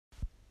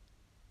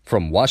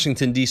From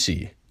Washington,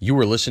 D.C., you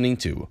are listening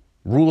to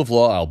Rule of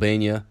Law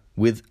Albania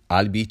with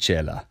Albi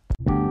Qela.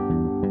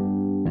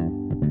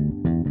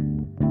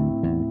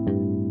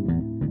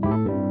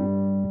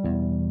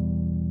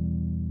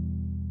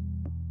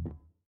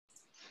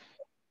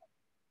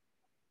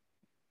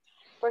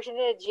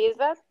 Përshëndetje të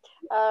gjithëve.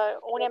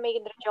 Unë jam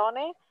Egin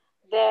Drejgjoni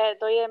dhe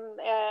do jem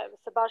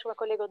së bashku me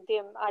kolegun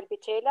tim Albi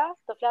Qela,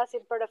 të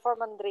flasim për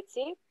reformën në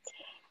drejtësi.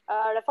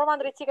 Reforma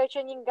në drejtësi ka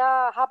qenë një nga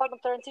hapat më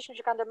të rëndësishme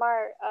që ka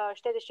ndërmarrë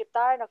shteti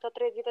shqiptar në këto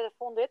 30 vitet e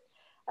fundit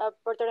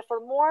për të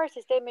reformuar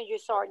sistemin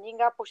gjyqësor, një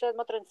nga pushtetet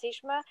më të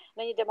rëndësishme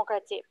në një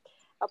demokraci.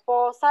 Po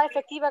sa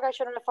efektive ka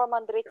qenë reforma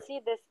në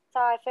drejtësi dhe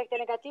sa efekte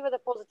negative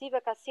dhe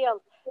pozitive ka sjell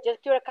gjatë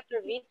këtyre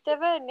 4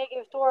 viteve, ne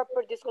kemi ftuar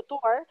për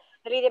diskutuar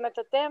në lidhje me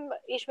këtë temë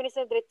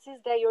ish-ministrin e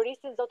drejtësisë dhe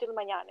juristin zoti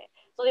Manjani.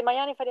 Zoti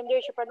Manjani,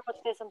 faleminderit që pranuat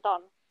ftesën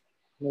tonë.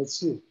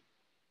 Merci.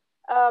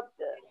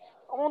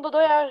 Unë do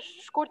doja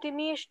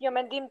shkurtimisht një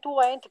mendim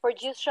tuaj të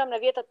përgjithshëm në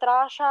vjet të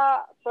trasha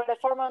për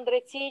reformën në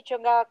drejtësi që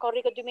nga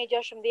korrikët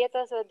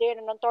 2016 dhe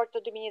deri në nëntor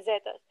të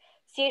 2020.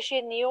 Si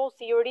ishin ju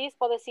si jurist,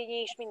 po dhe si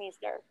një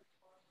ish-ministër?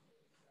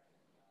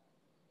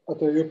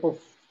 Atë ju po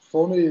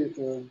thoni,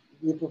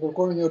 ju po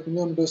kërkoni një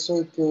opinion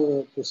besoj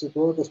të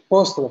situatës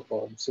post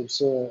reformë,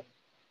 sepse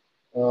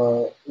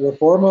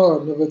reforma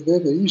në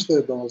vetvete ishte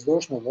e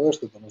domosdoshme dhe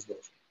është e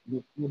domosdoshme.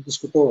 Nuk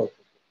diskutohet.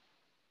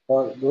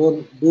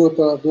 Duhet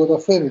ta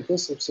themi këtë,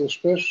 sepse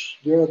shpesh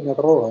gjërat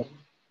ngatrohen,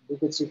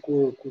 duket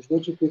sikur kushdo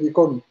që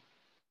kritikon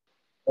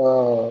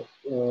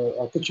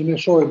atë që ne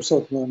shohim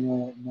sot në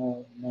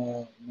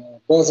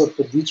bazat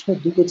përditshme,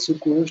 duket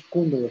sikur është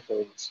kundër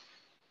reformës.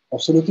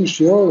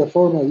 Absolutisht jo,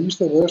 reforma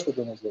ishte dhe është e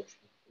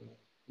domosdoshme,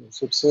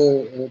 sepse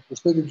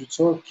pushteti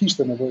gjyqësor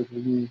kishte nevojë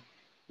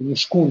për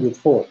një shkundje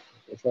të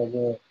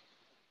fortë,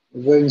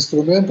 dhe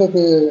instrumentet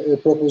e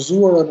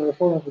propozuara në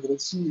reformën e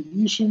drejtësisë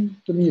ishin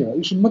të mira,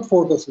 ishin më të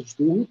forta se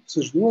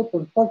ç'duhet, por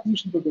në fakt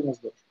ishin të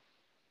domosdoshme.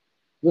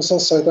 Dhe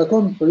sa i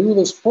takon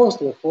periudhës post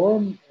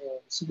reform,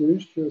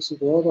 sigurisht që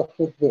situata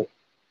flet vetë.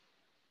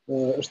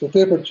 Është e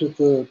tepër që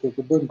të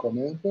bëjmë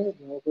komente,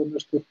 domethënë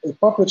është e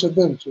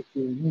paprecedent që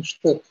një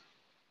shtet,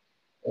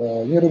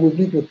 një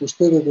republikë me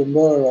pushtete të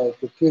ndara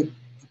të ketë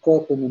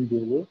gjykatën e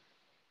mbyllur,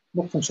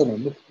 nuk funksionon,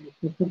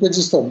 nuk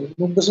ekziston.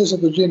 Nuk besoj se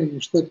do gjeni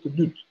një shtet të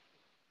dytë.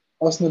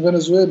 As në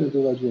Venezuelë nuk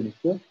do ta gjeni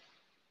këtë,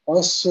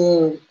 as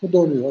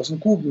kudoni, as në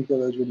Kubë nuk do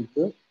ta gjeni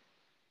këtë,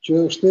 që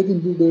shteti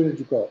mbyll dorën e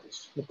gjykatës.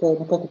 Nuk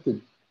ka kuptim.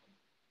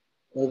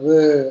 Dhe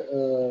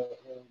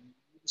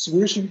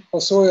sigurisht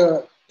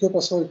kjo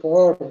pasojë ka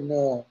ardhur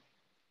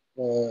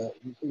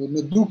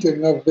në dukje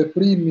nga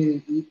veprimi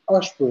i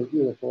ashpër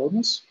i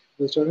reformës,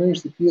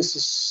 veçanërisht i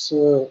pjesës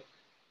së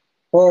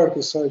parë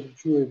të saj që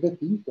quhej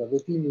vetim, pra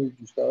vetimi i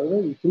gjyqtarëve,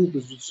 i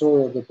trupit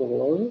gjyqësor dhe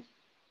prokurorëve,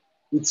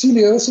 i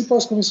cili edhe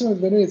sipas Komisionit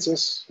të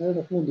Venecias, herën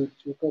e fundit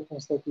që ka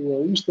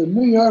konstatuar, ishte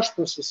më i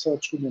ashpër se sa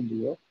çu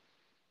mendua,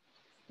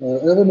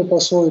 edhe në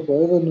pasojë, po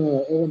edhe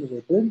në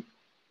veprim,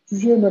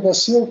 që me ka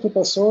sjell këtë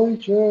pasojë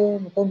që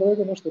në të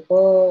drejtën është e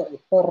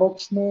pa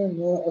rrotshme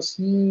në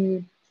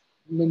asnjë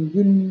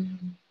mendim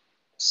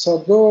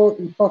sado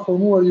i pa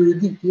formuar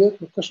juridik tjetër,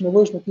 nuk është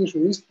nevojshme të jesh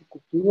jurist për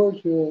kuptuar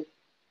që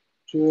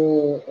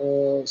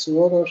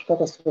situata është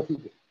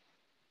katastrofike.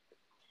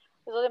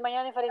 Zoti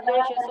Manjani,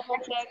 faleminderit që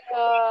sot tek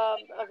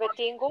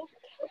vettingu.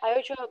 Ajo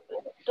që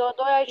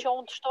doja që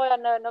unë të shtoja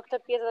në këtë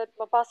pjesë dhe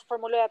më pas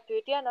formuloja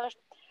pyetjen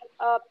është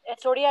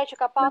ecuria që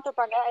ka patur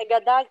pra e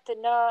ngadalt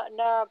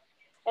në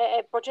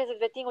procesit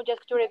vettingu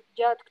gjatë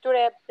këtyre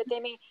le të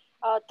themi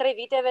 3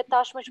 viteve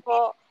tashmë që po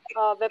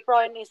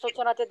veprojnë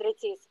institucionat e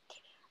drejtësisë.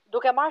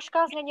 Duke marrë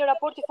shkas nga një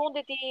raport i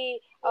fundit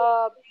i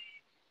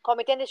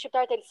Komitetit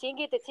Shqiptar të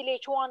Helsinkit, i cili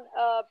i quan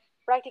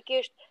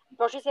praktikisht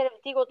procesin e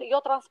vettingut jo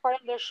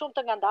transparent dhe shumë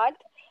të ngandalt,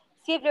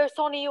 si e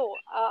vlerësoni ju?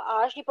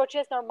 A është një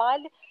proces normal?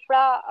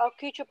 Pra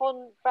ky që po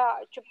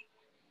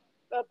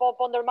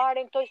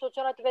ndërmarrin këto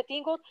institucione të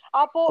vettingut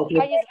apo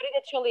ka një zbritje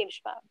të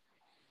qëllimshme?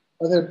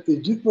 Atëherë,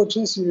 gjithë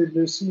procesi i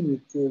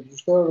vlerësimit të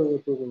gjyqtarëve dhe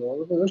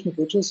prokurorëve është një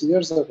proces i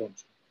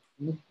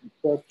jashtëzakonshëm.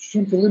 Pra,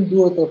 shumë fillim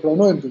duhet të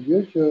pranojmë të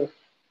gjë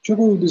që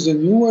kur u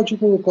dizenjua, që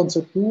kur u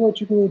konceptua,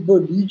 që kur u bë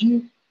ligji,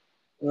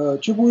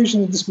 që kur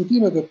ishin në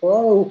diskutimet e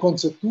para, u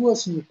konceptua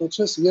si një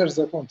proces i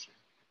jashtëzakonshëm.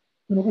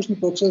 Kjo nuk është një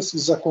proces i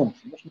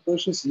zakonshëm, është një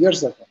proces i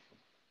jashtëzakonshëm.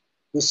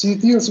 Dhe si i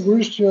tillë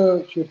sigurisht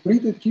që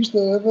pritet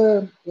kishte edhe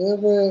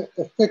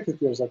efekte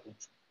të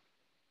jashtëzakonshme.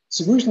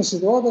 Sigurisht në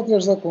situatat e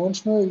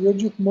jashtëzakonshme jo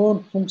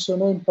gjithmonë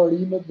funksionojnë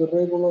parimet dhe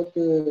rregullat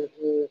e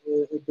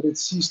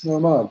drejtësisë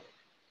normale.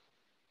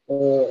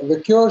 Dhe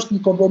kjo është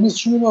një kompromis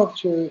shumë i madh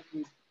që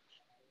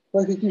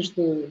praktikisht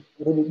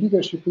Republika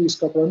e Shqipërisë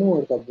ka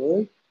planuar ta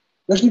bëjë.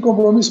 Është një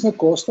kompromis me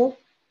kosto,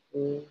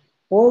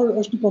 por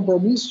është një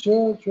kompromis që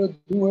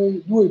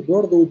duhej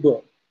bërë dhe u bë.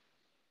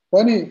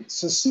 Tani,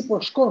 se si po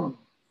shkon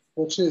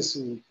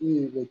procesi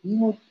i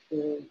vettimit,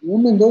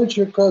 unë mendoj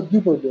që ka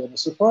 2 probleme.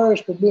 Së pari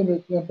është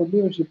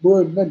probleme që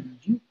bëhen nga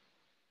ligji,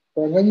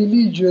 pra nga një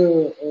ligj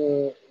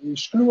i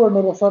shkruar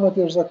në rrethana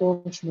të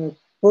jashtëzakonshme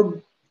për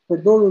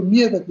përdorur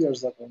mjete të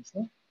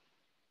jashtëzakonshme,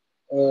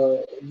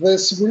 Dhe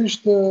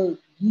sigurisht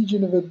ligji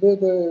në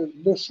vetvete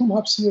lë shumë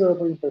hapësira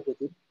për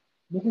interpretim.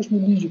 Nuk është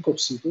një ligj i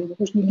kopsitur, nuk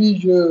është një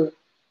ligj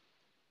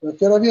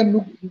fjala vjen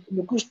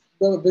nuk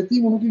është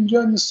vetimu nuk i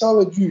ngjan një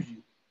sallë gjyqi.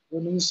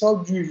 Në një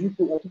sallë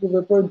gjyqi aty ku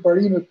veprojnë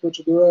parimet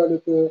procedurale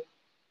të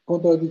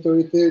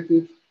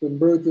kontradiktoritetit, të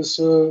mbrojtjes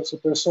së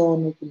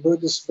personit, të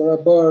mbrojtjes së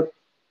barabartë,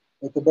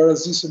 të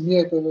barazisë së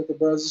mjeteve, të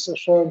barazisë së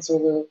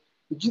shanseve.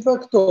 Të gjitha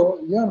këto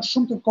janë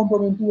shumë të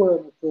komprometuara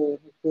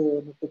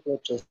në këtë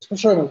proces. Për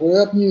shembull, po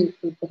jap një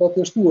për ta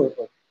testuar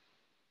po.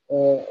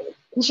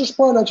 Kush është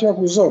pala që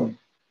akuzon?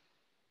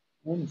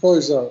 Në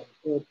thojza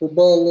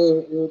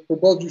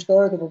përballë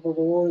gjyqtarit apo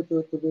prokurorit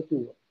të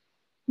vetuar.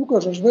 Nuk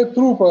është vetë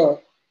trupa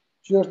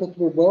që është të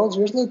përballë, që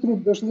është edhe trup,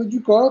 është edhe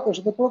gjykat,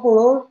 është edhe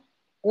prokuror,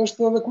 është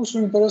edhe kush u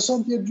intereson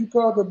të jetë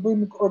gjykat e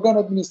bëjnë organ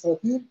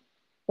administrativ,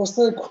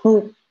 pastaj kur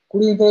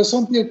i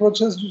intereson të jetë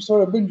proces gjyqësor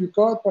e bën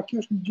gjykat, pa kjo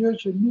është një gjë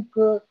që nuk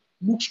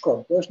shkon.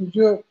 Është një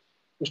gjë,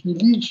 është një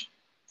ligj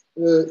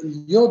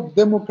jo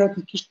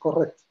demokratikisht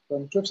korrekt.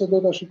 Nëse do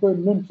ta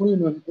shikojmë nën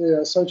frymën e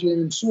asaj që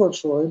jemi mësuar të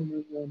shohim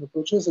në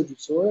procese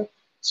gjyqësore,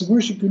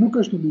 sigurisht që ky nuk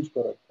është një ligj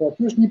korrekt. Pra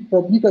ky është një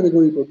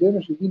kategori probleme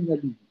që vijnë nga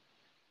ligji.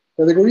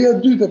 Kategoria e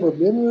dytë e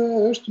problemeve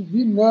është që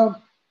vijnë nga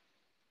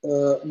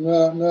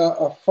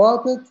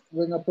afatet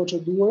dhe nga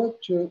procedurat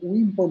që u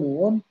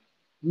imponuan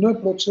në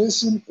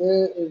procesin e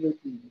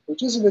vetimit.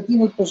 Procesi i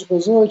vetimit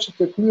presupozohet që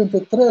të kryen të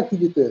 3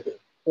 aktivitete.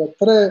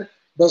 Pra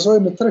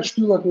bazohet në 3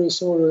 shtylla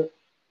kryesore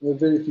e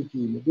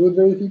verifikimit. Duhet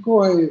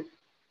verifikohej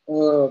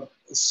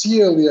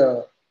sjellja,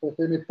 po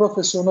themi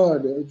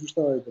profesionale e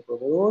gjyqtarit të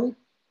prokurorit,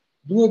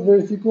 duhet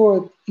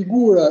verifikohet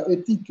figura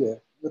etike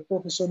dhe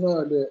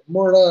profesionale,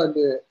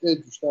 morale e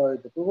gjyqtarit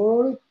të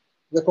prokurorit,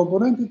 dhe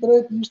komponenti i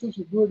tretë ishte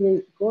që duhet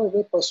verifikohet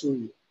edhe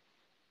pasuria.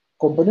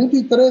 Komponenti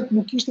i tretë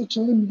nuk ishte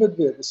qëllim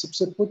vetvete,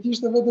 sepse po të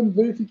ishte vetëm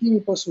verifikimi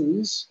i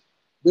pasurisë,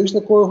 do ishte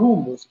kohë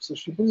humbur, sepse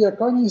Shqipëria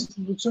ka një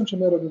institucion që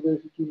merret me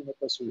verifikimin e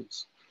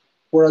pasurisë.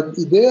 Por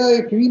ideja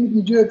e krijimit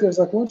një gjëje të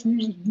jashtëzakonshme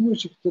ishte që duhet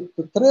që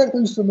të 3 këto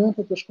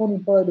instrumente të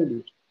shkonin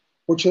paralelisht.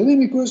 Por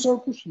qëllimi kryesor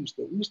kush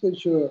ishte? Ishte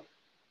që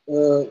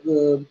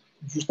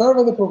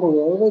gjyqtarëve dhe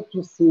prokurorëve të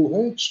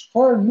thuhej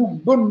çfarë nuk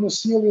bën në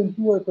sjelljen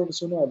tuaj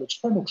profesionale,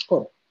 çfarë nuk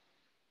shkon.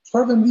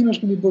 Çfarë vendimesh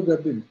keni bërë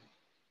gabim?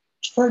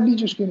 Çfarë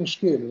ligjesh keni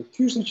shkelur?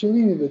 Ky është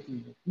qëllimi i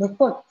vetimit. Në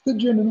fakt, këtë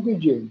gjë nuk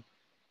e gjejmë.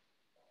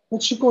 Po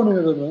të shikoni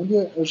me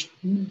vëmendje,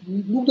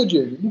 nuk do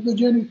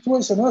gjeni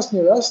thuajse në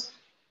asnjë rast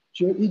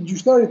që i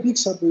gjyqtarit X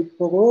apo i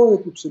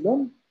prokurorit Y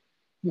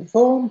i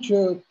thonë që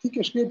ti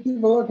ke shkel ti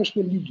vëlla ke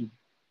shkel ligjin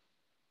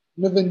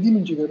në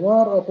vendimin që ke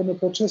marrë apo në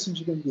procesin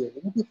që ke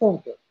ndjekur. Nuk i thonë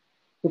këtë.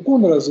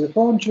 Përkundrazi,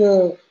 thonë që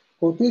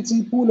koteci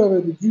i pulave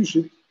të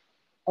gjyshit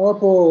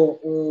apo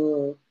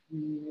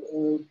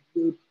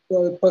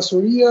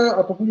pasuria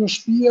apo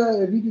shtëpia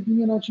e vitit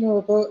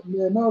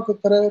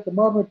 1993 të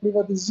marrë me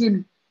privatizim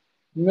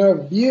në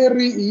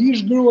Bjerri i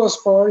ish gruas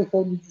parë, i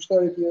thonë një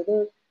gjyqtari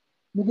tjetër,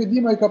 nuk e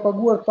di ma i ka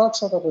paguar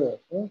taksat apo jo,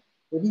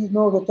 e vitit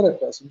 93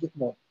 pasim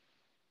gjithmonë.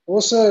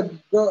 Ose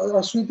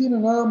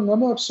arsyetimin nga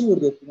më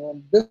absurdet,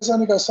 Besa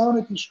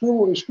Nikasanit i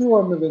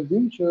shkruan në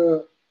vendim që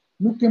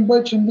nuk ke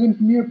mbajtur qendrim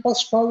të mirë pas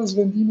shpalljes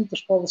vendimit të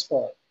shpalljes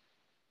parë.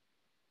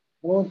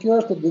 Kjo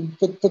është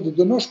të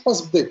dënosh pas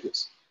vdekjes.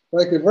 Pra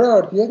e ke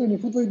vrarë tjetër,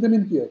 një futve i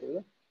dënim tjetër.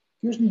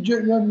 Kjo është një gjë,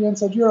 janë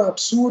ca gjëra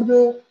absurde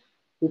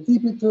të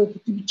tipit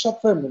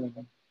çfarë them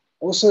domethënë.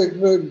 Ose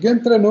Gen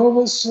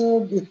Trenovës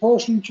i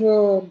thoshin që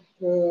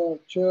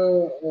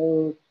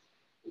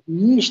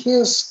një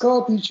shtesë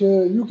kati që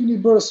ju keni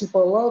bërë si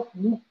pallat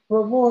nuk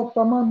provohet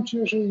tamam që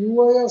është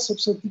juaja,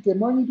 sepse ti ke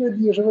marrë një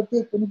kredi, është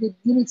vërtet, por nuk e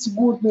jeni të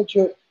sigurt me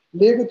që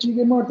lekët që i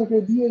ke marrë të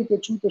kredia i ke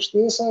çuar të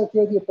shtesa e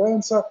tjetër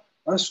pranë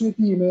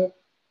arsyetime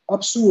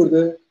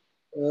absurde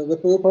dhe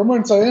po ju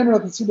përmend ca emra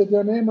të cilët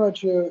janë emra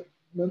që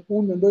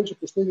unë mendoj që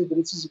pushteti i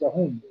drejtësisë ka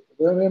humbur.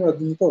 Dhe janë emra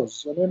dinjitoz,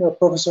 janë emra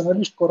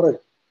profesionalisht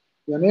korrekt.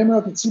 Janë emra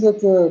të cilët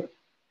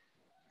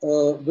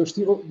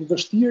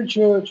vështirë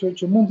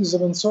që mund t'i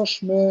zëvendësosh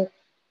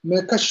me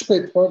kaq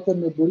shpejt fakte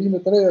me burime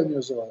të reja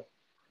njerëzore.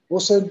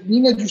 Ose një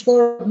nga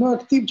gjyqtarët më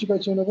aktiv që ka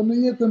qenë edhe në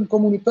jetën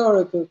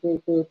komunitare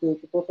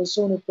të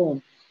profesionit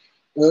tonë,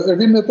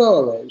 Ervin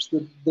Metalla,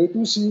 ishte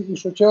drejtuesi i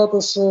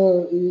shoqatës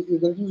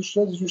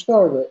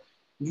gjyqtarëve.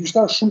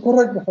 Gjyqtar shumë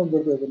korrekt me thënë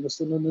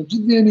vërtetë, në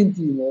gjithë vjenin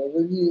time, dhe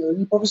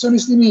një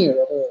profesionist i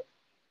mirë,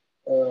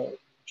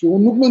 që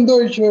unë nuk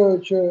mendoj që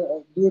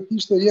duhet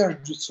ishte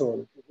jashtë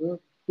gjyqësorit,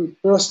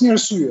 për asnjë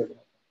arsye.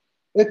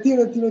 E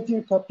tjerë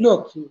ka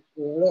plot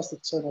raste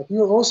të kësaj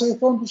natyre, ose i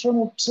thonë për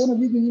shembull pse në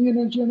vitin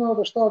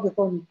 1997 i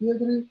thonë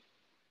tjetri,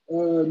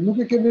 nuk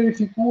e ke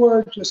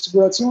verifikuar që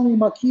siguracioni i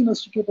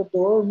makinës që ke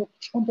përdorur nuk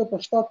shkonte për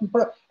shtatë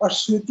pra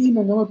arsyetime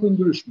nga më të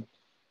ndryshme,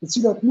 të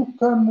cilat nuk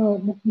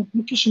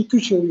kishin ky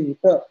qëllim.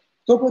 Pra,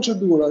 këto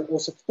procedura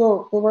ose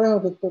këto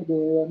variante të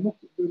përdorura nuk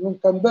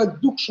kanë dalë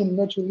dukshëm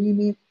nga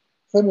qëllimi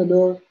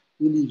themelor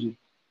i ligjit.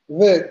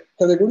 Dhe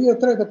kategoria e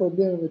tretë e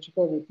problemeve që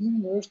ka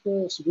vetimi është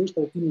sigurisht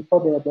trajtimi i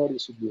pabarabartë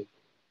i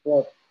subjektit.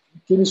 Pra,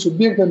 kemi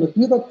subjekte në të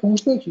njëjta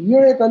kushte që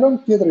njëri e kalon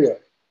tjetri jo.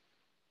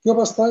 Kjo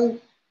pastaj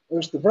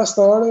është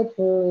vrastare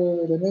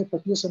për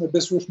pjesën e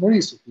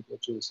besueshmërisë të këtij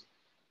procesi.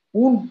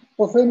 Unë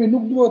po themi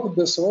nuk dua të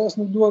besoj, as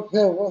nuk dua të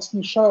hedh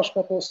asnjë shashk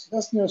apo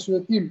asnjë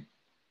arsyetim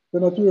të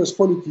natyrës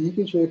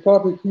politike që e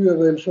kapi ky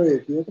edhe e lëshoi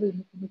tjetri,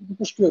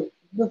 nuk është kjo.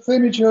 Ne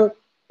themi që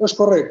është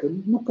korrekte,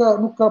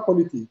 nuk ka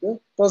politike,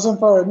 ta zëm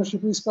fare në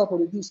Shqipëri s'ka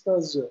politikë, s'ka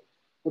asgjë.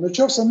 Po në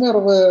qoftë se merr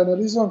dhe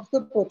analizon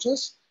këtë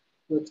proces,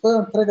 këto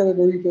janë tre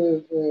kategoritë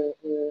e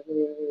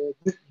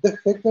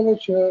defekteve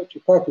që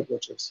ka ky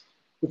proces,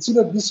 të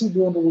cilat disi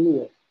duhen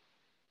rregulluar.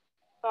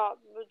 Po,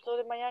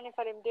 zoti Manjani,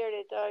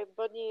 faleminderit.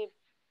 Bën një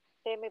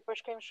temi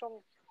përshkrim shumë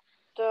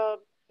të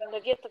në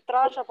vjet të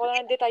trasha, po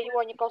edhe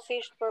detajuar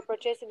njëkohësisht për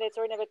procesin dhe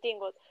historinë e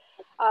vettingut.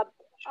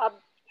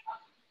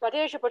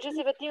 Patjetër që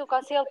procesi i vettingut ka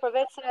sjell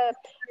përveç se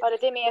le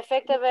të themi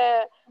efekteve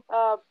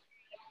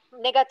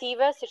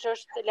negative, siç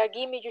është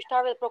largimi i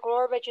gjyqtarëve dhe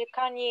prokurorëve që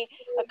ka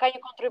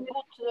një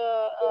kontribut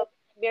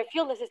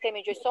mirëfill në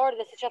sistemin gjyqësor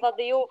dhe siç e thatë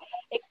dhe ju,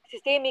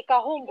 sistemi ka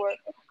humbur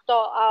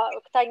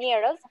këta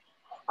njerëz.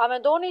 A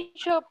mendoni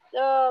që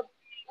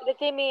le të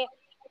themi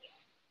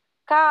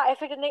ka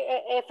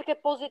efekte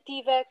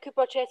pozitive ky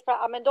proces? Pra,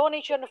 a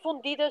mendoni që në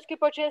fund ditës ky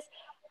proces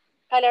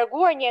ka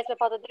larguar njerëz me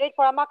pa të drejtë,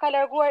 por ama ka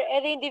larguar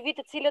edhe individ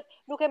të cilët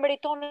nuk e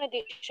meritonin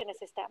të ishin në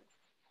sistem?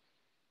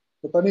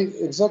 Po tani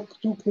eksakt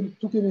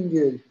këtu kemi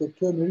ngel te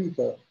kjo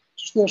merita.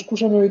 Çështja është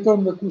kush e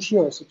meriton dhe kush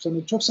jo, sepse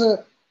nëse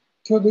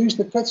kjo do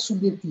ishte kaq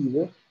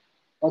subjektive,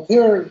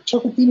 atëherë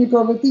çfarë kuptimi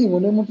ka vetimu?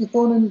 Ne mund t'i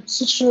thonim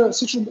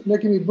siç ne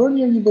kemi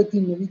bërë një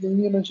vetim në vitin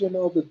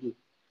 1992.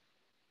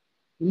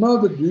 Në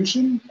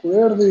 92-shin, kur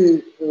erdhi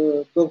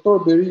doktor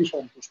Berisha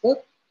në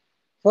pushtet,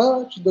 tha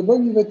që do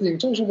bëjmë një vetim.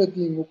 Çfarë është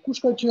vetimi?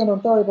 Kush ka qenë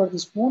antar i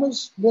Partisë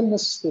Punës del në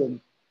sistem.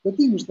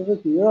 Vetimi është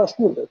vetë, era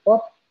shkurtër.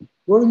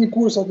 Bëri një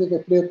kurs atje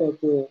te Fleta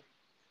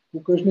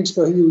ku Kreshnik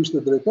Spahiu ishte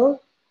drejtor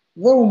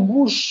dhe u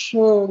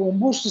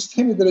mbush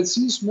sistemi i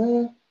drejtësisë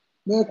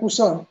me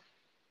kursan.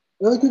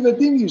 Edhe ky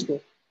vetim ishte.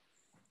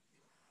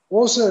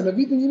 Ose në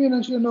vitin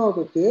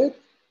 1998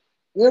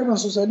 erdhën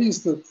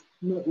socialistët,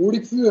 u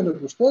rikthyen në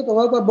pushtet,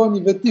 edhe ata bën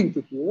një vetim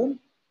të tyre,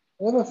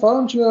 edhe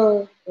thanë që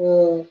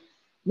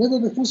ne do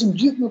të fusim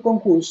gjithë në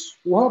konkurs.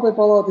 U hapej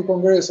pallati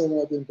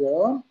kongresave aty në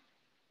Tiranë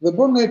dhe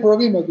bën një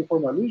provim aty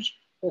formalisht,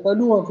 e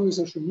kaluan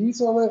kryesë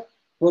shumica dhe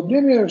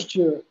problemi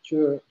është që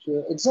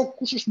eksakt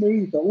kush është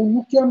merita. Unë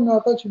nuk jam nga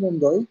ata që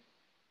mendoj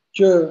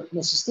që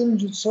në sistemin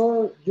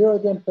gjyqësor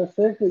gjërat janë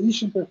perfekte,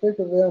 ishin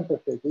perfekte dhe janë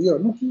perfekte. Jo,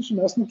 nuk ishin,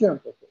 as nuk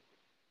janë perfekte.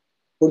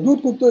 Por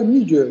duhet kuptojmë një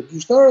gjë,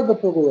 gjyqtarët dhe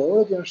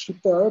prokurorët janë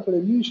shqiptarë për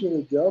Mishë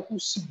dhe Gjaku,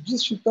 si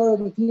gjithë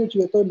shqiptarët e tjerë që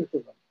jetojnë në këtë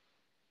vend.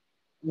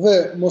 Dhe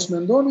mos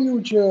mendoni ju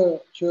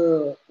që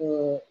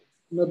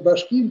në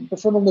bashkim, për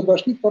shembull në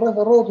bashkitë përreth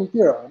rrotullt të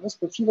Tiranës,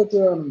 përfshihet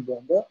Tirana në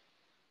vende,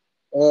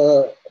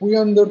 ku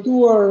janë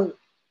ndërtuar,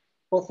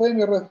 po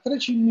themi rreth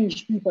 300.000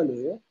 shtëpi pa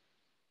leje,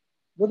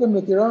 vetëm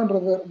në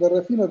Tiranë dhe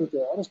rrethinat e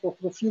Tiranës, po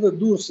përfshihet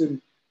Durrësin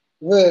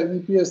dhe një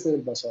pjesë të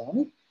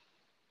Elbasanit.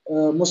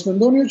 Mos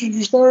mendoni ju që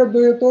gjyqtarët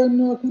do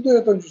jetojnë, ku do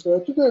jetojnë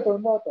gjyqtarët? Tu do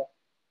jetojnë me ata.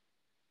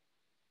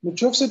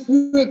 Nëse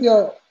pyetja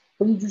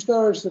për një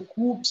gjyqtar është se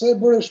pse e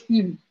bëre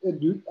shtëpinë e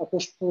dytë, apo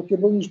ke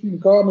bërë një shtëpi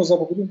në Kamës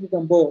apo ku ti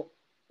kanë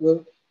bërë.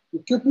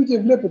 Kjo pyetje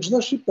vlen për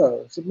çdo shqiptar,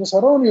 sepse mos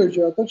harroni ju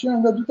që ato që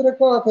janë nga 2-3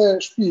 kate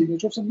shtëpi,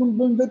 nëse nuk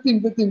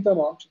bëjnë vetim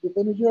tamam, që të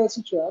thënë gjërat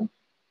siç janë,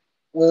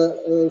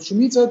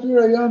 shumica e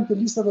tyre janë të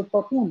listat e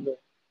papunëve.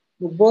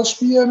 Nuk bëhet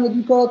shtëpia me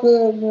 2 kate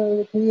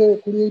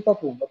kur je i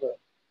papunë.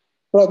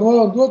 Pra,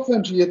 duhet të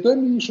them që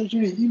jetojmë në një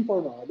shoqëri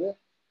informale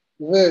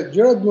dhe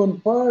gjërat duhen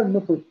parë në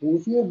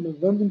përputhje në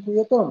vendin ku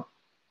jeton.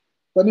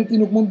 Tani ti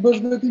nuk mund të bësh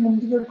vetim, mund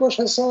të kërkosh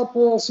hesap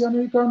si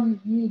amerikan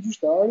një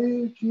gjyqtari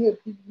që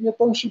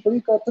jeton në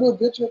Shqipëri, ka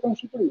 30 vjet që jeton në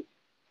Shqipëri.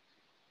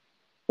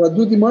 Pra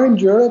duhet i marrim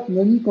gjërat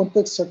në një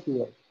kontekst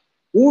saktuar.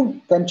 Unë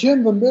kam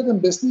qenë dhe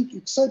mbeten besnik i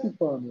kësaj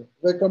pikpamje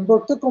dhe kam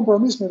bërë këtë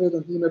kompromis me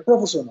veten time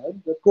profesional,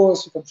 dhe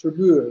kohës që kam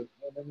shërbyer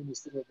në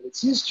Ministrinë e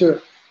Drejtësisë që,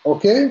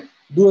 okay,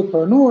 duhet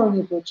pranuar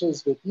një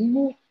proces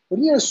vetimu për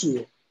një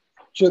arsye,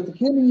 që të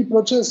kemi një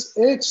proces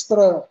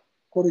ekstra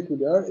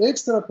kurrikular,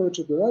 ekstra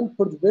procedural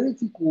për të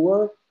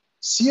verifikuar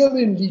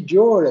sjelljen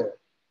ligjore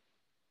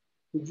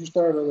të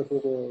gjyqtarëve dhe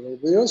prokurorëve,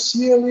 dhe jo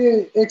sjellje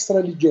ekstra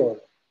ligjore.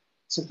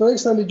 Se këto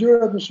ekstra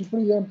ligjorat në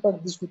Shqipëri janë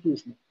pak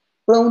diskutueshme.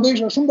 Pra unë do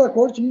isha shumë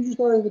dakord që një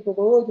gjyqtar dhe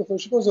prokuror të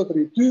thoshte, shiko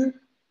zotëri, ty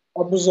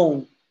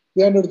abuzon,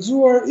 janë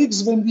ndërzuar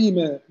X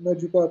vendime në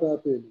gjykata e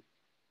apelit.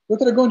 Do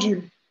tregon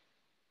që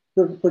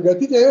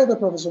përgatitja jote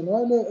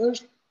profesionale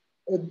është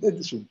e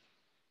dyshim.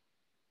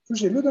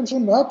 Kështu që lutem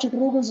shumë në hap çik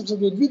rrugën sepse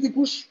duhet vi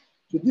dikush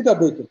që di ta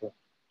bëjë këtë,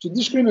 që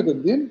di shkrimet e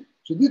ndim,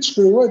 që di të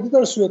shkruaj, di të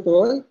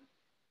arsyetoj,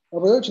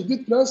 apo jo që di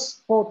të flas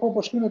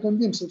po shkrimet e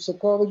ndim, sepse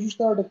ka edhe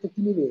gjyqtarë të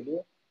këtij niveli.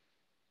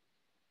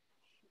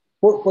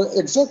 Po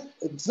eksakt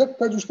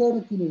ka gjyqtarë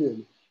të këtij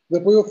niveli.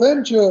 Dhe po ju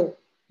them që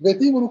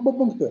vetimu nuk po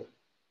bën këtë.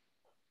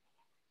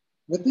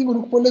 Vetimu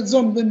nuk po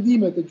lexon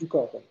vendimet e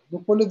gjykatave,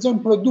 nuk po lexon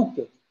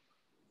produktet.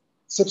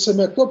 Sepse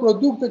me këto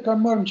produkte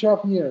kanë marrë në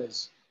qafë njerëz.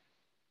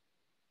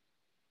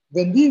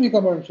 Vendimi ka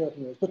marrë në qatë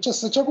njerëz. Po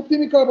ç'a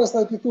kuptimi ka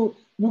pastaj ti thu,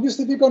 nuk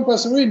justifikon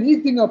pasurinë,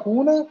 ikti nga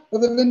puna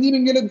edhe vendimi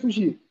ngelet në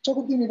fuqi. Ç'a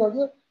kuptimi ka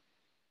kjo?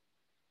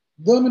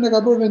 Dëmin e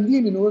ka bërë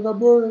vendimi, nuk e ka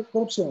bërë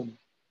korrupsioni.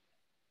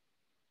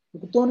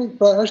 E kuptoni?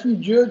 Pra është një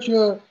gjë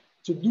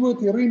që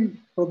duhet i rrim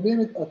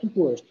problemit aty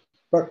ku është.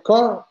 Pra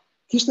ka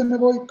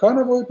nevojë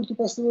për të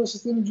pastruar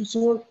sistemin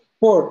gjyqësor,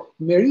 por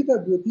merita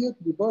duhet jetë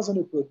mbi bazën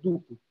e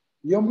produktit,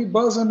 jo mbi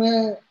bazën e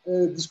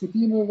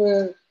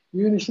diskutimeve.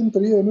 Ju jeni shumë të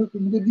ri dhe nuk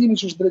e dini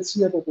që është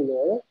drejtësia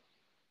popullore,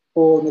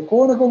 po në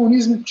kohën e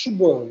komunizmit kështu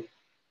bëhej.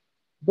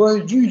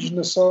 Bëhej gjyq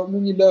në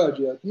një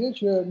lagje atje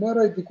që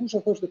merrej dikush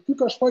e thoshte ky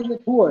ka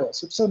shfaqjet tuaja,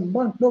 sepse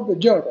mban flokë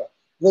gjata.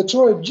 Dhe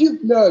çohej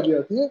gjithë lagja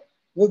atje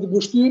dhe të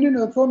bështynin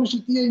dhe thonin se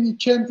ti je një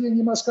qend, ti je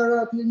një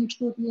maskarat, ti je një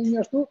kështu, ti je një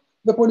ashtu,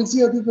 dhe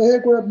policia ti të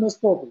hekurat mes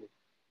popullit.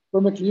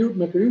 Për me kriju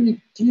një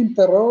klim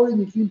terrori,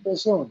 një klim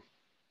presioni.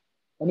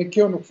 Ani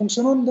kjo nuk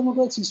funksionon në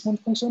demokraci,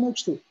 s'mund të funksionojë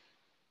kështu.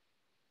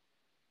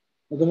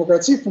 Në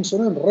demokraci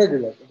funksionojnë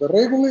rregullat, dhe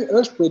rregulli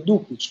është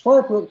produkti.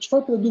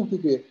 Çfarë produkti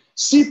ke?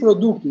 Si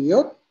produkti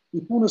jot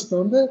i punës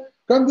tënde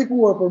ka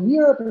ndikuar për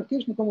mirë apo për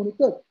keq në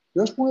komunitet.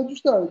 Kjo është puna e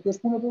gjyqtarit, kjo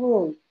është puna e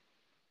prokurorit.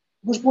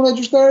 Nuk është puna e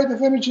gjyqtarit të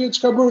themi që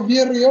çka bër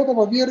vjerri jot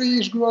apo vjerri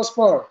i shkruas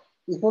parë.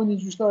 I thonë një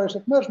gjyqtar është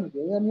e tmerrshme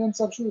kjo. Janë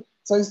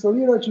ca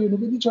historira që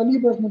nuk e di çfarë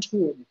libra është më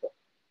shkruar këto.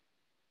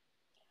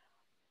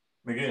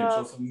 Megjithë,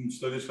 nëse më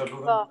shtoj diçka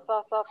lutem.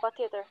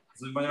 Patjetër.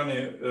 Zoti Banjani,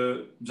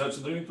 gjatë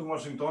qëndrimit këtu në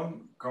Washington,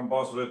 kam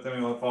pasur edhe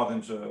temin dhe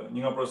fatin që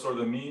një nga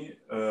profesorët e mi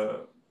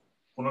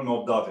punon me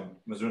Opdatin,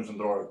 me zyrën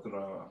qendrore këtu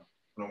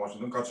në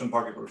Washington, ka qenë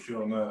pak i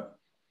përfshirë në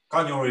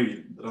ka një ori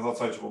rreth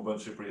asaj që po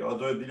bën në Shqipëri. A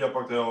do e dilja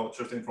pak te ajo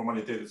çështja e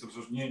informalitetit,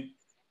 sepse është një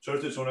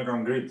çështje që unë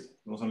kam ngrit,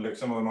 domethënë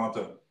leksion edhe me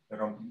atë.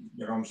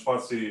 Ja kam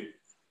shfaqur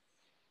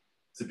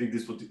si pikë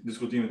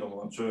diskutimi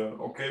domethënë që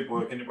okay,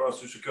 po e keni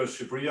parasysh që kjo është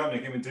Shqipëria,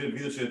 ne kemi 30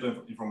 vite që jetojmë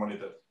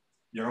informalitet.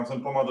 Ja kam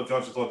thënë po me ato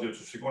fjalë që thotë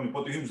që shikoni,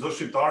 po të hym çdo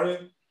shqiptari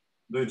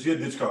do i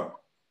gjetë diçka.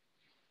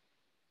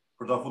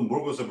 Për ta futur në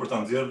burg ose për ta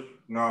nxjerr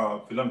nga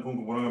filan punë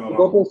ku punon me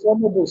Do të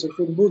thonë më se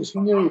këtu në burg s'u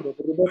njëri, do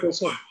të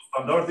thotë.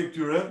 Standardi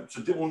këtyre, që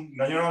ti unë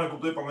nga njëra anë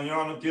kuptoj, pa nga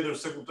njëra anë tjetër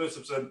se kuptoj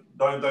sepse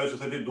dalin ajo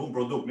që thotë duam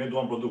produkt, ne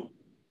duam produkt.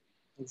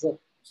 Eksakt.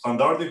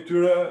 Standardi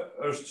këtyre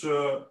është që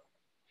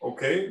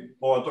okay,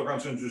 po ato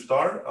kanë qenë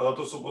gjyqtar, edhe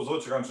ato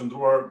supozohet që kanë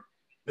qëndruar,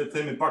 le të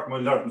themi pak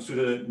më lart në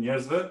sytë e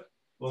njerëzve.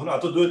 Domethënë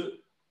ato duhet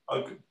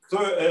këto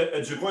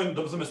e gjykojnë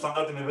domethënë me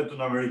standardin e vetë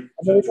në Amerikë.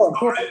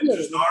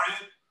 Gjyqtari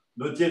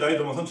duhet të jetë ai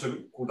domethënë se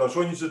kur ta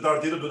shohë një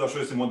qytetar tjetër duhet ta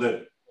shohë si model.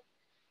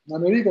 Në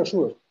Amerikë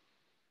ashtu është.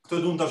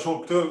 Këtë duam ta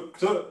shoh,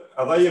 këtë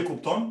edhe ai e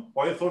kupton,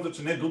 po ai thotë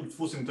që ne duam të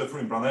fusim këtë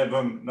frym, prandaj e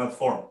bëjmë në atë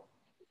formë.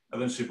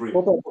 Edhe në Shqipëri.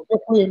 Po,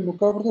 këtë frym nuk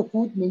ka për të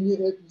futur në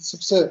një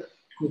sepse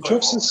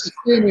nëse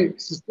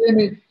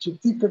sistemi që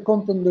ti kërkon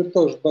të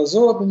ndërtosh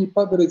bazohet në një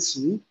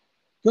padrejtësi,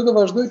 kjo do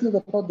vazhdojë të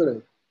jetë pa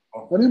drejtë.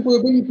 Tani po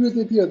e bëj një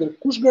pyetje tjetër.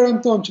 Kush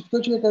garanton që këto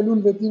që e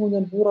kalon vetimin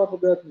janë burra apo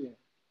gratë mirë?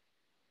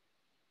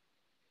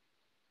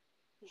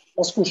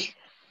 Askush.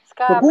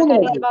 Ska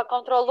mekanizma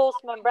kontrollues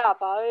më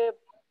mbrapa.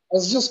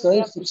 Asgjë s'ka,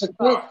 sepse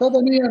këta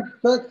tani janë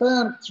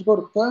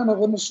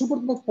edhe në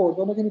super të më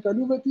fortë, ne kemi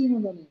kaluar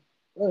vetimin tani.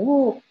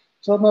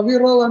 Sa të na vi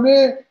rralla ne,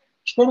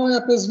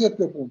 shkonoja 5 vjet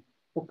këtë punë.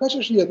 Po kaq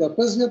është jeta,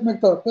 5 vjet me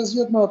këta, 5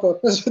 vjet me ata,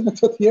 5 vjet me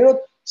të tjerët,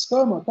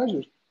 s'ka më, kaq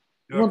është.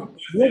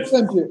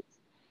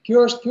 Kjo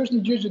është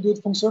një gjë që duhet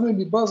të funksionojë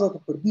mbi baza të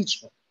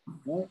përditshme,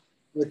 ëh.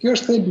 Dhe kjo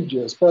është thelbi i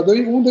gjës. Pra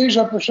unë do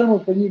isha për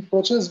shembull për një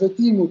proces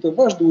vetimi të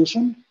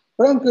vazhdueshëm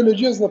pranë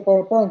KLG-s dhe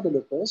pranë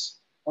KLP-s,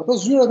 ato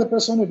zyrat e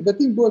personelit,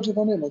 vetim bëhet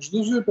gjithmonë,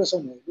 çdo zyrë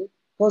personeli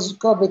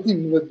ka vetim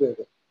në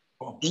vetvete.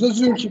 Çdo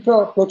zyrë që ka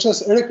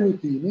proces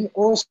rekrutimi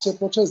ose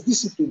proces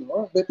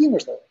disiplinor, vetim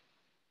është ajo.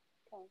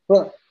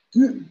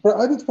 Pra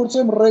hajde të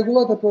forcojmë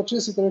rregullat e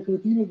procesit të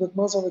rekrutimit dhe të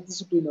masave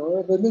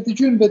disiplinore dhe le të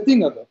gjyjmë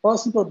vetin atë, pa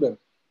asnjë problem.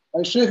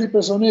 Ai shefi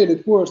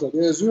personelit ku është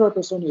atë, zyra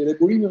personeli,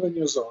 burimeve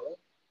njerëzore,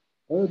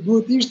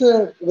 duhet ishte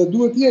dhe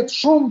duhet jetë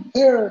shumë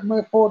herë më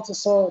e fortë se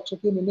sa që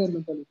kemi ne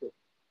mentalitet.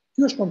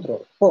 Ky është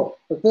kontroll. Po,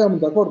 për këtë jam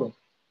dakord.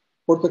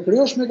 Por të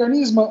krijosh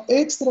mekanizma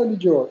ekstra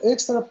ligjor,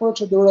 ekstra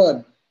procedural,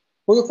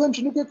 po do them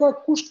që nuk e ka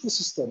kush këtë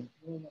sistem.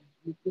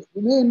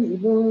 Ne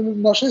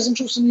na shesim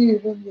kështu si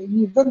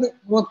një vend,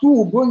 këtu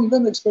u bë një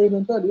vend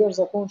eksperimental i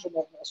jashtëzakonshëm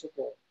në asaj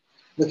kohë.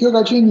 Dhe kjo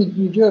ka qenë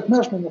një gjë e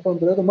tmerrshme në fund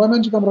drejtë. Më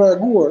mend që kam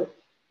reaguar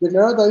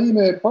deklarata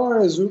ime e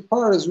parë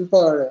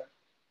rezultare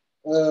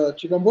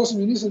që kam bosur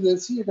ministri i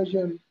drejtësisë ka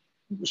qenë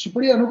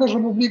Shqipëria nuk është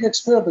republikë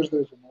ekspertësh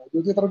drejtësisht,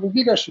 duhet të jetë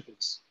Republika e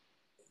Shqipërisë.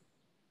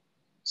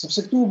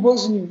 Sepse këtu u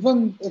bës një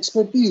vend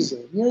ekspertize.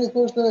 Njëri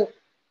thoshte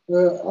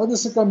atë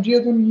se kam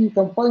gjetur një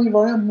kampanjë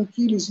variant në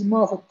Kili si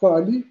Mafat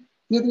Kali,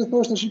 tjetri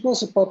thoshte shiko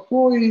se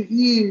patkoji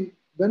i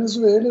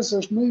Venezuelës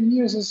është më i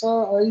mirë se sa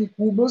ai i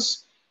Kubës,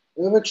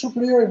 edhe kështu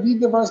krijoi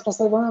vite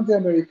pastaj varianti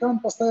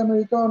amerikan, pastaj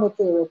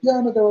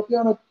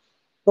europianët,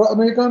 pra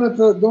amerikanët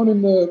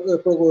donin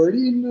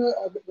prokurorinë,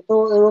 ato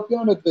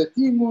europianët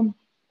vetimun,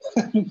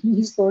 një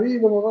histori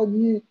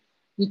domethënë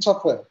një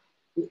çafe.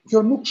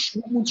 Kjo nuk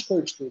mund të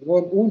shkojë kështu.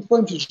 Unë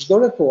them që çdo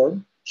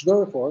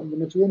reformë, në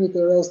mencionin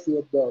e rastit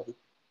të Opdatit,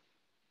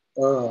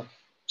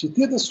 që të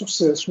jetë e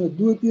suksesshme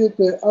duhet të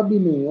jetë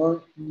abinuar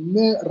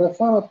me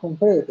rrethanat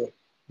konkrete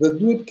dhe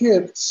duhet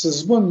ketë se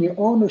zbën një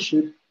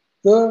ownership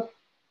të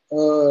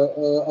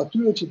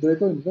atyre që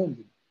drejtojnë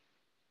vendin.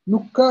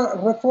 Nuk ka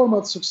reforma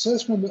të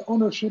suksesshme me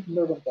ownership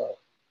ndërkombëtar.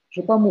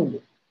 Është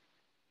pamundur.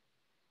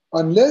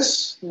 Unless,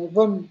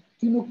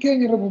 ti nuk ke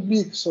një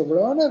republikë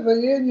sovrane dhe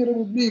je një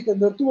republikë e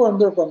ndërtuar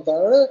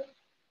ndërkombëtare,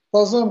 ta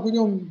zëm ku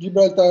diun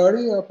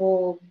Gibraltari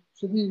apo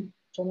se di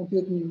çfarë mund të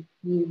jetë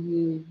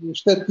një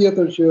shtet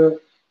tjetër që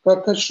ka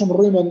kaq shumë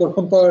rrymë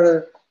ndërkombëtare,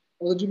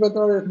 edhe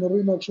Gibraltari është në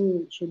rrymë kështu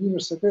shërbime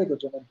sekrete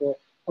çfarë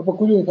apo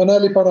ku diun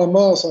kanali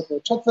Panamas apo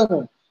çfarë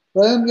them.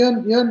 Pra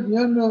janë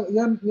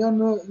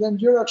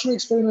gjëra kështu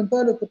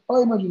eksperimentale të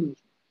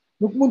paimagjinueshme.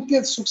 Nuk mund të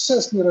ketë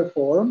sukses një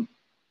reformë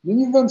në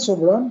një vend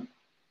sovran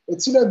e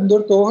cila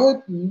ndërtohet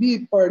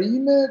mbi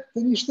parime të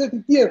një shteti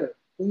tjetër,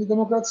 të një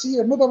demokracie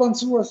më të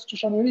avancuar siç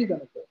është Amerika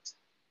në këtë.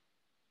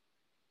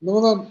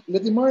 Domethënë, le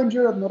të marrim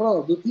gjërat në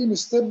radhë, do të jemi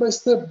step by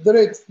step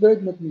drejt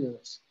më të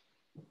mirës.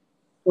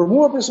 Por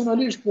mua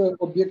personalisht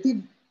objektiv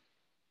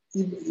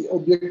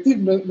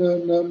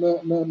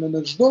në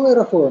çdo lloj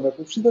reforme,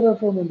 por çdo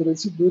reformë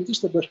ndërtesi duhet të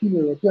ishte Bashkimi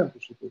Evropian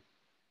për shkak.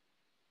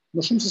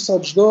 Më shumë se sa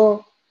çdo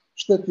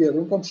shtet tjetër.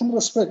 Unë kam shumë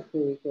respekt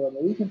për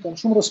Amerikën, kam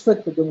shumë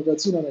respekt për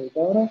demokracinë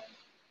amerikane,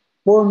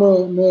 por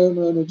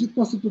në gjithë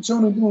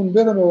konstitucionin tim unë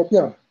mbetëm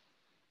evropian.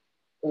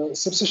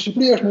 Sepse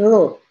Shqipëria është në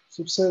Europë,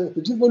 sepse të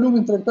gjithë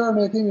volumin tregtar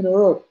ne e kemi në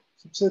Europë,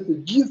 sepse të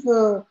gjithë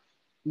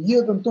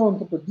jetën tonë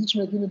të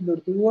përditshme e kemi të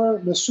ndërtuar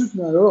me syt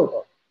në Europë.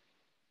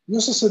 Jo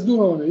se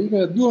duam Amerikën,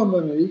 e duam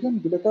Amerikën,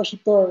 bile ka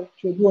shqiptar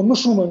që e duan më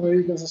shumë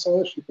Amerikën se sa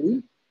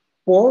Shqipërinë,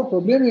 por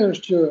problemi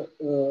është që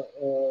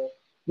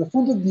në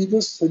fund të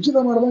ditës të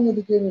gjitha marrëdhëniet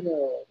e kemi në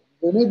Europë.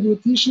 Dhe ne duhet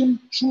të ishim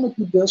shumë të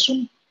kujdesshëm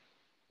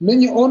me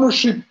një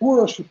ownership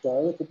puro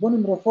shqiptare, të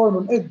bënim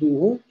reformën e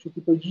duhur, që të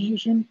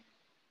përgjigjeshim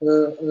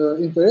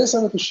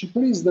interesave të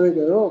Shqipërisë drejt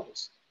Europës.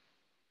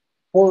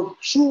 Por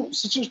kështu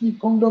siç është një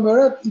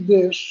konglomerat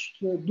idesh,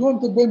 që duam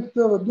të bëjmë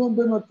këtë dhe duam të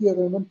bëjmë atë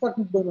tjetër, në fakt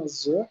nuk bëjmë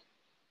asgjë.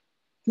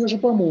 Kjo është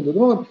e pamundur.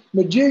 Domethënë,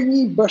 me gjej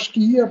një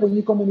bashki apo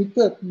një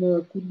komunitet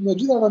në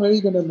gjithë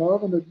Amerikën e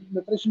Madhe, me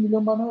 300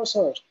 milion banor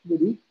sa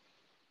është,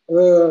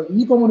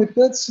 një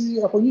komunitet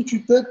apo një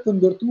qytet të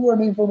ndërtuar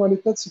në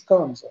informalitet si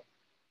Kanza.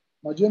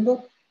 Ma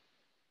gjendot?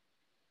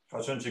 Ka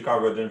qenë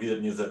Chicago deri në vitet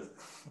 20.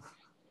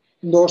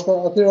 Ndoshta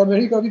atëherë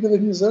Amerika viteve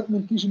 20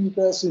 mund të kishim një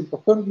krahasim, por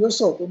thënë jo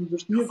sot, në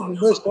vështirë të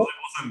bëj sot.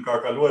 Ka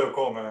kaluar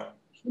kohë me.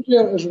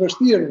 Është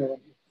vështirë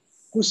domethënë.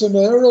 Kurse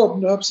në Europë,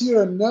 në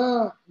hapësirën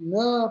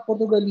nga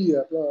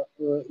Portogalia, pra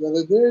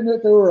edhe deri në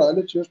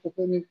rurale, që është po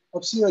themi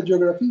hapësira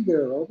gjeografike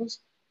e Europës,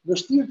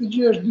 vështirë të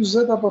gjesh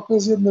 40 apo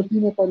 50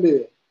 ndërtime pa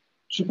leje.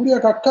 Shqipëria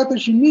ka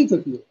 400.000 të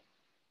tilla.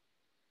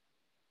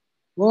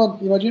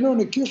 Domethënë,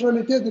 imagjinoni kjo është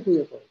realiteti ku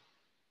jetoj.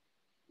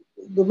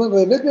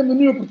 Domethënë, vetëm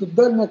mënyra për të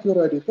dalë nga kjo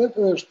realitet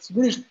është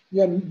sigurisht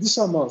janë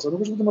disa masa,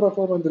 nuk është vetëm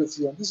reforma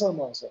ndërtësie, janë disa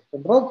masa.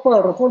 Në radhë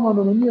parë, reforma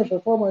në mënyrë është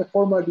reforma e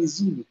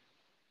formalizimit.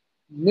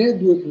 Ne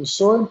duhet të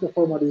mësojmë të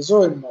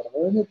formalizojmë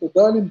marrëdhëniet, të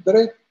dalim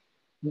drejt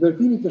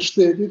ndërtimit të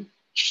shtetit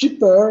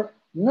shqiptar,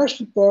 nga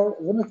shqiptar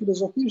dhe me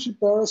filozofinë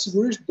shqiptare,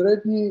 sigurisht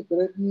drejt një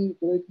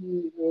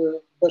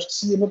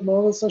bashkësie më të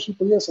madhe se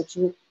Shqipëria, sepse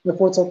me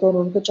forcat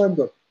tona nuk e çajmë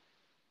dot.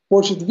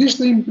 Por që të vish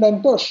të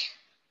implantosh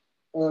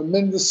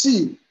mendësi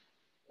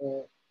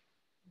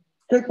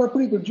krejt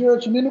papritur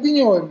gjëra që ne nuk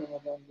i njohim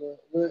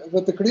dhe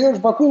të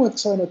krijosh vakume të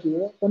kësaj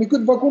natyre, tani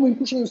këtë vakumin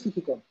kush e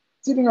justifikon?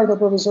 Cili nga këta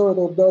profesorët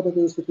e opdatët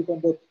e justifikon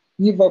dot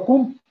një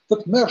vakum të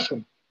tmerrshëm?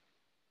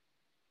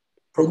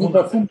 Por një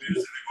vakum të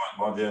justifikon,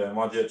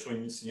 madje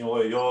çojnë si një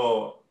lloj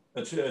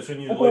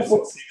një lloj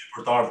suksimi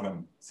për të ardhmen,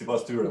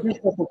 sipas tyre.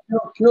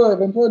 Kjo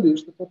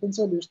eventualisht,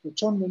 potencialisht të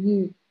çon në një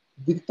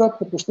diktat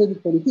të pushtetit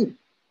politik.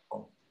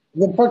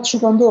 Dhe në fakt çu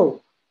ka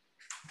ndodhur.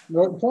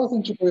 Në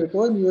fazën që po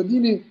jetojmë, ju e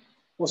dini,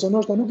 ose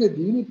ndoshta nuk e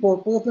dini,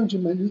 por po them që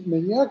me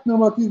një akt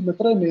normativ me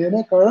 3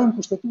 mene ka rënë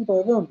kushtetuta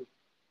e vendit.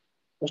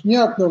 Është një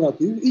akt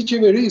normativ i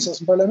qeverisë, as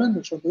në parlament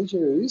nuk shkon, i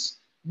qeverisë,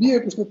 bie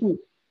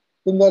kushtetuta.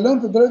 Të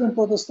ndalon të drejtën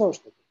protestosh.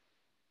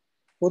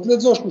 Po të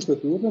lexosh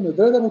kushtetutën, e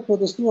drejta për të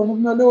protestuar nuk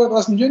ndalohet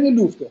as në gjendje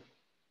lufte.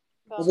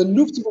 Edhe në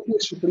luftë që po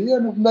ketë Shqipëria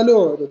nuk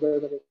ndalohet e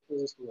drejta për të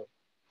protestuar.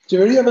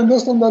 Qeveria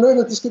vendos të ndalojë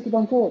dhe të s'ke të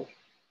ankohesh.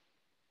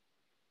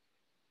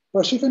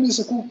 Pra shifeni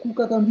se ku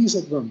ka të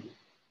ndiset vendi.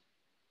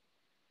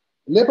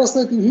 Le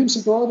pastaj të hyjmë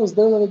situatës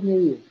drejtave të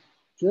njerëzit,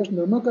 që është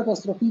në më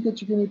katastrofike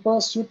që kemi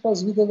që pas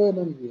viteve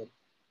 90.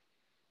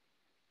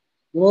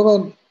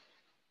 Domethënë,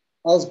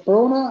 as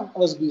prona,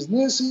 as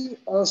biznesi,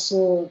 as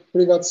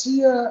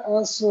privatësia,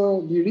 as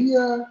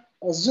liria,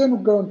 asgjë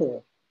nuk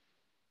garantohet.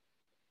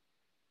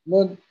 Në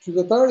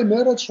qytetari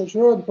merret,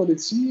 shoqërohet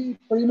polici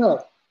për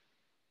inat.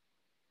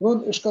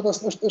 Është e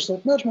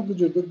tmerrshme këtë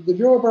gjë.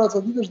 Dëgjova para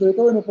ca ditësh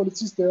drejtorin e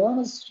policisë të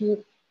Tiranës që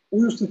u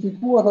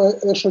justifikua dhe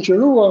e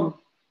shoqëruan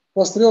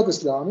patriot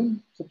islamin,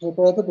 sepse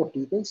për atë po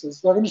flitet, se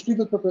zakonisht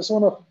flitet për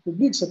persona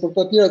publik, se për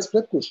të tjerë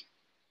s'flet kush.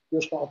 Kjo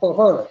është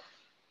fare.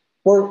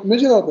 Por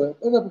megjithatë,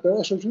 edhe për të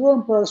e shoqëruan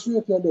për arsye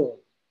fjalore.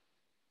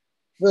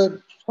 Dhe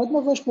hajtë më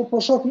thash, po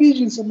shoh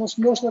ligjin se mos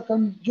ndoshta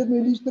kanë gjetur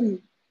një ligj të ri.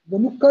 Dhe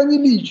nuk ka një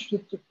ligj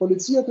që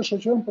policia të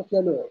shoqëron për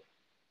fjalë.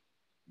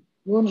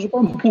 Nuk është pa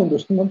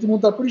mundësh,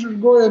 mund ta prishësh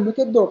gojën nuk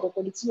e do, po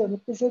policia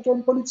nuk të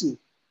shoqëron polici.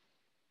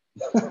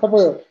 Apo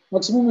jo,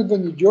 maksimumi të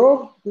një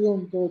gjovë,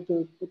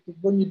 të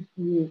bën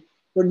një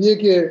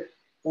përndjekje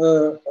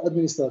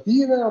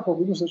administrative apo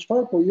kujtu se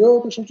çfarë, po jo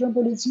të shoqëron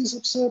polici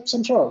sepse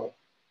pse mshavë.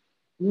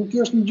 Nuk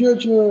është një gjë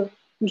që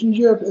është një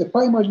gjë e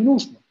pa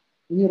imagjinueshme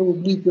në një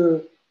republikë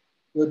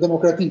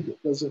demokratike,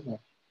 po të them.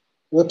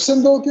 Dhe pse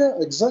ndodh kjo?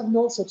 Eksakt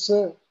ndodh sepse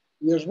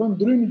i është vënë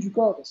ndrymi i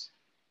gjykatës.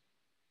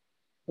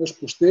 Është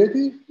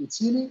pushteti i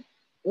cili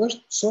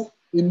është sot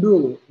i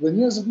mbyllur dhe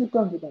njerëzit nuk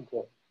kanë këtë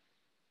ankohë.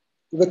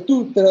 Dhe këtu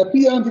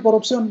terapia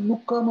antikorrupsion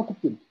nuk ka më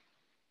kuptim.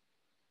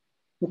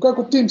 Nuk ka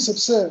kuptim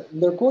sepse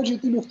ndërkohë që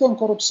ti lufton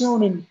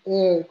korrupsionin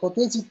e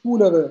kotecit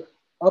pulave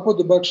apo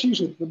të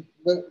bakshishit,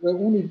 dhe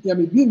unë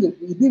jam i bindur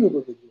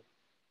për këtë.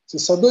 Se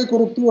sado i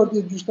korruptuar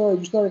ti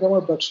gjyqtari ka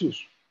marrë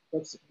bakshish.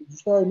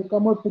 Gjyqtari nuk ka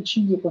marrë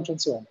përqindje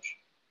koncensionesh.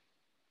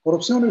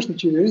 Korrupsioni është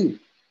në qeveri.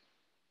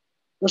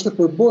 Është e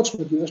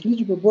përbotshme, është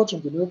ligj i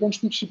përbotshëm, nuk kanë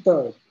shpik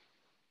shqiptarët.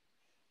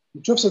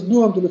 Nëse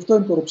duam të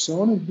luftojmë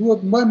korrupsionin,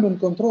 duhet mbajmë në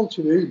kontroll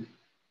qeverinë.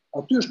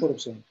 Aty është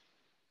korrupsioni.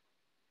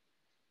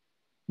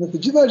 Në të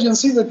gjitha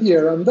agjencitë e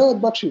tjera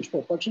ndahet bakshish,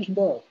 po bakshish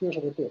ndahet, kjo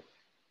është e vërtetë.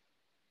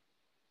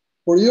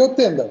 Por jo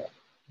tendera.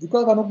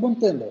 Gjykata nuk bën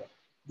tendera.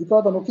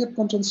 Gjykata nuk jep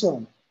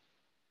koncesion.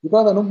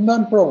 Gjykata nuk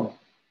ndan pronë.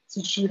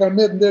 Siç i kanë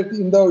mbet ndër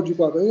i ndau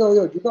gjykata.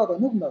 Jo, gjykata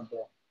nuk ndan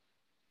pronë.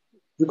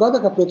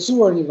 Gjykata ka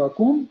plotësuar një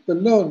vakum të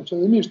lënë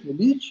qëllimisht në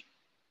ligj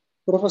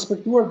për të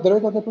respektuar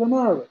drejtat e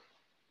pronarëve.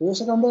 Jo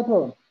se ka ndar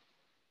pronë.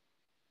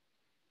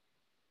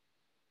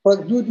 Pra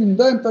duhet të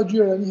ndajmë ta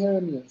gjëra një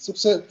herë mirë,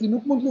 sepse ti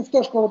nuk mund të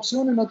luftosh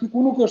korrupsionin aty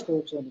ku nuk është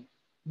korrupsioni.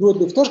 Duhet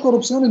të luftosh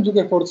korrupsionin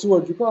duke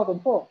forcuar gjykatën,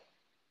 po.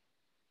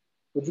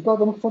 Po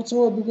gjykata nuk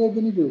forcohet duke e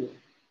denigruar.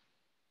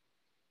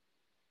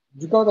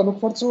 Gjykata nuk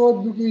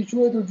forcohet duke i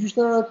quajtur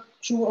gjyqtarët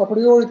kështu a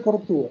priori të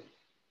korruptuar.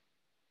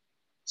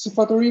 Si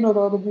Fatorino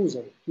dhe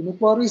Adobuzari, që nuk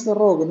po arrisnin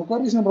rrogën, nuk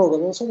arrisnin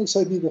rrogën, dhe sot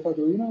kësaj dite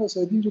Fatorino dhe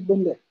sa e din që të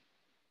bën lek.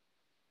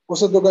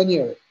 Ose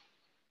doganjere.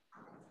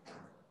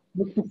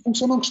 Nuk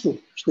funksionon kështu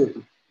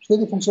shteti.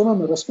 Shteti funksionon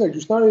me respekt.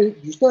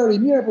 Gjyqtari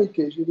i mirë apo i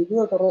keq, i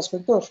duhet ta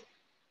respektosh.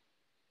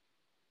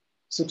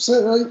 Sepse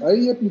ai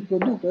jep një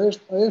produkt,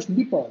 ai është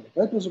mbi palë.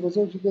 Ai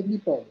presupozon që të mbi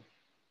palë.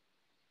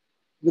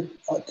 Dhe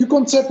ky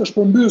koncept është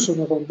përmbysur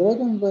në të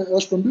drejtën dhe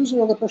është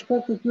përmbysur edhe për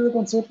shkak të këtyre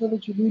koncepteve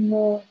që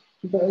vinë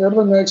që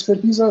erdhën nga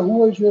ekspertiza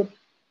huaj që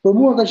për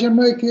mua ka qenë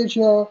më e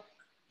keqja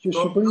që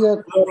Shqipëria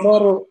ka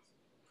marrë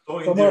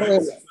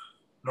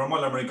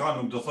normal amerikanë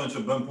nuk do thonë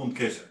që bën punë të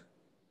keqe.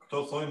 Këto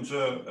thonë që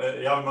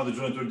javën më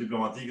dëgjuan tyre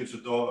diplomatike që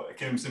do e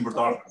kemi mësim për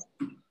të ardhmen.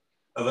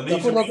 Edhe ne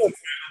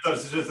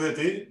siç e the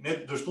ti, ne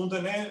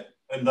dështunte ne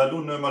e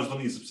ndalun në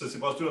Maqedoni, sepse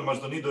sipas tyre në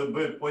Maqedoni do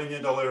bëhet po një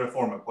ndallë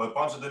reforme, po e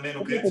panë se ne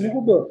nuk e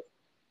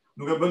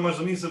nuk e bën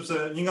Maqedoni sepse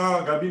një nga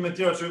gabimet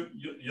tjera që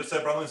jo se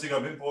e pranojnë si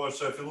gabim, po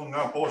është e filluar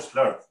nga poshtë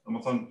lart.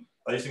 Domethënë,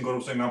 ata ishin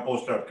korrupsion nga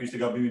poshtë lart. Ky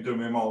ishte gabimi i tyre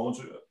më i madh.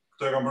 Unë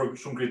këto e kam bërë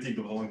shumë kritik,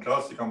 domethënë në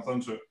klasë i kam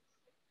thënë që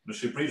në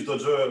Shqipëri çdo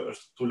gjë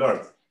është tu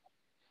lart.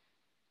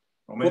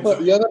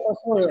 Ja dhe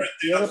pasojë.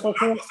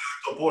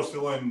 Këto poshtë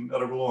fillojnë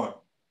rregullohen.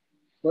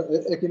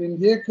 E keni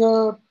ndjek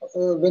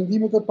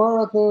vendimet e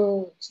para të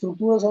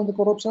strukturës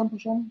antikorrupsion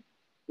për shkak?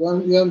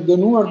 Janë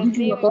dënuar dy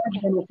gjykatare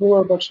që kanë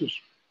ofruar bakshish.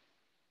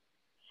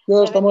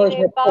 Kjo është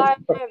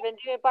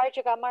Vendimi i parë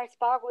që ka marrë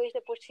Spaku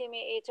ishte pushimi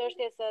i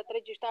çështjes së tre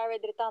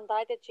gjyqtarëve drejtan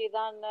ndajtet që i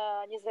dhanë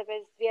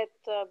 25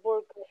 vjet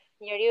burg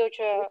njeriu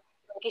që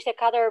kishte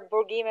 4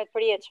 burgime të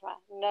përjetshme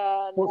në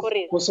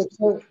kurriz. Po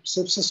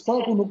sepse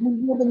Spaku nuk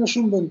mund të marrë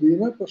shumë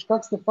vendime për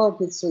shkak të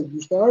faktit se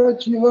gjyqtarët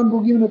që i dhanë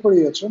burgimin e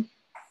përjetshëm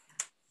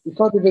i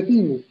fati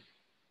vetingu.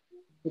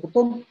 E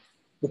kupton?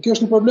 Dhe kjo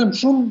është një problem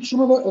shumë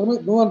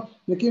edhe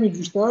ne kemi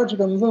gjyqtarë që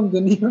kanë dhënë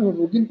dënime me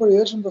burgim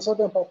përjetshëm dhe sot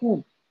janë pa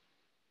punë.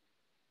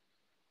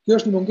 Kjo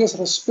është një mungesë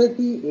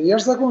respekti e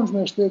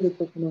jashtëzakonshme e shtetit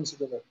për punonësit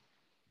e vet.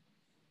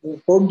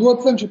 Por më duhet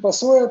të them që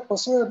pasojat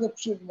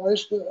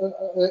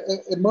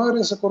e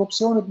marrjes së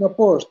korrupsionit në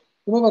poshtë,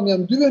 domethënë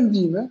janë dy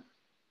vendime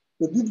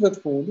të ditëve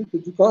të fundit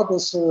të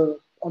gjykatës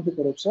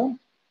antikorrupsion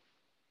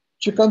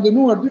që kanë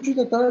dënuar dy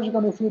qytetarë që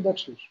kanë ofruar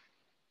bakshish.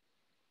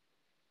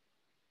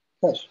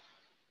 Kaq.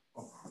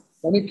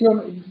 Tani kjo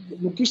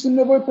nuk kishte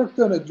nevojë për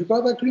këtë, ne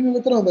gjykata e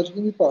krimeve të rënda që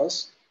kemi pas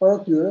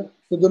para tyre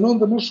të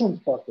dënonte më shumë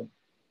të paktën.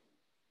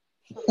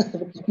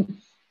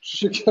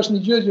 Kjo është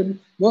një gjë që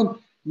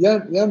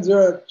janë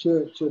gjëra që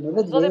në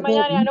vetë Zoti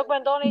Majani, nuk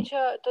mendoni që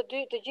të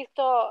gjithë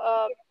këto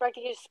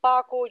praktikisht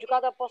Spaku,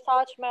 gjykata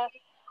posaçme,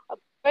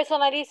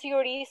 personalisë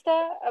juriste,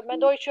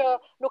 mendoj që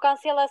nuk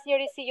kanë sjell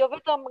asnjëri si jo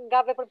vetëm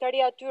nga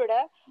veprimtaria e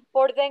tyre,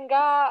 por dhe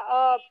nga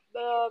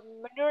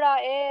mënyra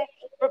e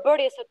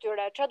përbërjes së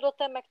tyre. Çfarë do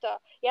të them me këtë?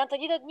 Janë të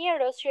njëjtët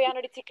njerëz që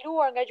janë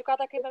ricikluar nga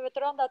gjykata krimeve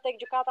të rënda tek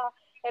gjykata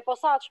e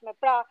posaçme.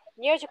 Pra,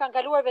 njerëz që kanë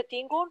kaluar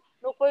vettingun,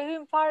 nuk po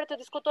hym fare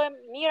të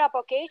diskutojmë mirë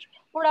apo keq,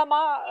 por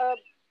ama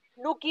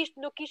nuk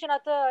kishin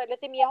atë, le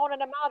të themi,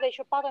 jahonën e madhe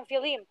që patën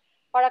fillim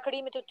para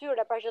krijimit të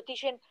tyre, pra që të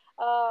ishin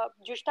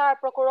gjyqtar,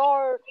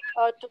 prokuror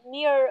të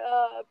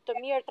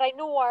mirë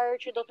trajnuar,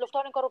 që do të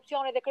luftonin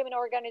korrupsionin dhe krimin e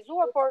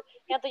organizuar, por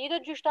janë të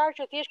njëjtët gjyqtar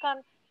që thjesht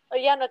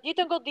janë në të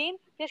njëjtën godinë,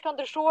 thjesht kanë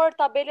ndryshuar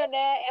tabelën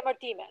e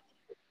emërtimet.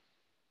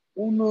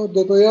 Unë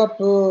do të jap,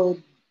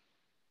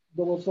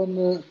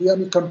 domethënë, jam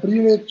i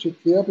kampriret që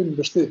të japin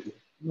mbështetje,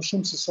 më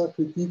shumë se sa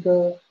kritika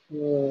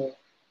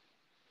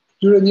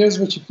këtyre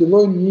njerëzve që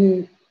fillojnë një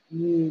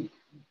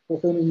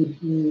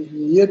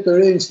jetë të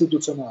re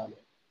institucionale.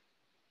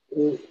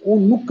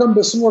 Unë nuk kam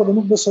besuar dhe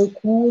nuk besoj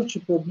kur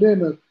që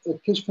problemet e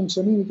keq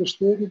funksionimit të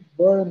shtetit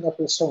bëhen nga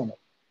personat.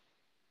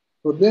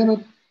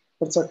 Problemet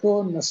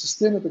përcaktohen nga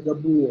sistemet e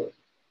gabuara.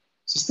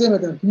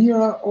 Sistemet e të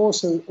mira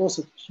ose të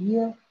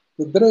këqija,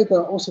 të drejta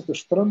ose të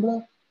shtrëmbra,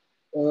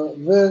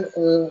 dhe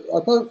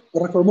ata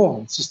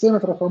reformohen,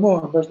 sistemet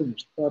reformohen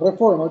vazhdimisht.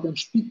 Reformat janë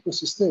shpik për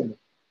sistemet,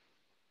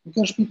 nuk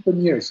janë shpik për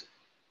njerëzit.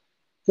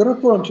 Kjo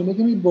reformë që ne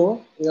kemi bërë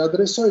e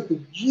adresoi të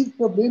gjithë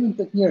problemin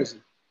tek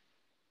njerëzit.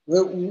 Dhe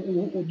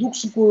u duk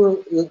sikur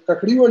ka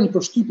krijuar një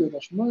përshtypje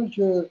tashmë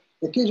që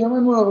e keqja më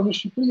e madhe në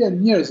Shqipëri janë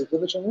njerëzit,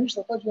 dhe veçanërisht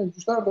ata që janë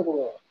gjyqtarë dhe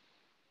prokurorë.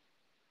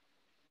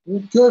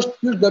 Kjo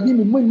është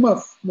gabimi më i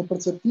madh në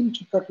perceptim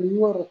që ka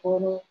krijuar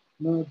reforma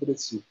në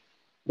drejtësi.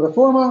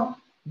 Reforma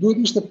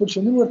duhet ishte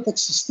përqendruar tek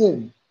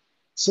sistemi,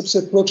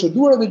 sepse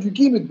procedurat e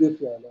gjykimit bëhet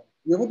fjala,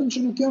 jo vetëm që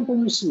nuk janë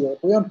përmirësuar,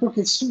 por janë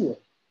përkeqësuar.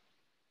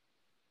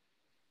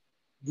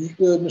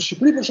 Në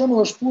Shqipëri për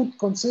shembull është fut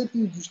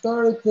koncepti i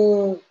gjyqtarit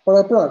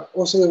paraprak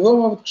ose i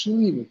dhomave të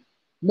këshillimit.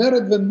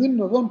 Merret vendim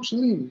në dhomë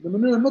këshillimi në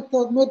mënyrë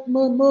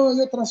më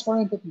jo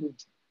transparente të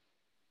mundshme.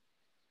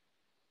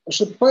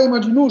 Është pa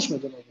imagjinueshme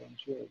domethënë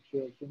që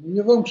në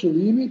një dhomë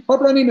këshillimi, pa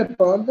praninë e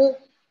palëve,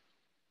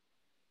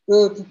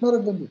 të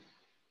merret vendim.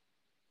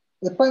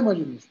 E pa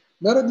imagjinueshme.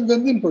 Merret një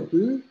vendim për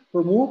ty,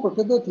 për mua, për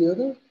këtë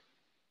tjetër,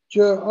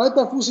 që ai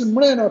ta fusin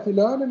mrena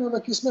filanin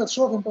edhe kismet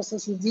shohim pastaj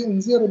si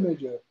nxjerrin me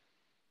gjë.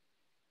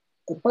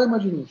 E pa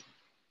imagjinueshme.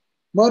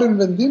 Marrin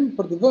vendim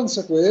për të vënë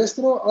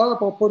sekuestro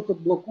apo për të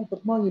bllokuar, për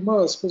të marrë një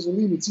masë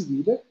pezullimi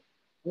civile,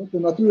 të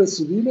natyrës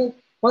civile,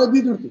 pa e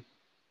ditur ti.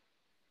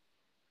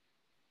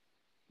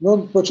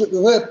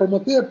 Dhe për më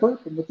tepër,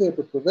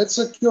 përveç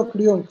se kjo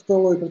krijon këtë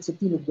lloj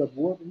perceptimi të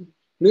gabuar,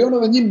 krijon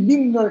edhe një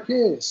ming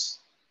ngarkesë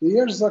të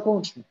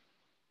jashtëzakonshme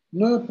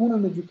në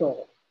punën e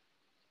gjykatarëve.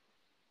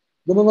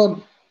 Domethënë,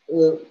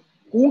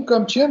 unë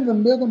kam qenë dhe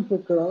mbetëm për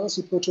krahas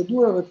i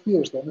procedurave të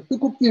thjeshta. Në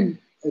këtë kuptim,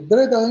 e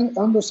drejta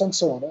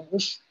anglosaksone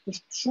është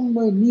shumë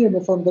më e mirë me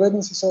thënë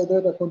drejtën se sa e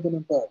drejta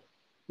kontinentale.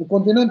 Në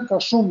kontinent ka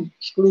shumë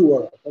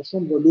shkruara, ka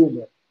shumë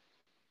volume.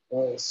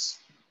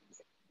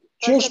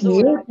 Që është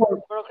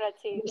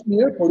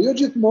mirë, por jo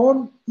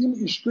gjithmonë tim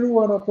i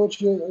shkruan ato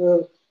që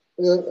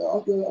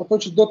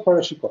do të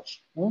parashikosh.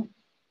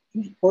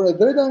 Por e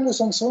drejta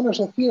anglosaksone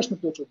është e thjeshtë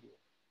në procedurë.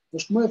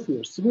 Është më e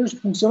thjeshtë. Sigurisht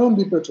funksionon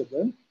mbi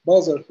precedent,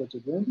 baza është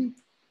precedenti,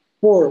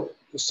 por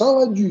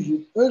salla e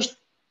gjyqit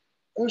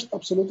është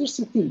absolutisht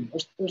si film,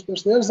 është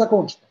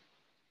jashtëzakonshme.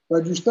 Pra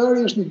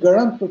gjyqtari është një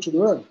garant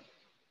procedural.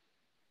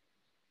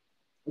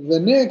 Dhe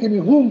ne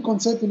kemi humbur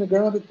konceptin e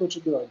garantit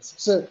procedural,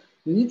 sepse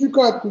në një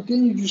gjykat ku ke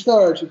një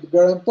gjyqtar që të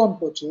garanton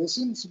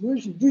procesin,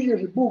 sigurisht gjyqi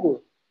është i bukur.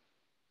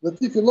 Dhe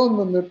ti fillon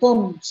të ndërton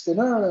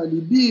skenare,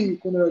 alibi,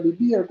 kundër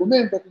alibi,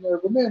 argumenta kundër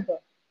argumenta,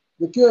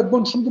 dhe kjo e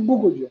bën shumë të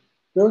bukur gjë.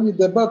 Kjo është një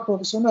debat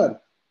profesional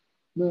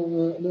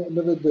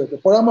në vetvete.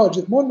 Por ama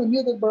gjithmonë me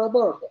mjetet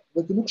barabarta,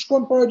 dhe ti nuk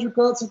shkon para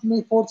gjykatësit me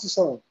forcë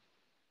sa unë.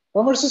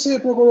 Pavarësisht se je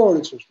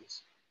prokurori i çështjes.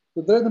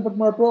 Të drejtën për të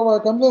marrë prova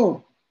e kam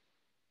dhënë.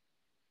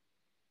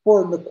 Por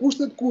në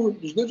kushtet kur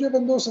çdo gjë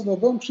vendoset në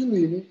dhomë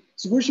këshillimi,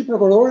 sigurisht që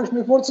prokurori është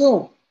me forcë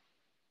unë.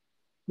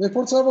 Me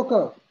forcë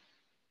avokat.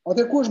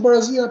 Atë ku është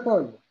barazia e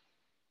palë.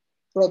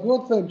 Pra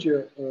duhet të them që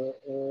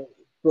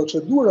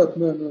procedurat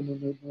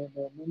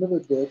në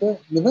vetvete,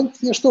 në vend të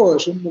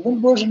thjeshtoheshin, në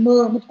vend të bëheshin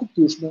më të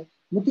kuptueshme,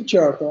 më të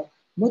qarta,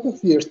 më të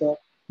thjeshta,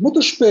 më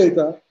të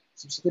shpejta,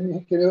 sepse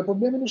kemi edhe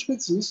problemin e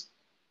shpejtësisë,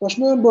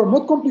 tashmë janë bërë më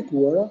të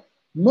komplikuara,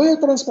 më e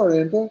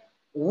transparente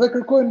dhe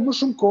kërkojnë më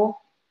shumë kohë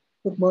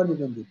për të marrë një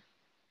vendim.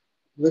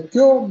 Dhe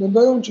kjo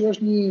mendoj unë që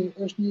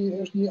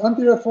është një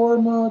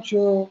antireformë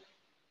që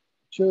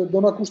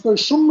do na kushtoj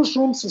shumë më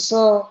shumë se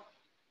sa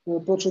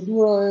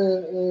procedura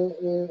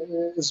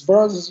e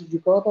zbrazjes së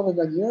gjykatave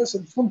nga njerëz, se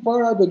në fund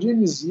fare do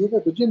gjejmë një zgjidhje,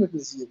 do gjejmë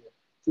një zgjidhje.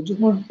 Se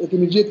gjithmonë e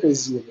kemi gjetur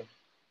këtë zgjidhje.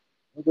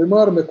 Do i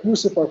marrë me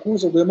kurse pa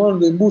kurse, do i marrë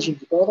dhe i mbushin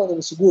gjykatat dhe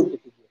me sigurt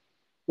këtë gjë.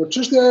 Por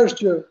çështja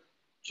është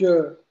që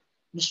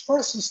në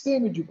çfarë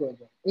sistemi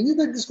gjykata. E një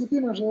tek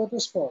diskutimi është edhe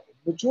te spaku.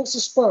 Nëse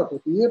spaku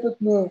të jepet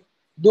në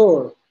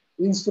dorë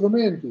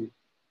instrumenti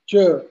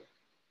që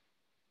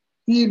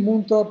ti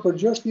mund ta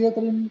përgjigjesh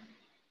tjetrin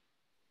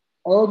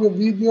audio,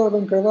 video dhe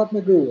në krevat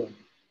me gruan.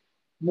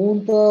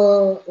 Mund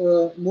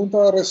ta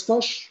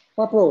arrestosh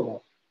pa prova.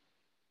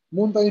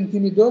 Mund ta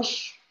intimidosh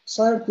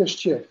sa herë të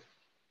shqet.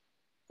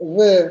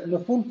 Dhe në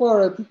fund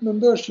fare ti të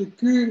mendosh që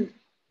ky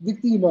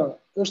viktima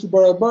është i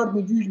barabartë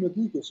në gjyq me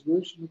ty,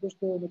 sigurisht nuk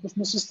është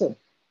në sistem.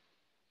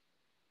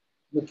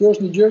 Dhe kjo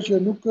është një gjë që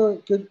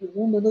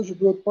unë mendoj që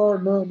duhet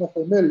parë në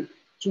themel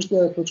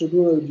çështja e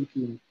procedurës e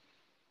gjykimit,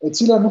 e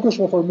cila nuk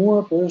është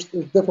reformuar, por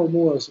është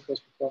deformuar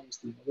sipas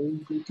përpamjes time.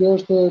 Dhe kjo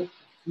është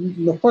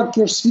në fakt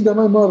kjo është sfida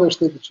më e madhe e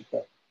shtetit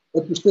shqiptar, e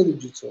pushtetit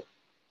gjyqësor.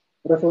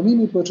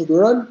 Reformimi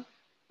procedural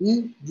i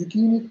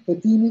gjykimit,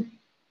 hetimit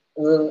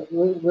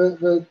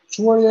dhe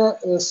çuarja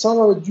e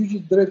sallave të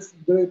gjyqit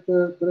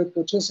drejt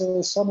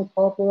proceseve sa më të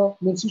hapura,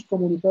 mundësisht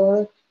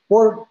komunitare,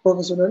 por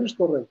profesionalisht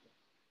korrekte.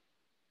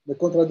 Me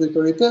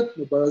kontradiktoritet,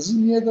 me barazi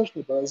mjetësh,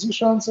 me barazi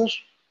shancesh,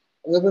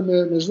 edhe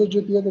me çdo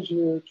gjë tjetër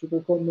që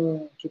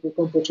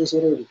kërkon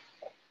procesi rregullt.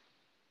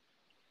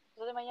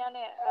 Zotë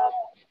Manjani,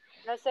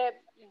 nëse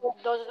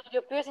do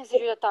t'ju pyesin si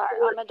qytetar,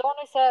 a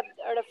mendoni se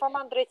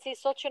reforma në drejtësi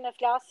sot që ne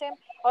flasim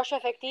është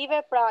efektive,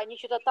 pra një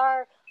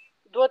qytetar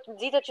duhet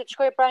nxitet që të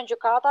shkojë pranë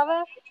gjykatave,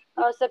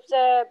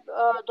 sepse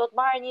do të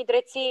marrë një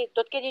drejtësi,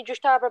 do të ketë një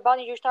gjyqtar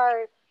përballë një gjyqtar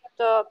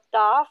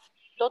të aftë,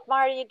 do të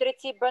marrë një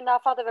drejtësi brenda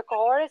afateve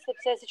kohore,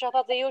 sepse siç e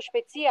thatë dhe ju,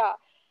 shpejtësia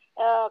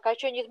ka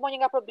qenë gjithmonë një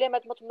nga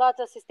problemet më të mëdha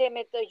të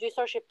sistemit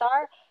gjyqësor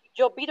shqiptar,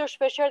 gjobitur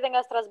shpeshherë dhe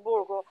nga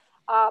Strasburgu.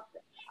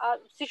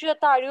 Si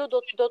qytetar ju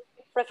do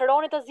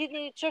preferoni të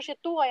zgjidhni çështjet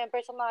tuaja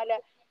personale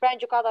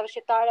pranë gjykatave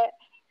shqiptare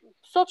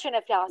sot që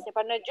ne flasim,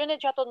 pra në gjendjet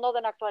që ato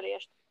ndodhen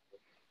aktualisht?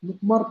 Nuk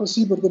marr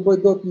përsipër të bëj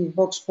dot një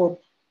vox pop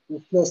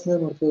të flas në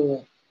emër të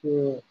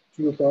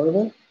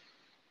qytetarëve,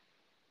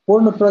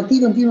 por në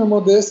praktikën time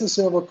modeste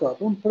si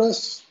avokat, unë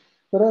pres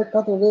 3,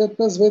 4 vjet,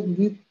 5 vjet në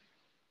vit,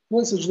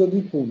 thuajse çdo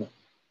ditë punë.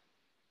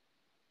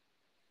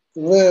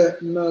 Dhe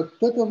në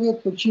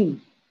 80%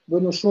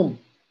 dhe në shumë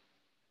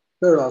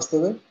të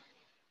rasteve,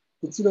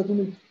 të cilat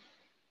unë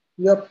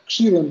jap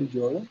këshillën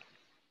ligjore,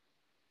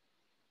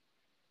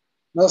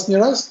 në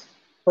asnjë rast,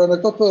 pra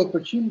në këto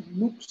 80%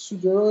 nuk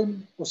sugjerojmë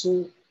ose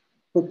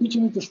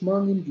përpiqemi të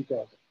shmangim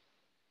gjykatën,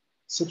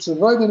 sepse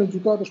vajtja në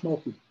gjykatë është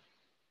mallkim.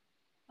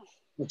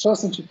 Në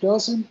çastin që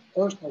flasim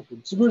është mallkim.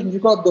 Sigurisht në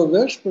gjykatë do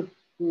vesh për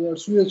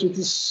arsye që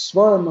ti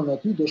svaren më nga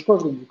ty, do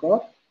shkosh në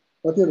gjykatë,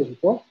 patjetër që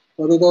po,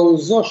 do ta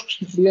udhëzosh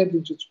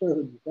klientin që të shkojë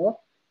në gjykatë,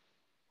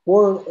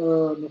 por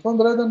në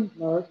fund drejtën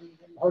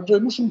harxoj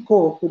më shumë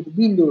kohë për të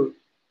bindur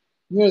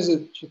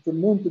njerëzit që të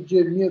mund të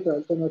gjejnë mjete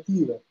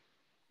alternative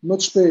më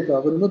të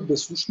shpejta dhe më të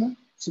besueshme,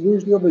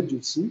 sigurisht jo vetë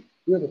gjyqësi,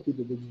 jo të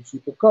tipit të gjyqësi,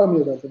 por ka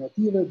mjete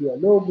alternative,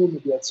 dialogu,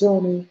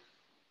 mediacioni,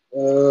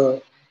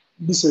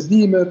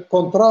 bisedimet,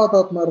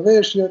 kontratat,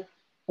 marrëveshjet,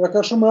 pra ka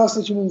shumë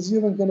raste që mund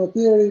zgjidhen ke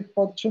noteri,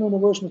 pa të qenë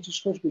nevojshme që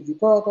shkosh te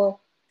gjykata.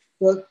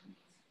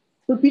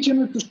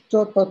 Përpiqemi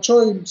ta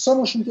çojmë sa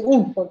më shumë,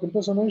 unë pak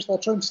personalisht ta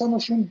çojmë sa më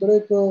shumë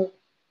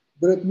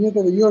drejt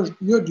mjeteve jo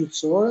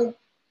gjyqësore,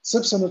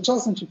 sepse në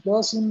çastin që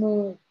flasim,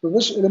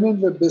 përveç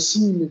elementeve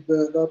besimit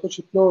dhe ato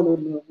që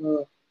flohen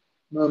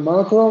në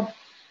makro,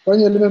 ka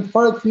një element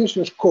fare të thjeshtë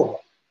që është koha.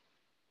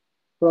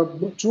 Pra,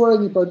 çuarja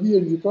një padije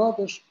në gjykatë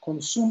është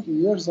konsum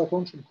i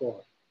jashtëzakonshëm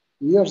kohe.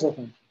 I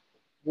jashtëzakonshëm.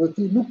 Dhe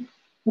ti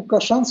nuk ka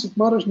shans të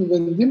marrësh një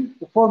vendim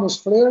të formës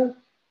frere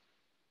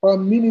pa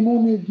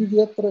minimumi 2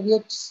 vjet, 3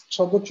 vjet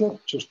çdo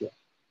çështje.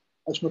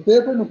 Aq më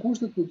tepër në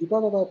kushtet që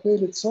gjykatat e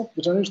apelit sot,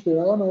 veçanërisht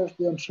Tirana,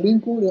 janë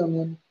shrinkur,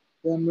 janë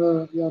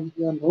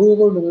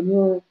rrudhur në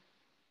mënyrë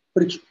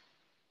frikshme.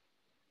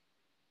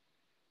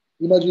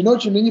 Imagjino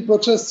që në një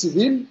proces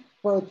civil,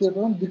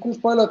 dikush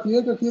pala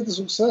tjetër të jetë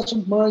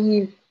suksesshëm të marrë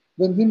një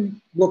vendim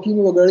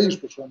bllokimi llogarish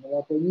për shembull,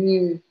 apo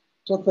një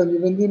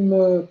vendim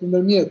të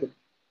ndërmjetëm,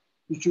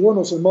 i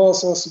quhen ose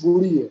masa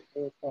sigurie.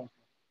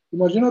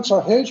 Imagjino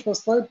çfarë heq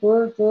pastaj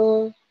për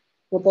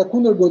ta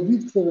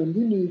kundërgodit këtë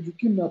vendim në një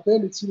gjykim në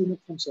apel i cili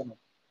nuk funksionon.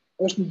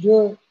 Është një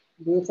gjë,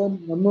 do të them,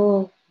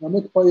 nga më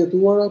të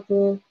pajetuara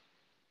për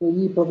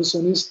një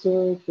profesionist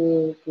të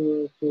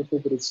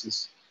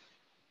drejtësisë.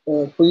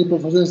 Për një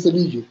profesionist të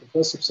ligjit,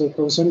 sepse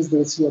profesionist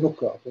drejtësia nuk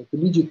ka, të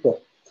ligjit po.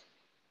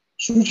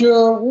 Kështu që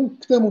unë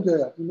këtë mund të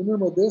jap në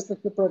mënyrë modeste,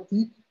 këtë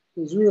praktikë, të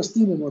zyrës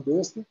time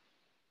modeste,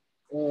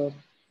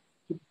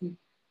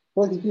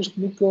 praktikisht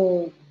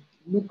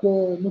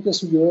nuk e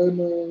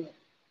sugjerojmë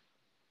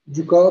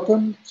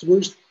gjykatën,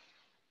 sigurisht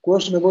ku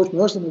është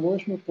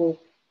nevojshme, por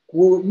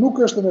kur nuk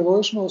është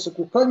nevojshme ose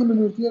kur ka një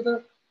mënyrë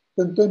tjetër,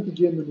 tentojmë të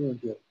gjejmë mënyrën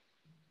tjetër.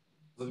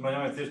 Zotë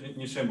Manjani, thjesht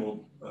një shembull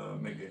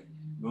me këtë.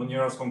 Do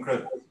një rast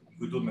konkret,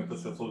 kujtohet me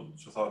këtë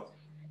që thatë.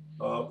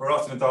 Për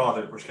rastin e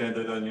teatrit, për shkënjë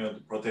drejt një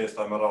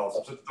protesta me radhë,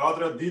 sepse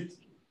teatri atë ditë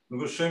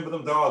nuk është shenjë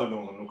vetëm teatri,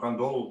 domethënë, nuk ka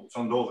ndodhur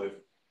çfarë ndodhi.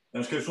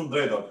 Janë shkel shumë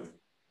drejta aty.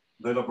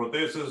 Drejta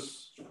protestës,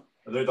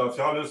 drejta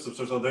fjalës,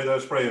 sepse është drejta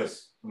e shprehjes,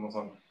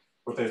 domethënë,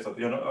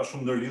 protestat janë as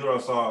shumë ndërlidhura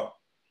sa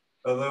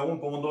edhe unë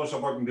po mundohesha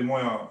pak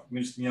ndihmoja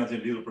miqtë mi atje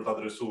lidhur për ta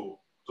adresuar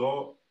këto.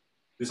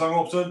 Disa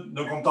nga opsionet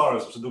ndërkombëtare,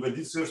 sepse duke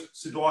ditë si është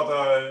situata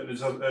e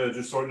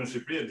gjyqësorit në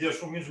Shqipëri, dia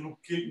shumë mirë që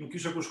nuk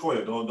kishte ku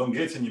shkoje, do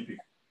ngecë një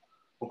pikë.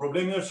 Po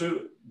problemi është që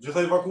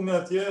gjithaj vakumi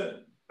atje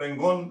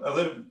pengon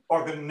edhe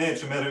pak ne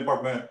që merremi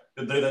pak me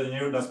drejtat e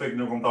njerëzit në aspektin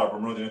ndërkombëtar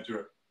për mbrojtjen e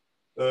tyre.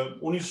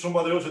 Unë isha shumë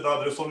patriot që ta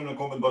adresonin në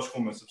Kombet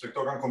Bashkuar, sepse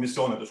këto kanë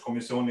komisionet, është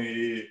komisioni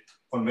i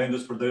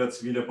konventës për drejtat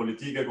civile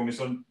politike,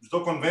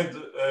 çdo konvent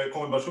e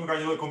Kombet Bashkuar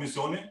ka një lloj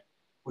komisioni,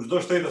 ku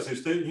çdo shtet ose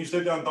një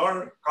shtet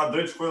antar ka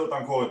drejt shkojë dhe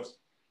tankohet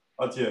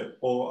atje,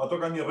 po ato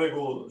kanë një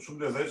rregull shumë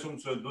të lezetshëm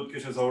që duhet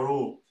kishe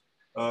zavëru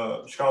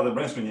shkallët e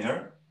brendshme një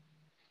herë.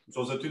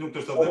 Nëse ty nuk të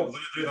shtë dhënë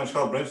drejta në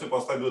shkallë brendshme,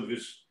 pastaj duhet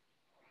vish.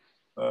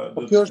 Po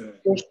kjo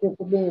është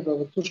problemi pra,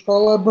 kjo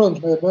shkalla e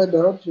brendshme e më e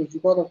lartë që është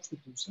gjykata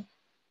kushtetuese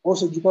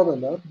ose gjykata e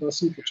lartë,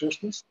 basi të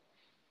çështës,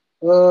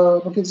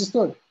 nuk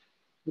ekziston.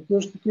 Kjo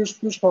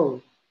është shkallë.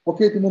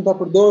 Okej, ti mund ta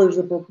përdorish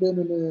dhe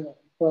problemin e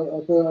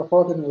atë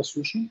afatin e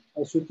rësyshëm,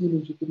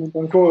 arsyetimin që ti mund të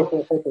ankohesh për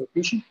afatin e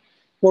rësyshëm,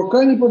 por ka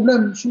një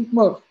problem shumë të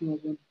madh,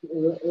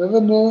 edhe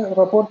në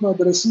raport me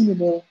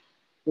adresimin e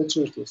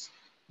çështjes.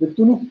 Dhe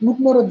këtu nuk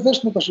merret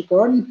vesh me tash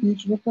ka një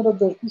pikë, nuk merret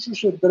vesh kush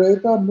është e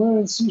drejta më e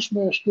rëndësishme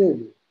e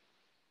shkeljes.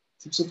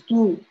 Sepse këtu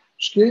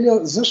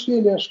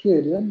shkelja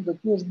shkeljen, dhe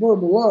këtu është bërë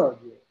më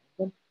larg.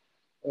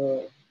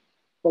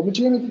 Po më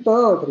që jemi të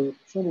teatri,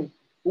 shumë,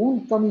 unë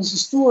kam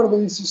insistuar dhe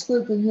insistoj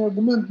të një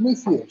argument më i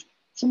thjeshtë,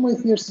 shumë më i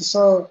thjeshtë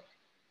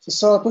se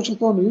sa ato që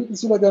thonë ju, të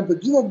cilat janë të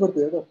gjitha të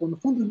vërteta, por në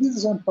fund të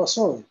ditës janë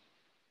pasojë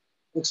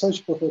e kësaj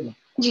që po them.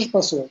 Kush është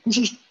pasojë? Kush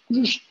është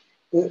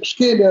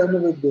shkelja në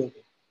vetvete?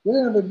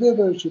 Shkelja në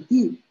vetvete është që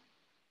ti,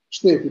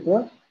 shteti pra,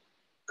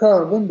 ka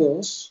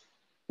vendos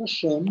të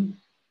shën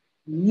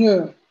një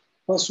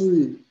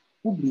pasuri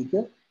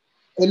publike,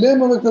 e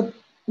lemëve këtë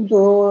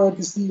kulturore,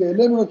 artistike, e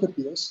lemëve këtë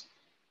pjesë,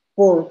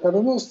 por ka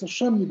vendos të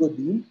shën një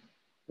godinë,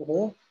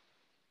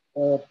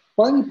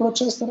 pa një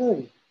proces të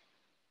rregullt.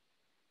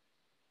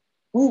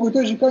 Unë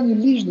kujtoj që ka një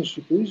ligj në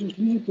Shqipëri, që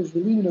është ligji për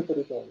zhvillimin e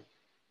territorit.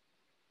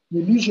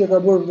 Një ligj që ka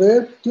bërë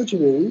vetë kjo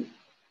qeveri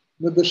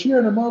në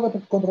dëshirën e madhe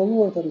për të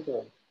kontrolluar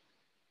territorin.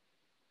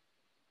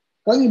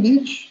 Ka një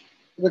ligj,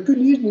 dhe ky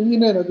ligj në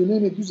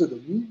dineni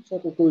 41,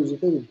 sa të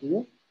kuriozitetin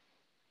tuaj,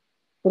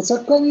 përsa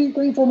ka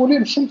një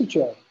formulim shumë të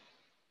qartë,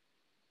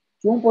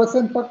 që unë po e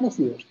them pak më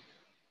thjesht.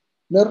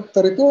 Në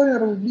territorin e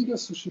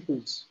Republikës së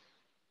Shqipërisë,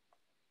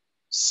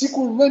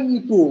 sikur vën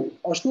një tull,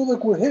 ashtu dhe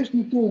kur heq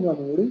një tull nga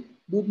mori,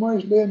 duhet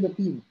marrësh leje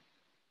ndërtimi.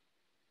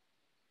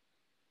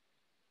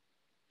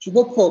 Që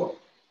do të thotë,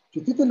 që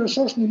ti të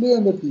lëshosh një leje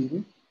ndërtimi,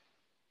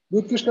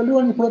 duhet të kesh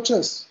kaluar një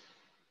proces.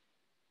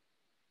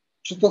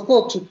 Që të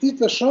thotë që ti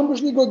të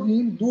shëmbësh një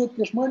godinë, duhet të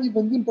kesh marrë një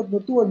vendim për të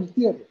ndërtuar një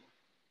tjetër.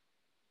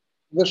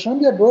 Dhe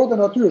shëmbja bëhet e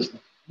natyrshme,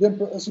 vjen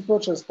si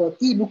proces, pra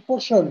ti nuk po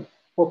shëmb,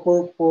 po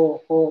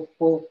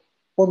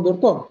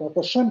ndërton,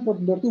 po shëmb për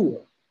të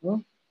ndërtuar.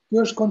 Kjo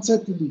është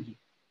koncepti i ligjit.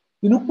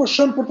 Ti nuk po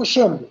shëmb për të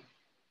shëmbur.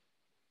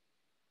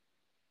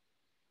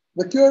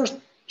 Dhe kjo është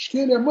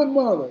shkelja më e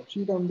madhe që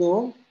i ka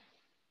ndodhur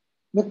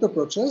në këtë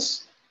proces,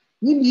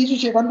 një ligj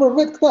që e kanë bërë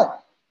vetë këta.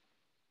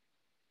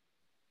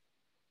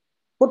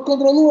 Për të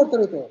kontrolluar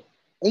territorin.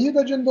 E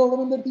njëjta gjë ndodh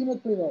me ndërtimet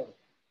private.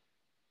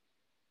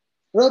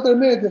 Ratër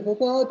media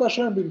thotë, ta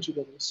shëmbim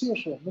çika. Si e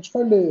shëmb? Me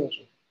çfarë leje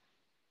është?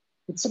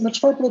 Me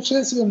çfarë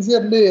procesi e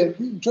nxjerr lejen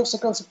ti, nëse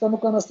këta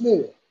nuk kanë as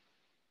leje.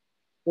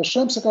 E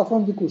shëmb se ka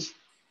thënë dikush.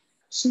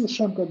 Si u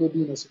shëmb ka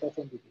godinë se ka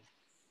thënë dikush?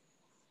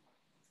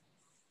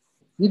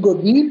 Një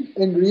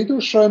godinë e ngritur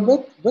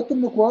shëmbet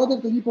vetëm në kuadër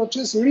të një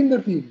procesi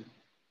rindërtimi.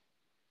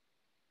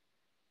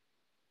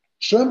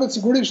 Shëmbet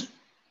sigurisht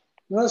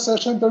në rast se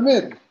e shëmb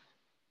tërmeti,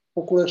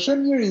 por kur e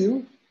shëmb njeriu,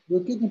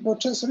 duhet të ketë një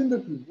proces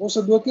rindërtimi, ose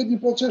duhet të ketë një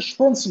proces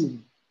shpronësimi,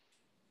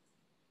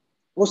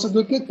 ose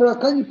duhet të ketë pra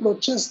ka një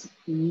proces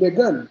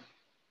legal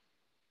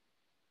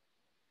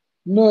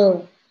në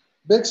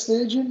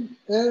backstage-in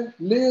e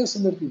lejes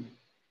së ndërtimit.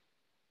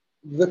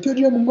 Dhe kjo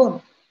gjë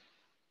mungon.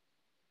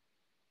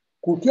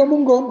 Kur kjo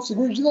mungon,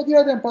 sigurisht gjithë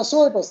atyrat janë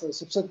pasojë pastaj,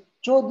 sepse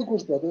çohet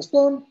dikush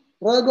proteston,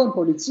 reagon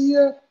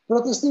policia,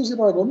 protestuesi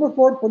reagon më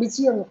fort,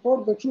 policia më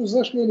fort, dhe kështu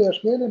zë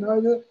shkeljen,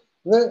 hajde,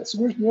 dhe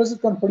sigurisht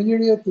njerëzit kanë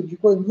përhyrje të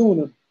gjykojnë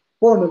dhunën.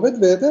 Por në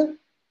vetvete,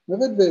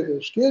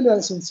 shkelja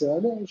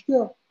esenciale është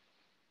kjo.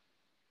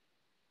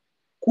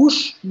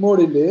 Kush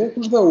mori leje,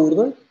 kush dha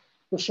urdhër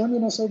për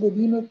shëmbjen e asaj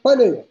godine pa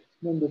leje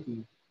në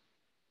ndërtim.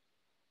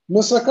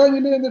 Nëse ka një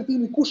leje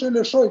ndërtimi, kush e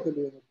lëshoi të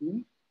leje ndërtimi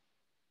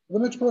dhe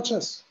me çfarë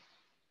proces?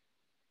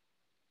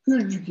 Ky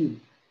është gjykimi,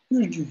 ky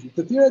është gjyqi.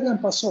 Të tjerat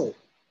janë pasojë.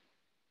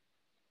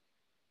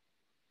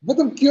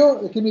 Vetëm kjo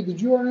e kemi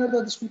dëgjuar një herë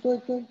ta diskutoj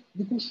këtë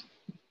dikush?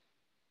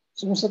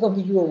 Se mos e kam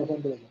dëgjuar më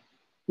thënë drejtë.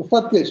 Në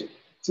fat keq,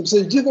 sepse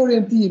gjithë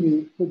orientimi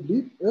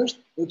publik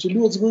është që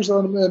luhet sigurisht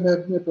edhe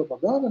me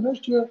propagandën,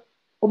 është që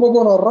o më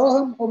bëna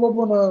rrahën, o më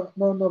bëna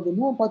në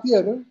vënuan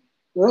patjetër,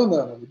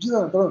 rënda,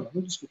 gjitha në rënda,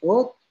 nuk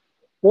diskutohet,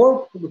 por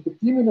në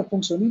kuptimin e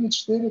funksionimit të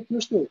shtetit ky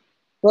është.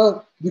 Pra,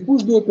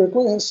 dikush duhet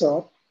kërkojë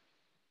hesap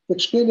tek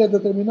shkelja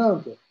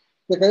determinante,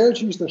 tek ajo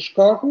që ishte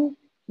shkaku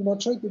që na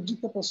çoi të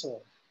gjithë të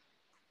pasojë.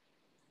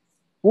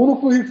 Unë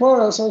nuk po hi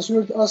fare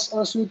as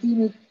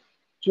arsyetimit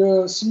që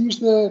si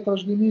ishte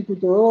trashëgimi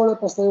kulturore,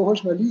 pastaj u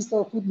hoq nga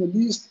lista, u fut në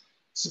listë,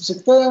 sepse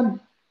këto janë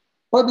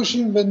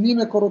padyshim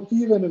vendime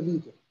korruptive në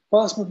vite,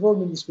 pas më të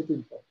vogël në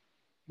diskutim.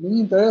 Në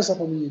një interes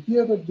apo në një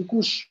tjetër,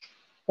 dikush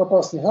ka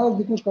pas një hall,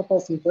 dikush ka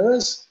pas një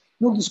interes,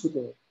 nuk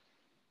diskutohet.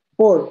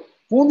 Por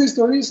fundi i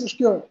historisë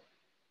është kjo,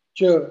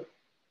 që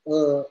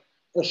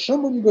është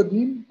shëmbur një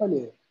godinë pa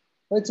leje,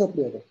 pa i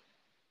copletë.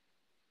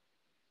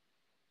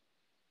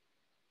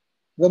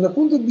 Dhe në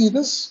fund të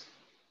ditës,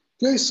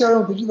 Kjo i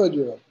sqaron të gjitha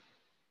gjërat.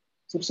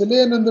 Sepse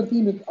lejen e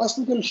ndërtimit as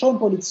nuk e lëshon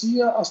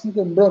policia, as nuk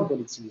e mbron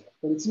policia.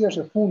 Policia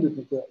është e fundit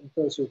në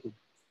këtë situatë.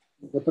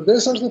 Dhe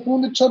përdesa është e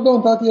fundit, çfarë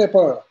donte atje e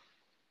para?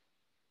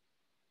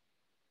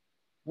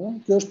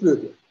 Kjo është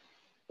pyetja.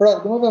 Pra,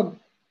 domethënë,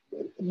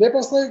 le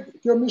pastaj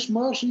kjo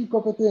mishmashi i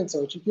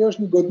kompetencave, që kjo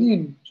është një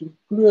godinë që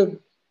kryet,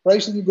 pra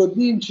ishte një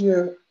godinë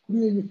që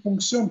krye një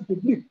funksion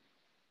publik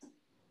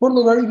për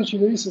llogaritë e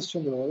qeverisë së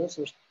qendrore,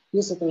 se është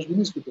pjesë e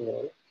trashëgimisë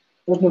kulturore,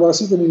 është në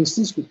varësi të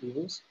Ministrisë së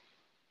Kulturës.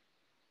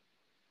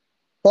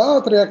 Ta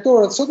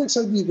reaktorët sot e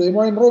kësaj dite i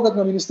marrin rrogat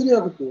nga Ministria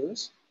e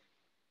Kulturës,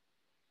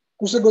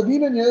 kurse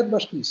godinën e jep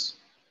bashkisë.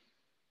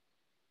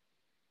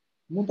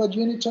 Mund ta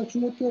gjeni çfarë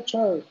quhet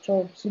kjo,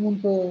 çfarë si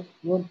mund të,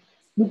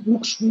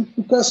 nuk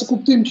ka se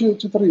kuptim që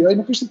të rri. Ai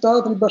nuk ishte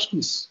teatri i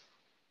bashkisë.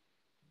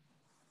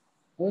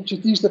 Që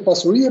ti ishte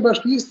pasuri e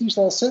bashkisë, ti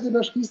ishte aset i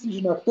bashkisë, ti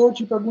ishte në aktor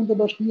që i pagunte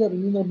bashkia,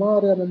 në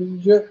marrja, në një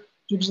gjë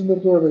që kishte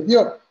ndërtuar vetë.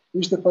 Jo,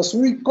 ishte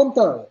pasuri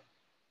kombëtare.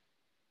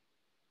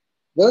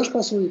 Dhe është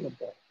pasuri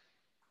kombëtare.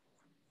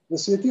 Dhe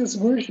si e tillë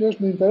sigurisht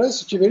është në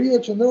interes që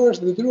qeveria qendrore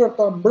është detyruar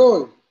ta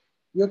mbrojë,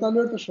 jo ta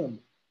lërë të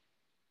shëmbë.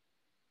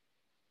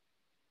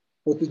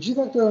 Po të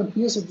gjitha këto janë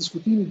pjesë e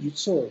diskutimit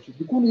gjyqësor, që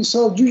diku në një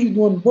sallë gjyqi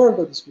duan bërë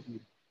të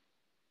diskutimit.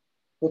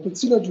 Po të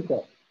cilat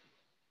gjykatë?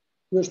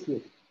 Kjo është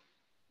pyetja.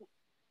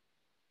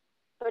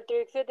 Për të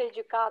rikthyer te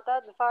gjykata,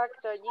 në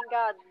fakt një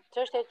nga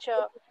çështjet që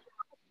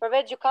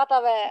përveç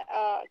gjykatave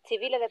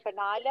civile dhe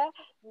penale,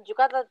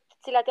 gjykatat të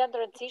cilat janë të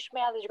rëndësishme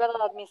janë dhe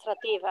gjykatat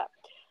administrative.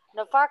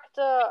 Në fakt,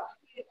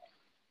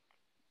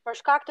 për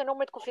shkak të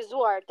numrit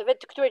kufizuar të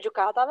vetë të këtyre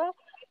gjykatave,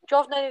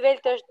 qoftë në nivel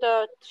të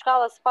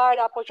shkallës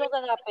parë apo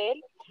qoftë në apel,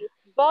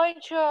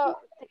 bëjnë që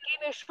të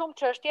kemi shumë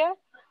çështje,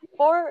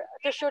 por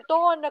të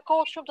shqyrtohen në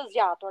kohë shumë të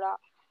zgjatura.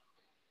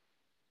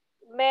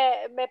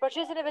 Me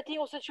procesin e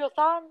vettingut, siç ju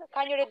thanë,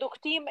 ka një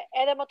reduktim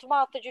edhe më të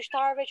madh të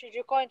gjyqtarëve që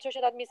gjykojnë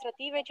çështjet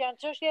administrative, që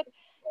janë çështjet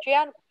që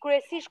janë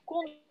kryesisht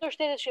kundër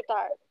shtetit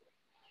shqiptar.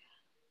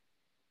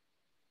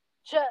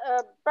 Që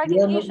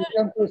praktikisht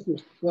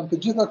janë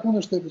të gjitha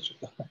kundër shtetit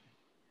shqiptar.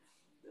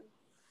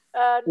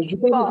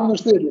 Gjykojnë kundër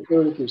shtetit,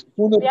 teorikisht.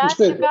 Kundër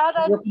pushtetit.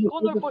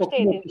 Kundër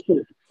pushtetit.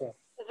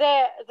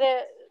 Dhe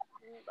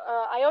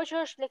ajo që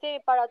është, le të themi,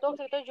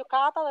 paradoksi këto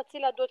gjykata, të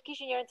cilat duhet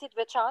kishin një rëndësi të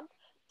veçantë,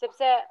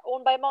 sepse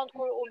unë mbaj mend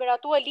kur u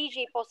miratoi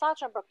ligji i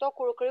posaçëm për këto,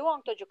 kur u krijuan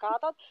këto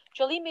gjykatat,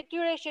 qëllimi i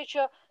tyre ishte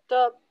që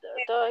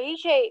të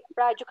hiqej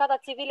pra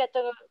gjykatat civile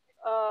të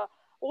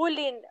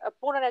ulin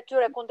punën e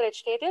tyre kundrejt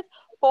shtetit,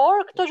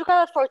 por këto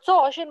gjykatat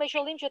forcoheshin me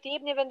qëllim që të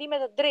jepnin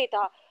vendime të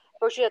drejta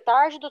për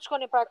qytetarët që do të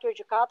shkonin para këtyre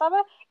gjykatave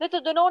dhe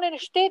të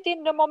dënonin shtetin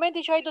në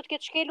momentin që ai do të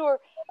ketë shkelur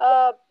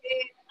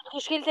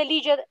shkelte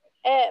ligjet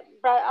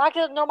pra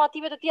aktet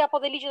normative të tilla apo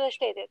dhe ligjet e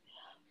shtetit.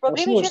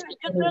 Problemi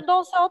që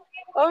ndodh sot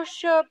është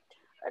që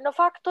në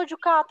fakt këto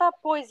gjykata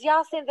po i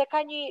zgjasin dhe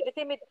ka një, le të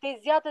themi, të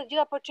zgjatet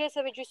gjitha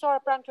proceseve gjyqësore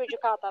pranë këtyre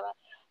gjykatave.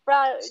 Pra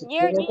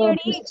një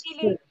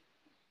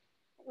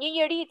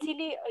njeri i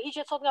cili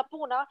hiqet sot nga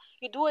puna,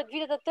 i duhet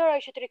vite të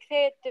tëra që të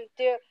rikthehet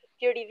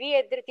të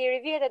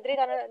rivihet e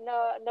drejta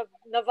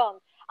në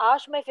vend. A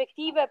është më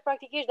efektive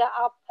praktikisht dhe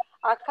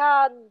a ka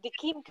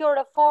ndikim kjo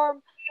reformë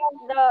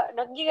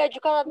në një nga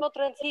gjykatat më të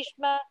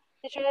rëndësishme,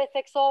 siç e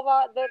theksova,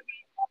 dhe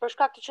për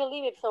shkak të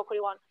qëllimit pse u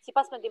krijuan,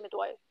 sipas mendimit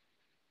tuaj?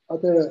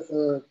 Atëherë,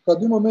 ka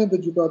dy momente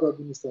gjykata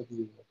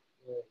administrative.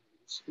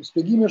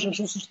 Shpjegimi është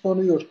ashtu siç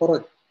thoni ju, është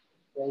korrekt.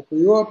 U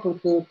krijuar për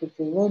të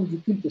dhënë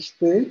gjykim të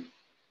shpejtë,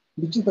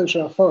 mbi gjitha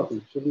isha afati,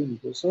 qëllimi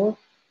kryesor,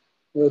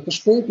 të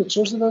shpejtë të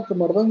çështjeve të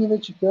marrëdhënieve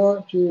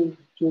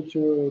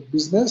që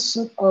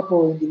bizneset apo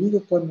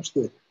individët kanë me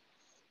shtetin,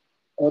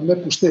 me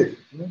pushtetin,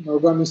 me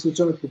organet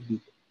institucionet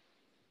publike.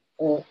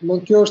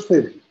 Kjo është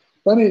thelbi.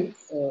 Tani,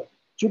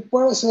 që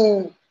para se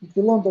të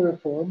fillonte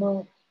reforma,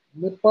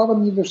 ne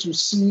patëm një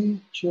vështirësi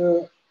që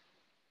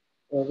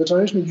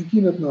veçanërisht me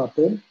gjykimet në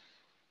apel,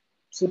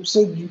 sepse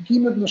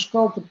gjykimet në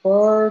shkallë të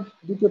parë,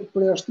 duke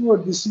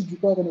përjashtuar disi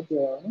gjykatën e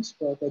Tiranës,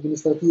 pra të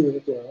administrative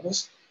të Tiranës,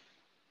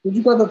 të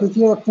gjykatat e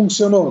tjera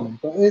funksiononin,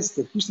 pra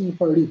ecte, kishte një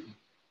farë ritmi.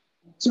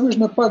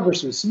 Sigurisht me pak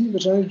vështirësi,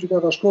 veçanërisht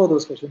gjykata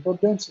Shkodrës ka qenë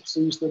problem, sepse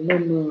ishte në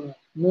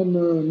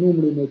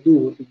numrin e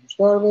duhur të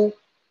gjyqtarëve,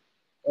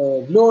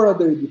 vlora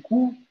deri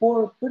diku, por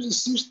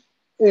përgjithsisht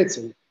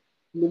ecej,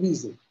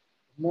 lëvizej.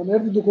 Në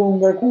erdhi duke u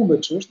ngarkuar me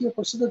çështje,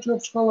 por si të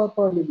qoftë shkalla e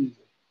parë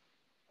lëvizje.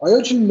 Ajo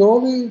që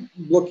ndodhi,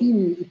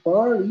 bllokimi i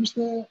parë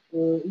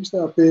ishte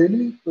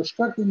apeli për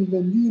shkak të një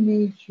vendimi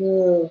që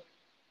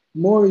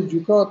mori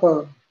gjykata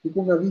diku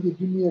nga viti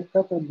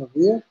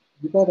 2014,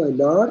 gjykata e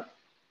lartë,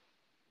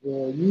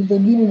 një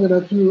vendim me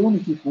natyrë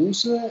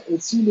unifikuese,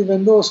 e cili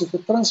vendosi të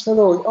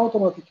transferojë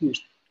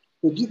automatikisht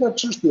të gjitha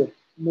çështjet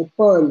me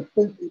palë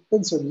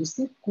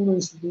pensionistik, kundër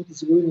Institutit të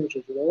Sigurimeve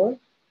Shoqërore,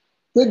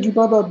 tek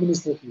gjykata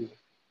administrative.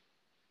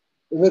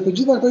 Dhe të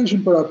gjitha këto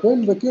ishin për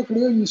apel dhe kjo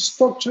krijoi një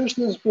stok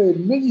çështjesh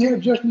për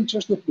menjëherë 6000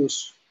 çështje plus.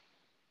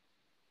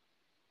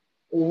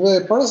 Dhe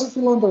para se të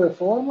fillonte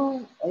reforma,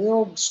 ajo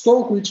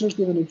stoku i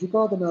çështjeve në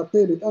gjykatën e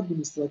apelit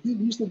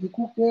administrativ ishte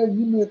diku ke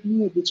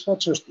 11000 diçka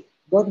çështje,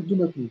 gati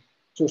 12000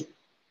 çështje.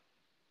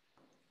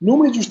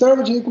 Numri i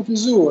gjyqtarëve që i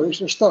kufizuar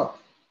ishte 7.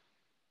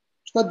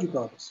 7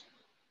 gjykatës.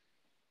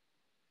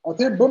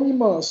 Atëherë bëm një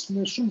masë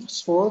me shumë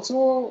sforca,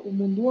 u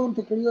munduam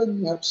të krijojmë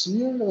një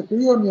hapësirë, dhe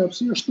krijuam një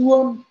hapësirë,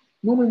 shtuam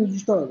numrin e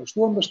gjyqtarëve,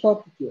 shtuam me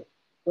 7 të tjerë.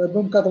 Pra e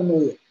bëm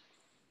 14.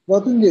 Dhe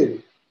aty ngeli.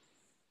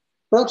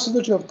 Prapë së të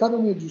qoftë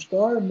 14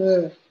 gjyqtarë me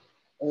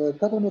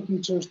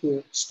 14.000 çështje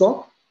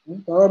stok,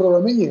 të ardhura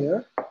me njëherë,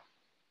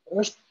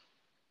 është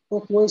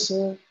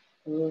pothuajse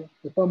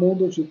e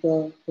pamundur që ta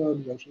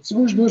ndryshojë.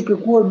 Sigurisht duhet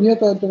kërkuar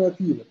mjete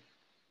alternative.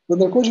 Dhe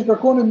ndërkohë që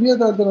kërkonin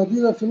mjete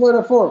alternative, filloi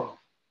reforma.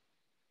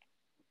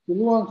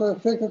 Filluan ka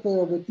efektet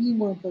e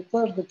vetimit të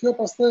tash, dhe kjo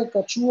pastaj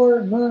ka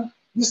çuar në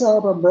disa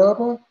hapa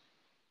mbrapa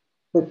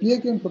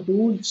përpjekjen për të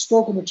ulur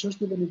stokun e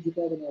çështjeve në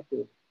gjykatën e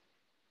apelit.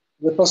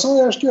 Dhe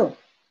pasojë është kjo,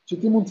 që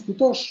ti mund të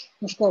fitosh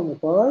në shkallën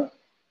e parë,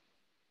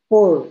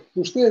 por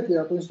pushteti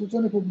apo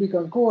institucioni publik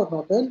ankohet në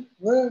apel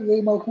dhe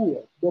i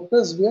mallkuar. Do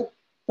 5 vjet,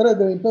 3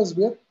 deri në 5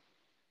 vjet,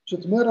 që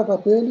të merret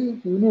apeli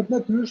në mënyrë të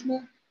natyrshme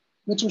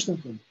me çështën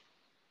tënde.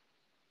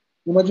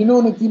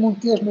 Imagjinoni ti mund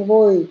të kesh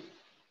nevojë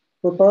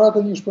për paratë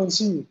e një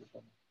shpronësimi,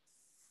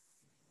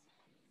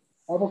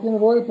 apo ke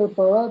nevojë për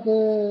paratë e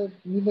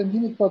një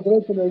vendimi të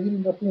padrejtë për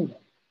largimin nga puna,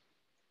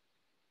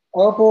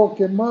 apo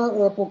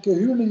ke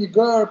hyrë në një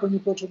garë për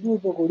një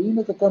procedurë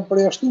prokurime të kanë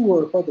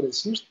përjashtuar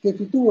padrejtisht, ke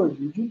fituar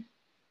ligjin,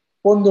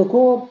 por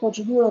ndërkohë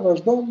procedura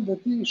vazhdon dhe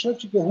ti shef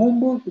që ke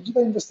humbur të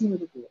gjitha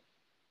investimet e tua.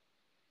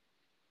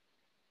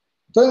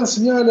 Këto janë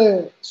sinjale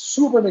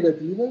super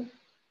negative,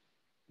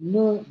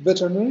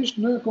 veçanërisht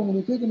në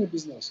komunitetin e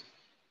biznesit.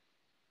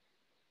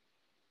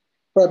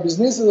 Pra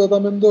biznesi do ta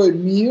mendoj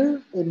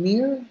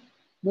mirë,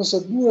 nëse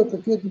duhet të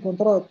ketë një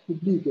kontratë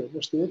publike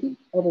me shtetin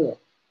apo jo.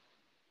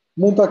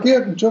 Mund ta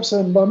ketë nëse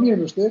e mban mirë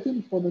në shtetin,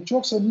 por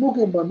nëse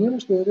nuk e mban mirë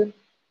në shtetin,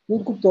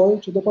 duhet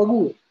kuptojë që do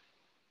paguhet.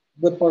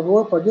 Dhe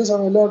pagesa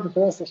më e lartë në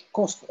rast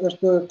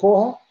është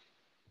koha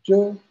që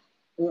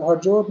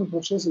harxhohet në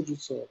proceset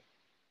gjyqësore.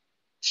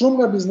 Shumë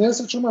nga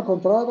bizneset, shumë nga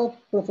kontratat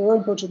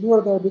preferojnë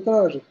procedurat e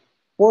arbitrazhit,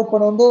 por po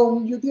na ndodh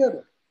një gjë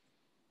tjetër.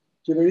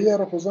 Qeveria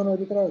refuzon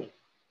arbitrazhin.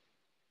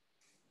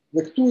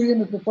 Dhe këtu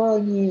jemi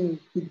përpara një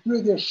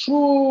pikpyetje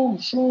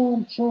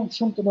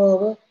shumë të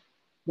madhe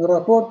në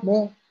raport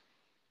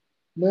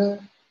me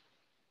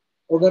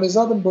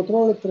organizatën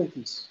botërore të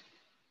tregtisë.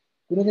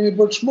 Ne kemi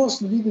bërë çmos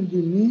në vitin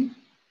 2000,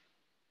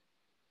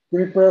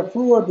 kemi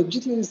përafruar të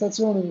gjithë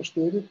legjislacionin e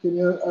shtetit,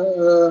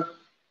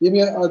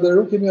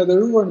 kemi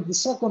aderuar në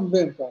disa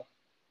konventa,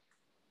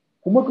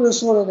 ku më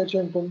kryesore ka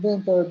qenë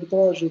konventa e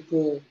arbitrazhit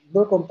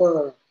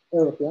ndërkombëtar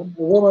evropian,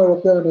 Roma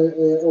Europiane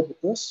e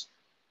OBT-s.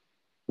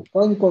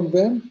 Ka një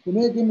konvent ku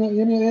ne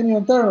jemi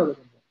antarë në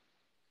konvent.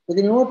 Dhe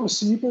kemi marrë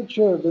përsipër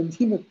që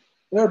vendimet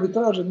e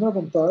arbitrazhit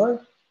ndërkombëtar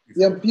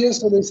janë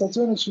pjesë e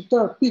legjislacionit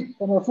shqiptar, pikë,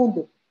 pa më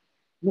fundit.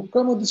 Nuk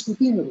ka më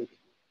diskutime dhe.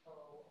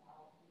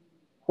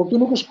 Por këtu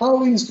nuk është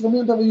halli i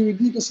instrumentave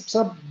juridike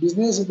sepse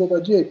biznesi do ta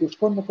gjejë, kur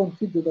shkon në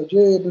konflikt do ta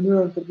gjejë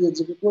mënyrën për të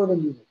ekzekutuar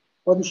vendimin.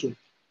 Padyshim.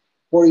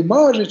 Por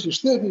imazhi që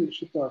shteti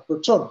shqiptar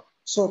përçon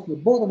sot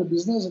në botën e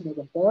biznesit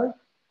ndërkombëtar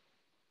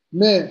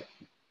me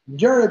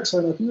ngjarje të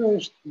kësaj natyre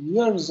është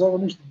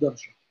jashtëzakonisht i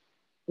dëmshëm.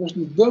 Është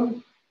një dëm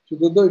që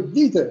do doj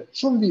vite,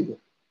 shumë vite,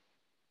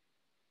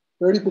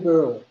 për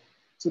rikuperuar,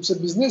 sepse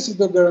biznesi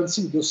do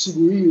garanci, do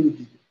siguri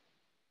juridike.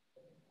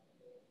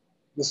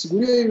 Dhe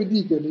siguria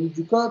juridike në një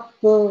gjykatë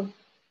të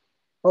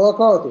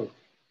pallakatur,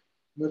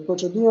 me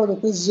procedurat e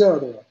 5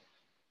 zjarreve,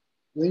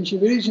 dhe një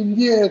qeveri që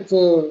ndjehet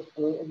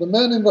the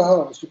man in the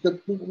house, që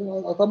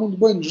ata mund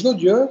të bëjnë çdo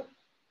gjë,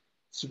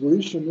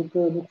 sigurisht që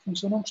nuk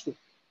funksionon kështu.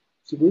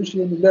 Sigurisht që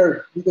jemi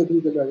larg, vite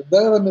larg. Dhe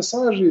edhe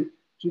mesazhi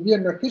që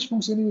vjen nga keq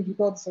funksionimi i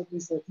gjykatës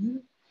administrative,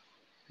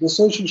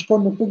 besoj që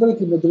shkon në këtë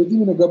drejtim, në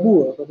drejtimin e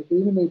gabuar, apo në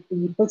drejtimin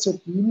e një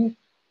perceptimi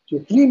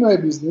që klima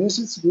e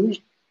biznesit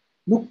sigurisht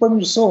nuk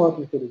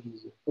përmirësohet në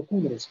televizion, por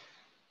kundërsa.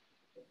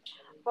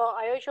 Po,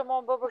 ajo që më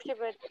bë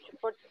përshtypje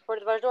për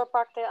të vazhduar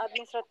pak te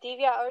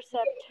administrativja është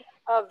se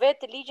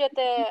vetë ligjet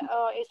e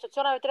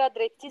institucioneve të tjera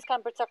drejtësisë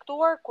kanë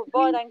përcaktuar kur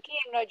bëhet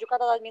anketë në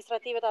gjykatat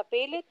administrative të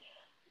apelit,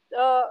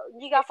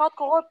 një afat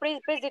kohor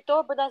 5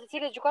 ditor për se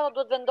cilët gjykata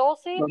duhet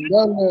vendosi.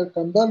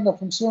 Kanë dalë nga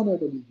funksioni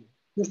ato ligje.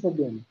 Kjo është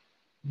problemi.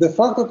 De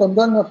facto kanë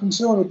dalë nga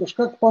funksioni për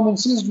shkak të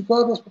pamundësisë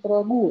gjykatës për të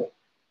reaguar.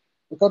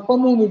 Ka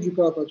pamundur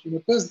gjykata që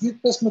në 5 ditë,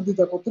 15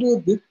 ditë apo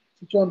 30 ditë,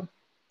 siç janë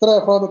 3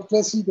 afatet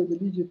klasike të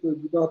ligjit të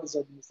gjykatës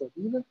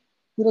administrative,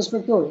 ti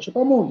respektojë. Është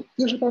pamundur,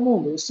 thjesht e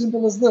pamundur, është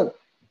simple as that.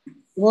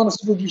 Domethënë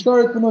se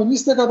gjyqtari punon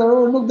 24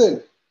 orë nuk del.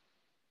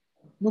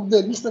 Nuk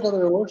del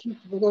 24 orë,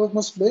 do të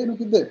mos flej, nuk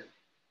i del.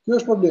 Kjo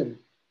është problemi.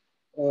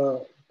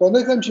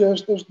 Prandaj them që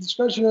është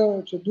diçka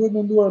që duhet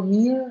menduar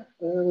mirë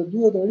dhe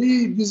duhet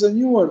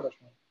ridizajnuar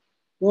tashmë.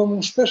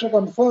 Unë shpesh e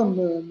kam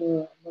thënë në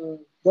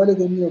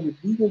daljet e mia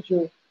publike që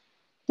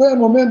këto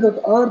janë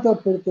momentet arta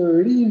për të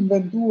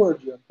reinventuar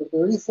gjën, për të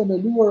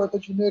rithemeluar ato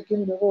që ne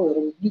kemi nevojë,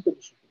 Republikën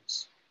e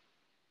Shqipërisë.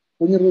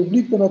 Po një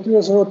republikë të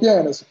natyrës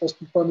europiane, sipas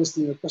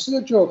pamësimit. Po si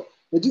do të thotë,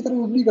 e gjithë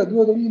republika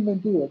duhet të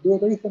reinventuar,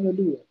 duhet të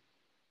rithemeluar.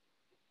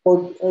 por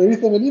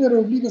rithemelimi i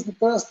Republikës në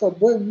krahas ka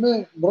bëjmë me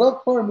rreth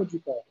parë me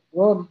gjykatën.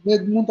 Ne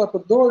mund ta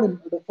përdorim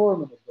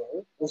reformën e parë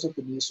ose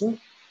të nisur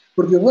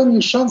për t'i dhënë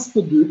një shans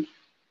të dytë,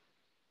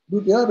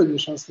 duhet t'i japim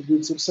një shans të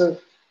dytë sepse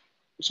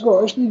shiko,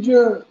 është një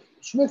gjë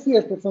shumë e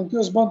thjeshtë për thënë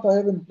kjo s'bën ta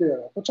hedhim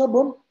plera. Po ç'a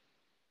bën?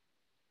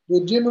 Do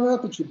të gjejmë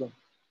atë që bën.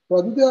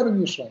 Pra duhet t'i japim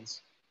një shans.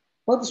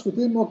 Pa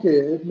diskutim, me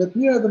të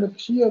mira dhe me të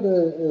këqijat e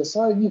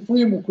saj një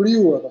frymë u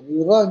krijua,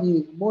 i dha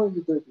mori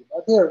një drejtim.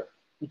 Atëherë,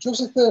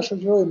 nëse këtë e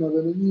shoqërojmë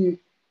edhe me një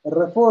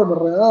reformë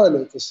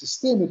reale të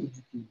sistemit të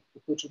gjykimit, të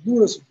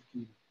procedurës së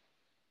gjykimit,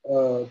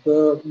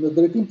 në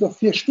drejtim të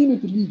thjeshtimit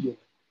të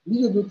ligjeve.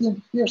 Ligjet duhet të jenë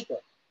të thjeshta.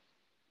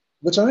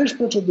 Veçanërisht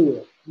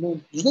procedurat. Në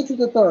çdo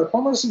qytetar,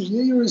 pavarësisht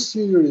je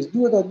jurist,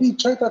 duhet ta di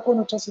çfarë takon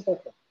në çastit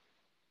takon.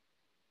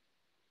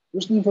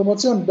 Është një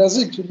informacion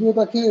bazik që duhet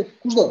ta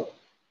ketë kushdo.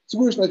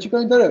 Sigurisht ai që ka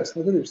interes,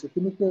 natyrisht,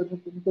 se nuk e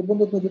bën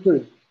dot në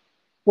detyrim.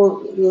 Por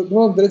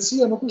domthonë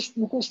drejtësia nuk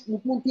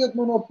mund të jetë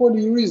monopol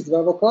i juristëve,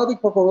 avokatit,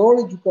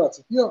 prokurorit,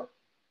 gjykatësit. Jo.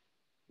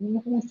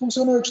 Nuk mund të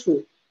funksionojë kështu.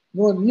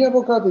 Domthonë një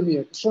avokat i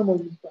mirë, për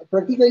shembull,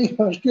 praktika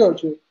ime është kjo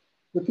që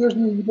kjo është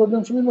një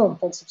problem shumë i madh,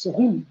 fakt sepse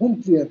hum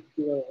klient në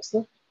këtë rast.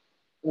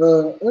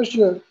 Është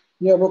që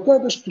një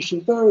avokat është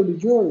këshilltar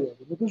ligjor,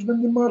 nuk është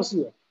vendimmarrës.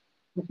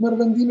 Nuk merr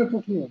vendime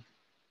për klientin.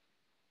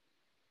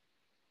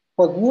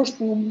 Paguash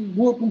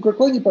duhet të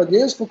kërkoj një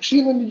pagesë, po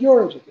këshillën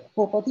ligjore që kjo.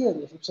 Po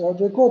patjetër, sepse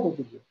harxoj kohë për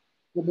këtë.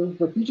 Do të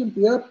përpiqem të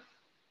jap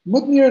më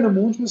të mirën e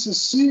mundshme se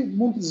si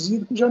mund të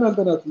zgjidh kush janë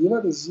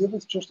alternativat e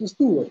zgjedhjes së çështjes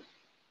tuaj.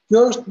 Kjo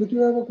është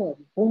detyra e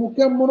avokatit. Po nuk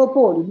kam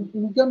monopoli,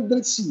 nuk kam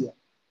drejtësia.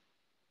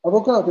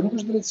 Avokati nuk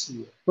është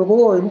drejtësia.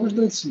 Prokurori nuk është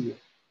drejtësia.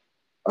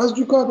 As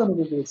gjykata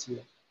nuk është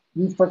drejtësia.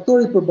 Një faktor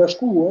i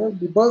përbashkuar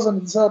mbi bazën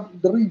e disa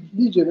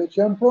ligjeve që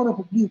janë pronë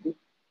publikut,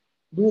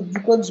 duhet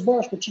gjykojnë së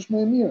bashku ç'është më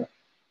e mirë.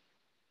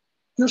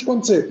 Kjo është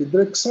koncepti,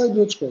 drejt kësaj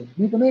duhet shkojmë.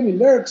 Ne po jemi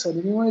larg kësaj,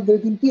 ne marrim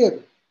drejtim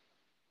tjetër.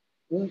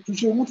 Kështu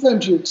që mund të them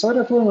që kësaj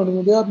reforme ne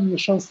mund të japim një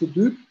shans të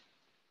dytë,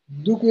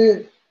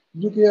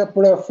 duke ja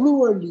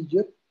parafruar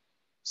ligjet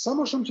sa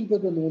më shumë që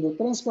të mundet,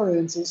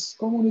 transparencës,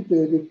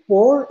 komunitetit,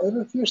 por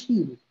edhe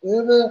thjeshtimit,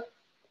 edhe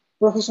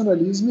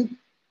profesionalizmit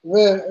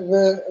dhe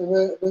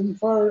një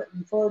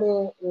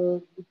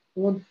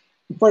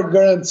farë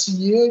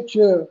garancie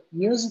që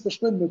njerëzit të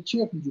shkojnë me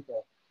qejf në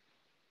gjykatë.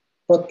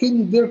 Pa të kenë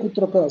një derë ku të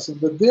trokasin.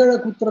 Dhe dera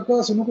ku të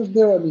trokasin nuk është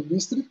dera e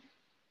ministrit.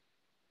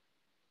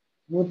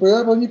 Në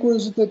përjapa një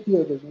kuriozitet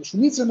tjetër. Në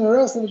shumicën e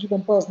rasteve që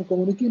kam pas në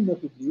komunikim me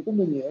publikun,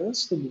 me njerëz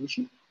të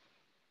ndryshëm,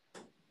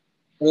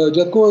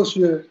 gjatë kohës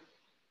që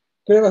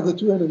kreva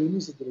detyrën e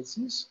ministrit të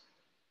drejtësisë,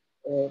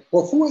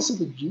 pothuajse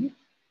të gjithë,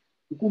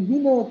 i mbi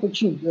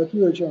 90% e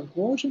atyre që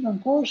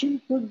ankoheshin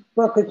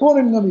pra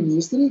kërkonin nga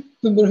ministri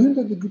të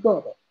ndërhynte te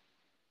gjykata.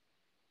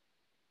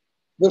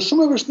 Dhe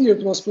shumë e vështirë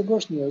të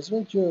shpjegosh njerëzve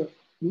që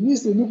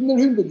ministri nuk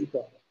ndërhyn te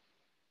gjykata.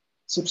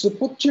 Sepse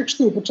po të çek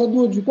kështu, po çfarë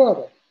duhet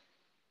gjykata?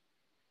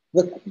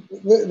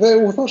 Dhe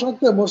u thash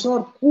atë, mos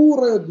ardh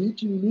kurrë e di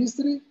që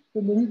ministri të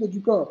ndërhyjë te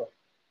gjykata.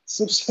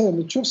 Sepse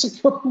nëse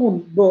kjo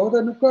punë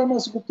bëhet, nuk ka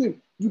më as kuptim.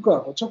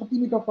 Gjykata, çfarë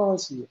kuptimi ka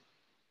parasia?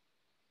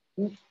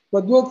 Pa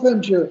duhet të them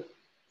që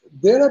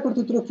dera për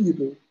të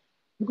trofitur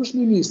nuk është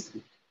ministri,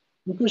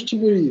 nuk është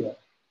qeveria,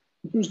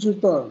 nuk është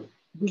zyrtari,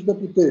 nuk është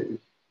deputeti,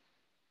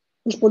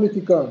 nuk është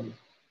politikani.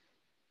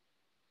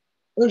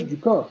 Është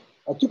gjykatë,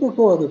 aty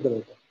kërkohet e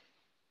drejta.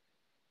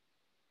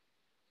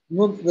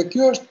 Dhe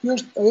kjo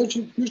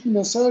është një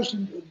mesazh që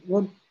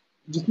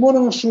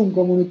gjithmonë më shumë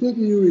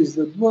komuniteti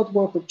juristëve duhet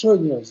të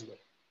përçojë njerëzve.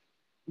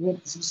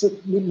 Sepse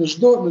në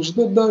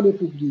çdo dalje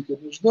publike,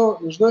 në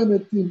çdo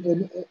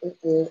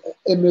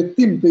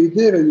emetim të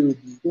ideve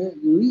juridike,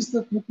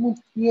 juristët nuk mund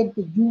të jenë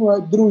të gjua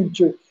drunjë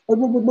që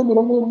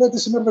vetë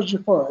si merr vesh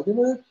fare.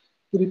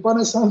 Të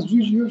ripane sa në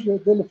gjyqë ju që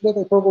dhe le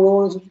fleta i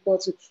prokurorës e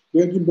gjykatësit,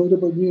 bëjnë të mbëjtë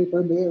për një,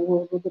 për me,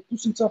 dhe të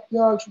pusin ca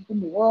fjallë, që të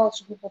më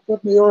që të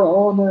përket me jora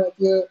one,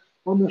 atje,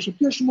 onë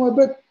shëpje shumë e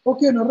bet,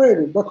 në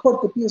rregull, dakord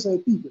të pjesa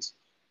etikës.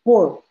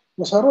 Por,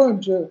 mos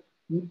harrojmë që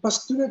pas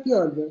këtyre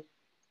fjallëve,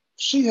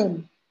 fshihen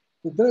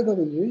të drejtat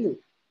e njeriu,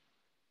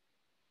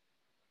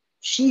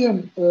 fshihen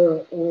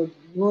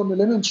në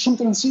element shumë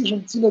të rëndësishëm,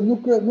 të cilat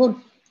nuk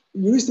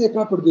juristi e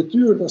ka për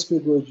detyrë ta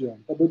shpjegojë gjën,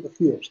 ta bëjë të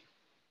thjeshtë.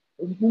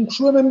 Unë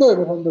kështu e mendoj,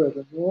 për thënë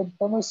drejtën,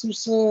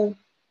 pavarësisht se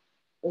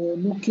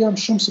nuk jam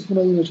shumë si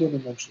puna ime që e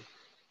mendoj kështu.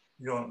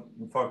 Jo,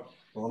 në fakt,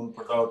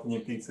 për ta një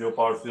pikë se jo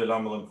parë si e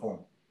lamë edhe në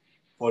fund.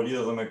 Po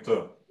lidhet edhe me këtë.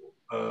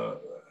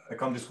 E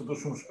kam diskutuar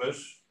shumë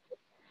shpesh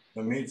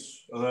me miq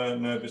edhe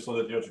në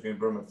episode tjera që kemi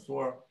bërë me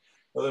ftuar,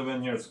 edhe me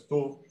njerëz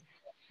këtu,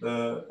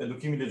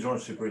 edukimi ligjor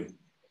në Shqipëri.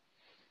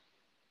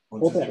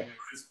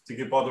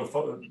 Ti ke patur,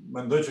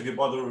 mendoj që ke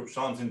patur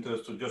shansin të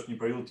studiosh një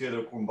periudhë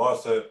tjetër ku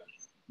mbase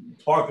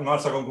të paktën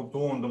aq sa kanë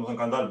kuptuar, domethënë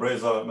kanë dalë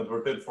breza me të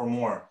vërtetë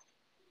formuar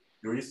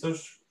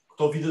juristësh.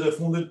 Këto vitet e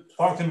fundit, të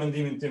paktën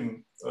mendimin tim,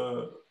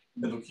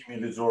 edukimi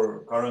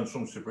ligjor ka rënë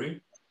shumë në Shqipëri.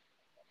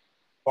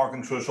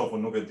 Paktën kështu e shoh,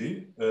 nuk e di.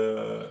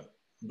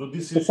 Do di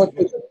si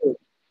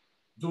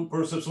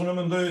për sepse unë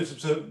mendoj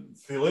sepse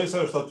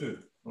fillesa është aty.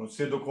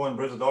 Si edukohen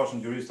brezat dashën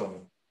juristave.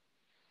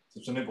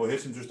 sepse ne po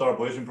heqim gjyqtar,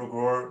 po heqim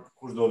prokuror,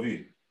 kush do vi.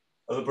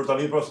 Edhe për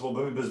tani pra se po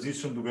bëhemi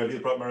bezdishëm duke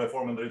lidhur prapë me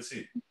reformën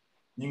drejtësi.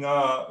 Një nga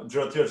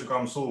gjërat tjera që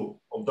kam mësuar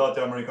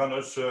obdati amerikan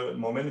është që në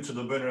momentin që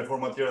do bëjnë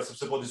reforma të tjera,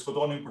 sepse po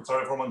diskutonin për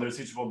çfarë reforma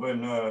drejtësi që po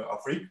bëjnë në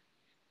Afrikë,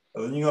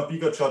 edhe një nga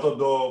pikat që ato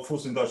do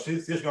fusin tash,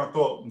 thjesht nga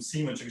këto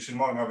mësime që kishin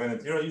marrë nga vende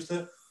të tjera ishte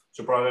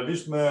që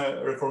paralelisht me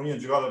reformimin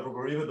e gjykatave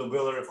prokurorive do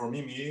bëhet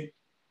reformimi i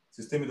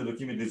sistemit të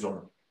edukimit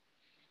ligjor.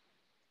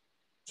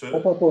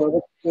 Po,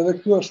 edhe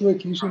këtu ashtu e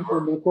kishin,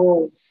 por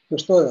ndërkohë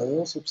kështoja,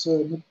 jo, sepse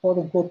nuk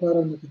patëm kohë të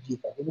merrem me të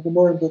gjitha, nuk e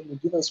morën dot me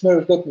të gjitha,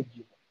 s'merresh dot me të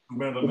gjitha.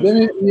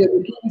 Problemi i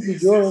edukimit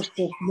ligjor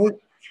është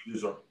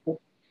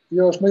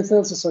është më i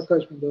thellë se sa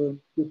kaq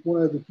kjo puna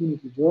e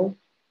edukimit ligjor.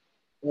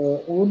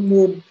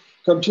 Unë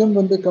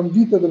kam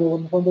vite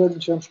domethënë drejtë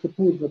që jam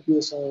shkëputur nga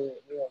pjesa e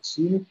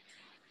arsimit,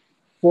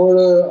 por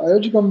ajo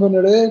që kam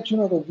vënë re që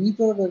në ato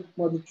vite dhe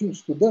ma të qenë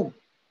student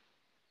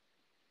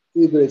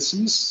i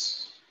drejtësisë,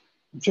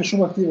 që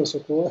shumë aktive së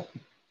kohë,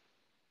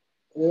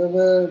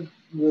 edhe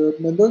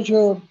mendoj që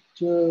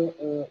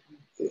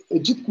e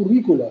gjithë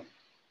kurrikula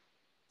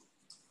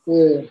e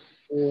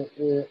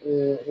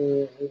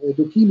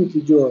edukimit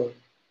ligjor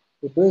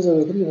të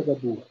brezave të rria ka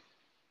duar.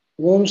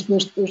 Është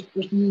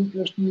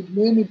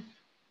një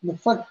në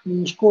fakt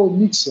një shkollë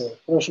mikse,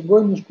 pra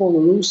shkojmë në shkollë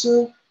ruse,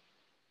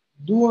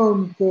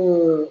 duam të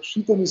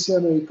shitemi si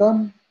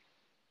amerikan,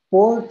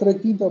 por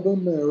tregtin ta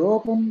bëjmë me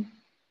Europën,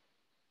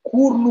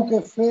 kur nuk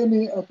e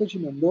themi atë që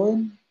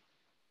mendojmë,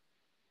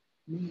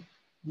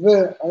 dhe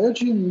ajo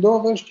që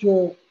ndodh është që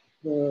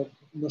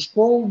në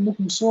shkollë nuk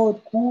mësohet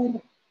kur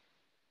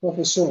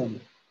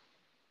profesioni.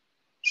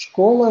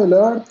 Shkolla e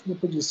lartë në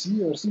përgjithësi,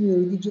 arsimi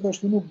juridik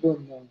gjithashtu nuk bën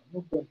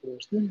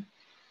përshtim,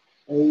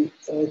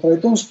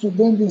 trajton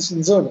studentin si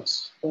nxënës,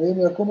 pra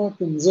jemi akoma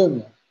të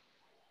nxënja.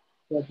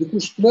 Pra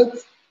dikush flet,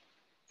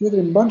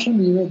 tjetri mban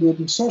shënime, duhet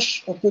mësosh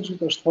atë që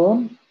të shton,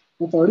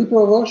 do ta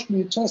riprovosh në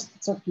një çast të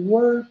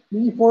caktuar në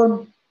një formë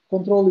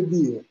kontrolli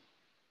dije.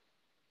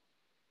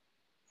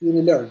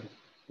 Jemi larg.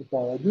 E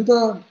para. E dyta,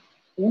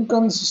 unë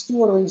kam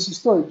insistuar dhe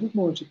insistoj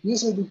gjithmonë që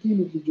pjesa e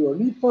edukimit ligjor,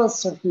 në një fazë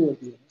të caktuar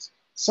të jetës,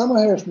 sa më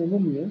hershme më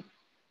mirë,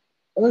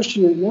 është që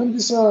janë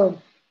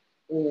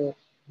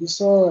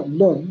disa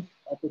lëndë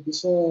apo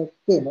disa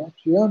tema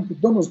që janë të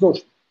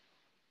domosdoshme,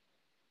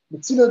 me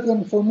të cilat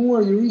janë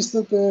formuar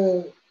juristët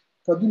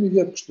ka 2000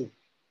 vjet kështu.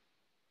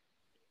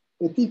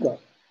 Etika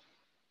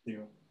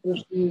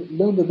është një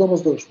lëndë e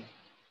domosdoshme.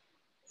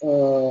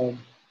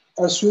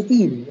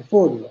 Arsyetimi, e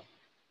folura,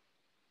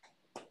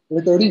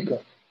 retorika.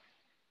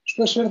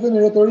 Shpesh thënë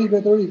retorika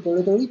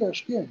është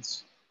shkencë.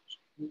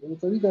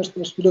 Retorika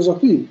është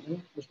filozofi,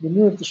 është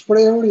mënyrë të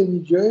shprehur e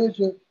një gjëje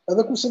që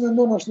edhe kur se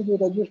mendon ashtu duhet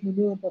ta gjesh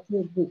mënyrën ta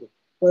thjesht bukur,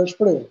 po e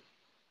shpreh.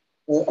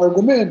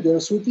 Argumenti,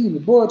 arsyetimi,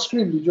 bëhet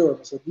shkrim ligjor,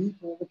 nëse di,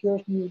 por kjo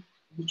është një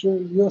gjë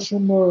jo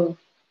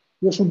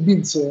shumë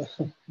bindse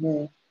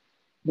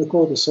në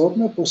kohët e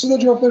sotme, por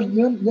sidoqoftë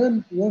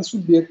janë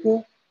subjekte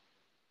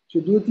që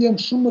duhet të jenë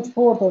shumë më të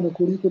forta në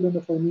kurrikulën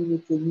e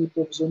formimit të një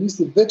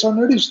profesionisti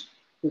veçanërisht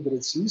të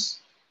drejtësisë,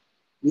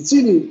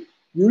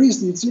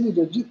 juristi i cili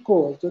gjatë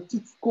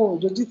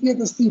gjithë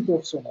jetës tij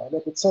profesionale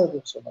apo të saj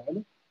profesionale,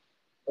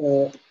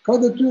 ka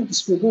detyrë të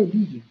shpjegojë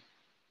ligjin.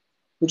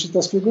 Por që ta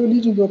shpjegojë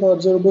ligjin duhet ta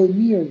absorbojë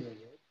mirë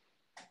njeriu.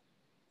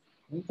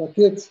 Ta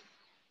ketë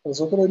ta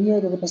zotëroj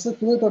mirë dhe pastaj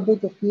filloj ta bëj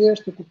të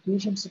thjeshtë të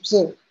kuptueshëm, sepse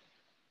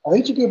ai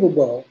që ke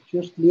përballë, që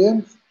është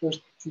klient,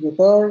 është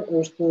qytetar,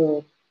 është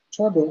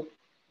çado,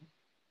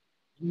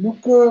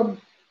 nuk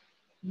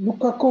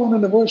ka kohën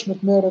e nevojshme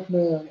të merret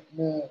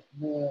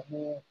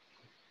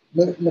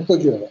me këto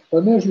gjëra. Pa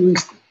ne është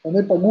juristi, pa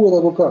ne paguhet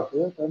avokati,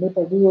 pa ne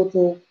paguhet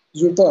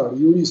zyrtari,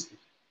 juristi.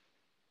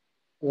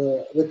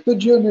 Dhe këtë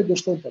gjë ne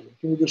dështojmë ta bëjmë.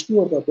 Kemi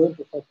dështuar ta bëjmë,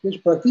 por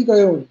faktikisht praktika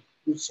jonë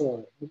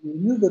gjyqësore, në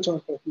mënyrë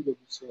veçantë praktika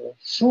gjyqësore,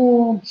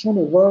 shumë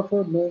e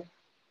varfër me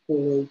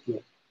kolej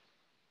tjetër.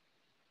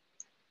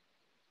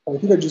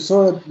 Praktika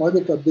gjyqësore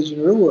madje ka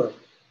degeneruar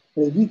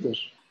prej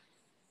vitesh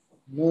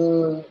në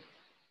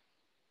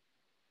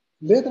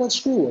letrat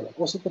shkruara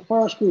ose të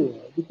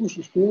parashkruara. Dikush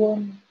i shkruan,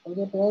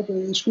 edhe pra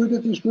i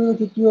shkruajtë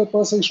të tyre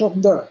pas i shoh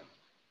ndar.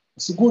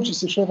 Sigurisht që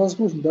si shoh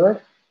askush ndar,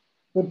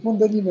 në fund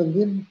del një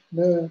vendim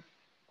me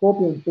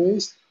copy and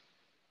paste,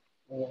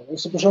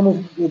 ose për shembull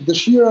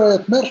dëshira e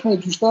tmerrshme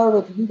e gjyqtarëve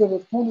të viteve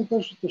të fundit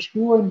është të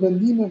shkruajnë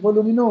vendime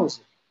voluminoze.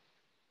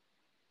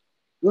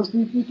 Është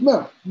një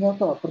tmerr, një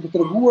ata, për të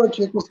treguar që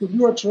e ka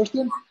studiuar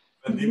çështjen.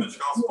 Vendime që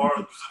kanë parë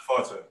 40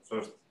 faqe, që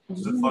është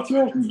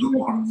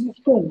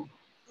 40 faqe.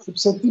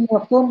 Sepse ti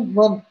mjafton,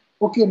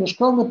 në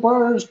shkallën e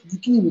parë është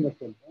gjykimi në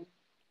këtë.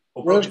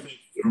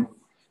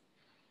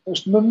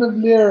 Është më të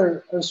vlerë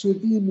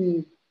arsyetimi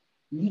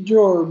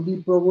ligjor mbi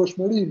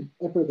provojshmërinë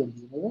e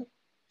pretendimeve,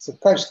 se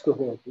kaq të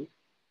kërkohet.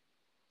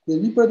 Dhe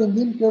një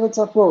pretendim ka edhe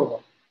ca prova.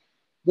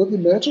 Do t'i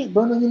meçësh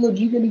brenda një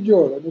logjike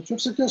ligjore.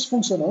 Nëse kjo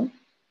s'funksionon,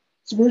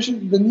 sigurisht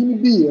vendimi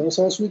bie ose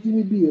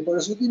arsyetimi bie,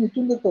 por arsyetimi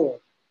tu ndërtohet.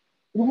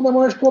 Nuk mund ta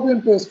marrësh kopjen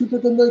pesë, ky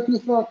pretendoi, ky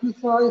tha,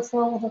 ai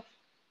tha.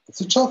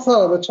 Si qa tha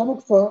dhe qa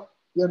nuk tha,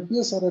 janë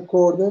pjesë e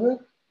rekordeve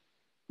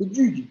të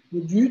gjyqit. Në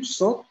gjyq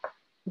sot,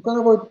 nuk ka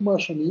nevojë të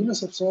marrë shënime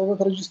sepse edhe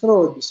të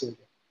regjistrohet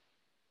biseda.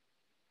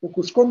 Po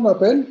kur shkon në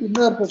apel, i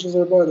merr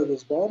procesorbajt e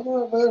zbardha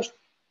dhe është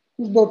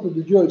kush do të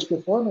dëgjojë ç'ke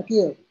thonë,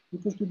 ke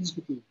nuk është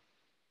diskutim.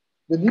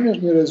 Vendimi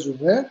është një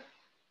rezume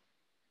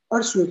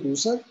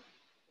arsyetuese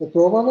të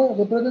provave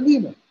dhe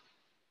pretendimeve.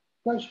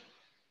 Kaq.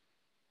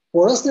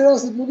 Por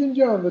rastit nuk i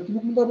ngjan dhe ti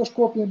nuk mund ta bësh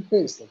kopjen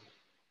paste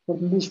për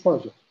të mbushur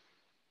pagjen.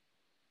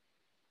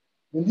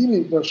 Vendimi,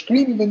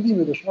 shkrimi i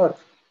vendimit është art,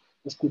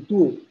 është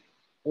kulturë,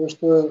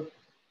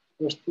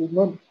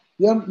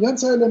 janë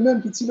ca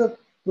elemente të cilat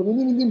për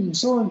mendimin tim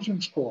mësohen që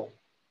në shkollë.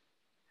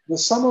 Dhe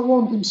sa më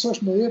vonë ti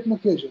mësosh me jetë më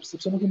keq,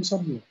 sepse nuk i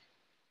mëson mirë.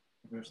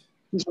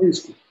 Është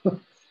risku.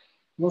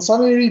 Në sa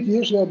më i ri ti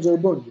je, ja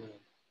absorbon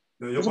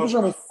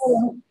gjëra.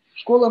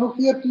 Shkolla nuk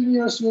të jep ty një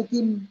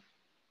arsyetim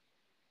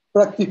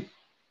praktik.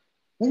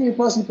 Ne kemi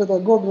pas një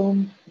pedagog,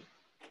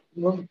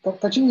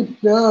 ka qenë një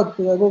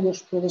pedagog,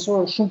 është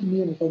profesor shumë të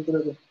mirë në të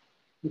drejtën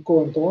në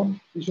kohën tonë,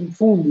 ishim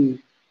fundi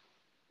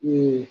i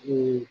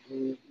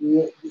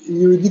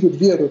juridikut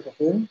vjetër, po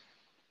them,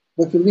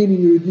 dhe fillimi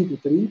i juridikut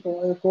të ri, po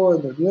ajo kohë e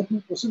ndërmjetme,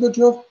 po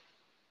sidoqoftë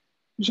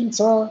ishim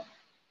ca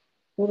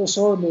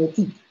profesor me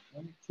etikë.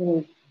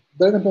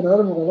 Drejtën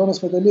penale nuk ka dhënë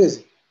as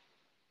Fetelezi.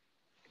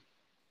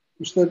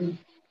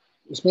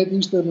 Smeti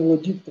ishte në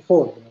logjikë të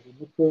fortë,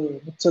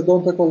 nuk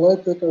cedon të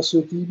kollajt tek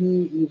arsyetimi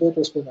i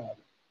veprës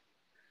penale.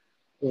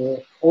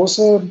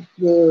 Ose,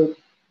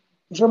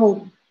 për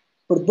shembull,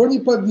 për të bërë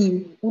një padi,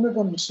 unë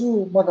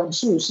ma kam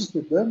mësu, si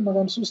student, ma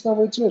kam mësu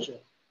Stavoj Çeçe,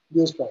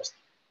 Dios past.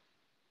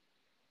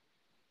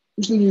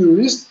 Ishte një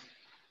jurist,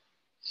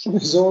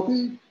 shumë i zoti,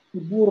 i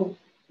burr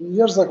i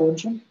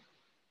jashtëzakonshëm,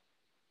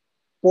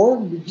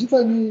 por mbi gjitha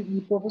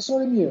një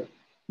profesor i mirë.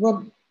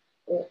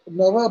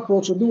 Në dha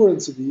procedurën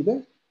civile,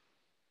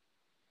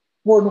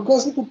 por nuk ka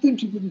asnjë kuptim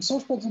që ti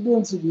mësosh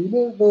procedurën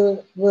civile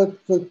dhe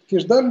të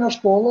kesh dalë nga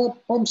shkolla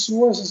pa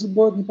mësuar se si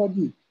bëhet një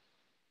padi.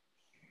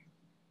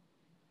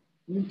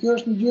 Kjo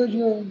është një gjë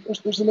që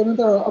është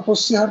elementare, apo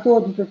si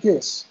hartohet një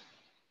kërkesë,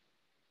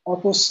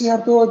 apo si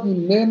hartohet një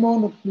memo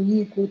në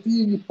një kuti,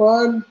 një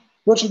palë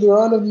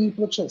procedurale në një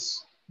proces.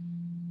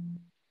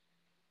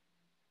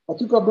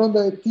 Aty ka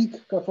brenda etik,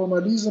 ka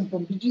formalizëm, por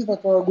mbi gjitha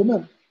ka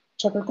argument.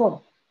 Ç'a kërkon?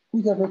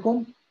 Kujt ja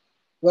kërkon?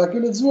 Dhe a ke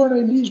lexuar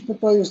në ligj për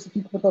ta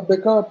justifikë, për ta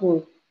backupur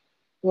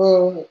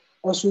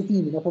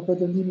arsyetimin apo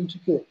pretendimin që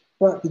ke.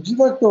 Pra, të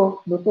gjitha këto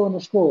ndërtohen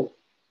në shkollë.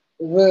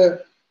 Dhe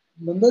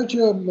mendoj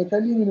që me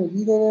kalimin e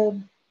viteve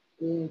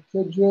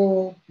kjo gjë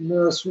në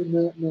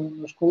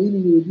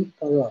shkollimin juridik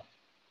ka rënë.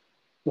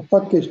 Në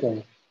fakt keq ka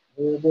rënë.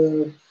 Dhe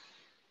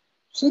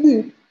se di,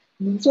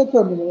 nuk çfarë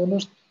them,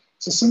 domethënë është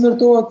se si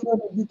ndërtohet kjo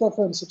në ditë ta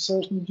them, sepse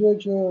është një gjë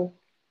që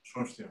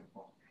shumë vështirë.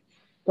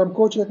 Kam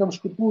kohë që kam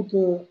shkëput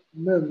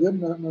mendjen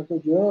në këtë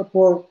gjë,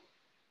 por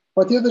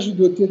patjetër që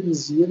duhet të jetë një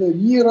zgjidhje.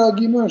 Një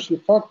reagim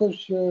është, fakti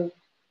është që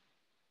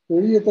të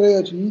rinjtë të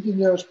reja që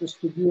ikin jashtë për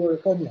studiuar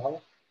ka një hall.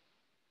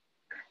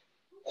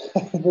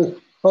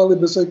 Halli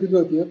besoj që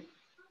duhet të jetë,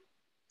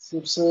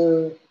 sepse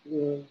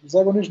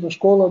zakonisht në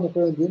shkolla në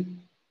perëndim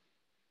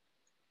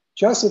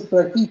qaset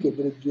praktike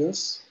drejt gjës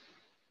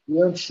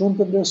janë shumë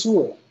të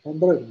vlerësuara, shumë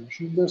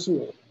të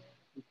vlerësuara.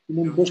 Ti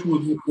mund të bësh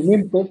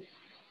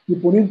një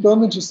punim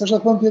tënd që s'është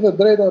thënë tjetër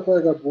drejta apo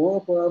e gabuar,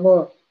 por ama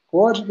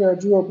koha që ke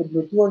harxuar për të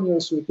ndërtuar një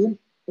arsyetim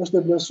është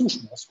e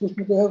vlerësueshme. Askush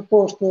nuk e hedh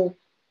poshtë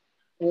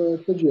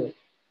këtë gjë.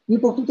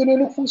 Po këtu te ne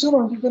nuk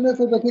funksionon, këtu te ne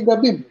thotë ke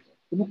gabim.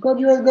 Nuk ka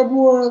gjëra të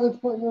gabuara edhe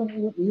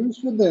të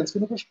jurisprudencë,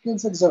 nuk është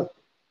shkencë eksakte.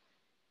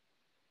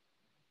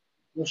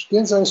 Është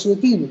shkenca e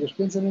arsyetimin, është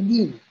shkenca e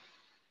mendimit.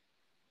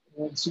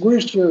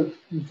 Sigurisht që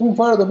në fund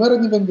fare do merret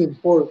një vendim,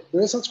 por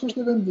derisa të shkosh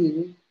te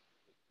vendimi,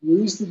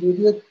 juristi duhet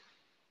të jetë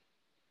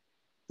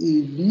i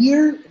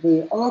lirë dhe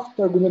i aftë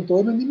të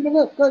argumentojë mendimin e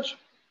vet, kaq.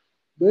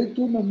 Dhe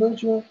këtu mendoj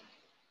që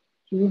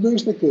nuk do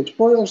ishte keq,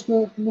 por është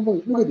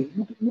nuk e di,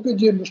 nuk e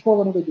gjem në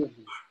shkolla, nuk e gjem.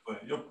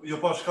 Jo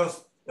pa shkas,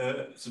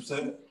 sepse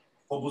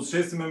po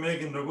buzëqesi me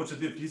Megin ndërkohë që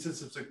ti fliset,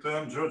 sepse këto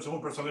janë gjëra që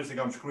unë personalisht i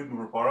kam shkruar më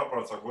përpara,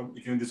 para ca kohë,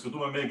 i kemi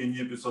diskutuar me Megin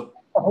një episod.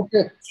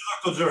 Okej. Çfarë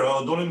këto gjëra,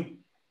 a donin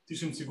të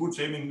ishim sigurt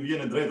që jemi në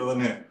vjen e drejtë edhe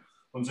ne.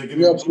 Unë që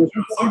kemi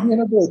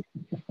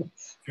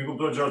Kemi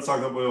kuptuar gjëra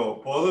saktë apo jo.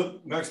 Po edhe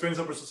nga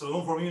eksperjenca personale,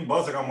 unë formimin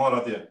bazë e kam marrë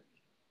atje.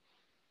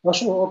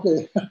 Ashtu, okay.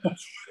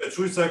 E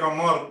çuj se e kam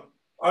marrë,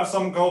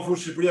 sa më ka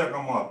ofruar Shqipëria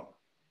kam marrë.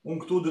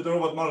 Unë këtu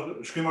detyrova të marr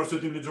shkrim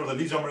arsyetim ligjor dhe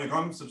ligj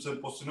amerikan, sepse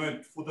po synoj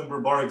të futem për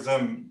bar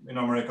exam in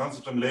amerikan,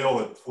 sepse më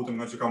lejohet të futem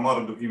nga që kam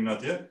marrë edukimin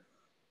atje.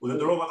 U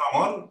detyrova ta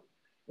marr.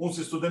 Unë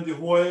si student i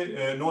huaj,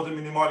 notën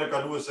minimale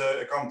kaluese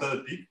e kam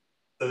 80 pikë,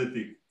 80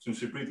 pikë. Që në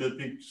Shqipëri 80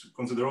 pikë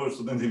konsiderohet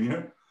student i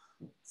mirë.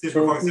 Si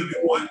për faktin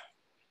e huaj.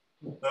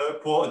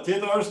 Po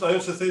tjetra është ajo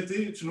që theti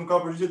që nuk ka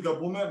përgjigje të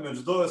gabuara me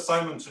çdo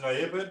assignment që na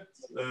jepet,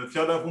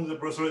 fjala e fundit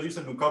e profesorit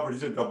ishte nuk ka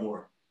përgjigje të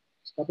gabuara.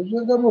 S'ka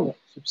përgjigje të gabuara,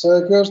 sepse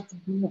kjo është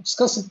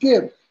s'ka si të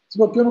ketë,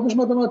 sepse kjo nuk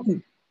është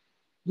matematikë.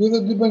 2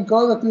 dhe 2 bën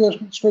 4, aty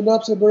është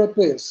shpelapse bëre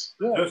 5.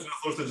 Ja. Që na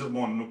thoshte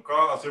gjithmonë, nuk ka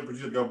asnjë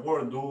përgjigje të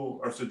gabuar, du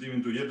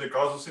arsyetimin tu jepte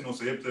kazusin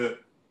ose jepte.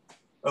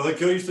 Edhe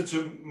kjo ishte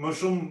që më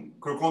shumë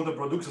kërkonte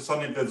produkt se sa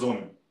ne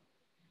lexonin.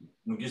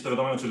 nuk ishte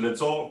vetëm ajo që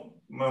lexo,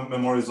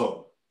 memorizo.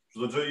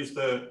 Çdo gjë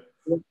ishte,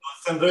 do të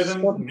them drejtën,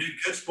 vjen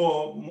keq, po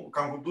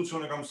kam kuptuar që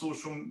unë kam mësuar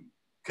shumë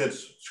keq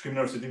shkrimin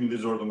e arsitimin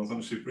ligjor,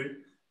 domethënë në Shqipëri,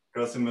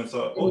 krahasim me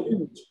sa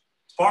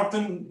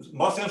paktën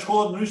mbas janë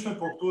shkolla të ndryshme,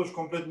 por këtu është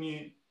komplet një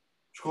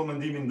shkollë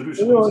mendimi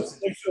ndryshe.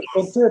 Është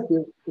koncepti,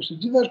 është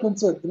gjithashtu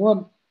koncept.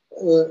 Domethënë,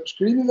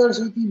 shkrimi dhe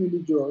arsitimi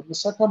ligjor, në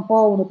sa kam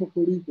parë në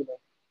kurrikula,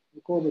 në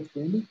kohën e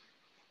fundit,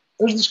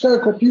 është diçka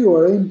e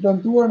kopjuar e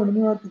implantuar në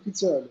mënyrë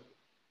artificiale.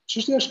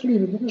 Çështja e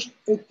shkrimit nuk është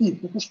etik,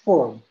 nuk është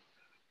formë.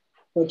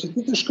 Po që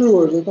ti të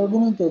shkruash dhe të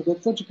argumentosh, do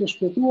të thotë që ke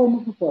shpjetuar më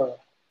përpara.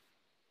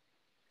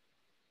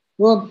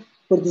 Domethënë,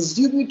 për të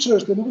zgjidhur një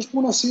çështje nuk është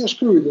puna si e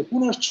shkruaj,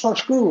 puna është çfarë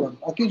shkruan,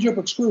 a ke gjë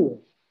për të shkruar.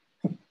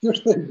 Kjo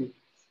është thelbi.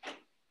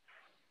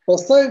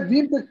 Pastaj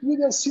vim tek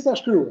pyetja si ta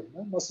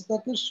shkruaj, mos ta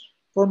kesh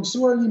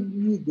formsuar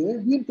një ide,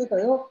 vim tek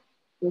ajo,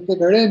 tek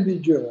rendi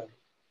i gjërave.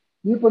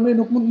 Mirë, por ne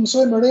nuk mund të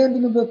mësojmë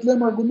rendin dhe të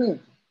lëmë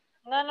argumente.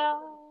 No.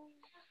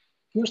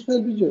 Kjo është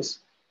thelbi i gjës.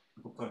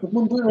 Nuk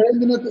mund të bëjmë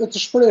rendin e të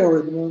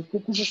shprehurit,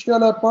 domethënë kush është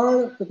fjala e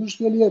parë, kush është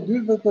fjala e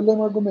dytë dhe të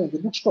lëmë argumente,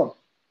 nuk shkon.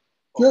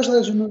 Kjo është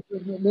ajo që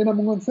ne na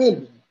mungon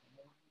thelbi.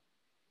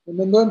 Ne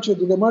mendojmë që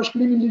duke marrë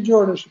shkrimin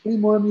ligjor në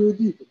Shqipëri morëm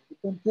juridikën.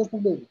 Kjo është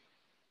problemi.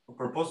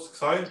 Përpos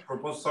kësaj,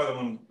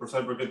 domethënë për sa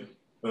i përket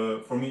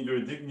formimit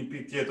juridik, një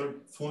pikë tjetër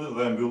fundit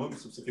dhe e mbyllim,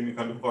 sepse kemi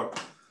kaluar pak.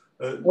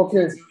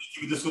 Okej.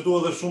 Që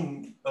diskutuar edhe shumë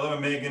edhe me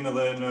Megin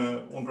edhe në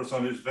unë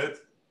personalisht vet,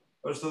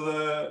 është edhe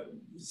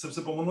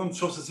sepse po mundon të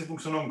shoh se si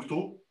funksionon këtu,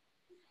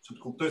 që të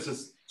kuptoj se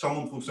çfarë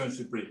mund të funksionojë në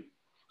Shqipëri.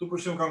 Këtu për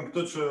shembull kanë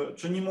këtë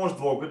që një moshë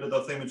të vogël, le ta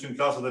themi që në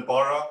klasat e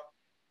para,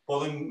 po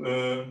edhe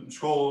në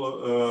shkollë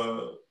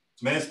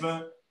të mesme,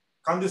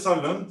 kanë disa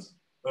lëndë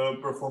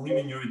për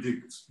formimin juridik.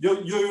 Jo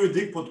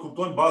juridik, po të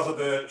kuptojnë bazat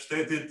e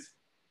shtetit,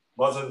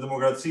 bazat e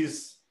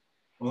demokracisë,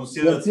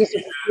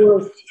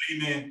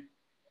 domosdoshmë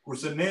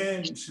kurse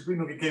ne në Shqipëri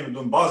nuk i kemi,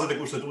 do në bazat e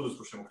kushtetutës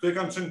për shembull. Këto i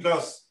kanë qenë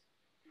klasë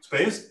të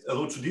pestë,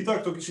 edhe u çudita,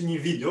 këto kishin një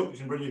video,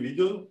 bërë një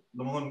video,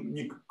 domethënë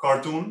një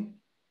cartoon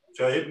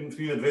që ai jep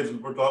fëmijëve të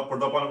vegjël për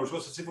ta parë në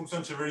se si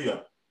funksionon qeveria.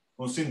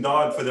 Mos si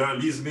ndahet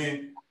federalizmi,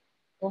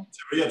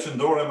 qeveria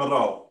qendrore me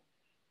radhë.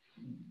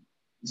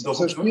 Do të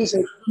thotë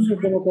pjesë e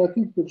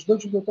demokratike për çdo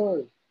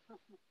qytetar.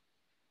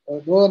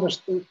 Do të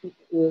thotë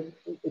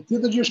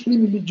tjetër gjë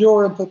shkrimi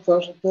ligjor të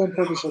thashë, të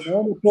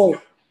profesionale,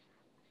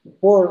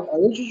 por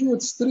ajo që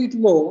quhet street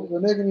law, dhe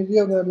ne kemi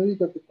vjedhur në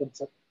Amerikë këtë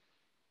koncept,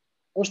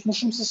 është më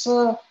shumë se sa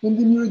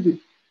mendim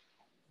juridik.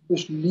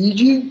 Është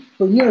ligji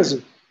për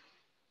njerëzit.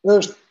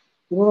 Është,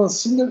 domethënë,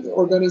 si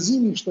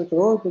organizimi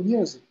shtetëror për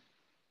njerëzit.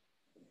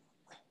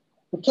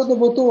 Për çfarë do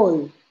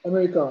votojë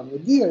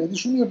amerikanë? E di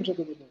shumë mirë për çfarë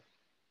do votojë.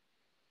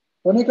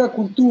 Po ne ka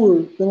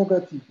kulturë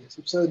demokratike,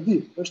 sepse e di,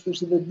 është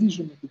i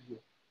vetëdijshëm në këtë gjë.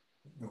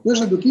 Kjo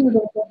është edukimi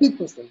demokratik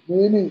pastaj. Ne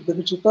jemi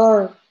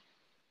deficitar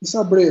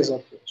disa breza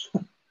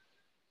këtu.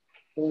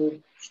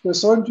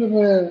 Shpresojmë që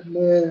me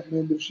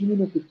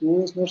ndryshimin e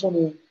kulturës, ndoshta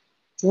me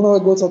çuna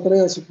dhe goca të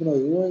reja si puna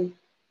juaj,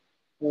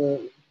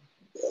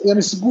 jam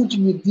i sigurt që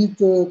një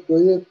ditë do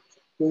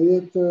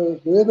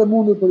jetë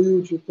mundur për ju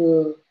që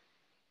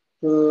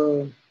të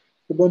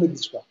bëni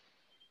diçka.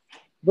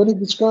 Bëni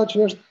diçka që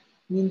është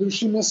një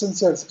ndryshim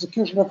esencial, sepse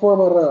kjo është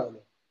reforma reale.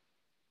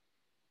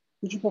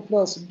 Kjo që po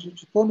flasim,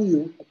 që thoni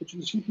ju, apo që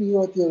shihni ju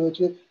atje, dhe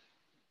që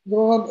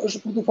domethënë është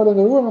për të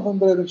falendëruar, më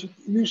thënë drejtën, që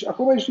ju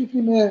akoma i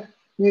shihni me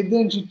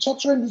idenë që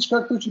çfarë çojmë diçka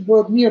këtu që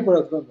bëhet mirë për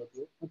atë vend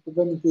atje, atë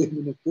vendin ku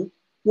jemi ne këtu.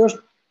 Kjo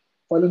është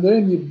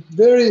falënderim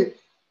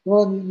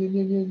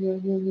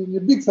një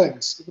big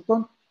thanks, e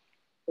kupton?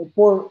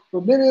 Por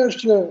problemi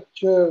është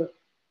që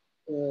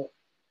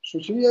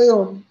shoqëria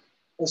jonë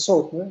e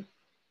sotme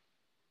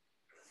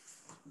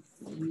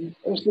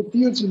është e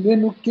tillë që ne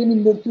nuk kemi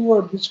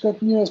ndërtuar diçka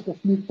të mirë as për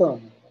fëmijët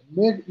tanë.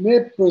 Ne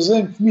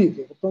pozojmë fëmijët,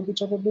 e kupton ti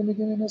çfarë problemi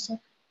kemi nëse?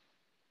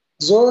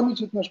 Gëzohemi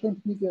që të na shkojnë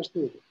fëmijët jashtë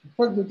shtetit. Në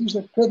fakt do të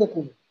ishte krejt e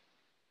kundërt.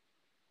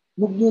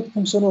 Nuk duhet të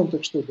funksionon të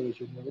kështu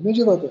drejtë.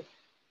 Megjithatë,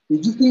 i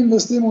gjithë këto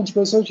investime unë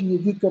shpresoj që një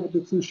ditë ka për të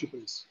kthyer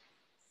Shqipërisë.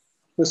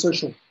 Shpresoj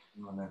shumë.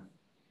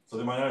 Sot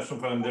më janë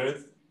shumë faleminderit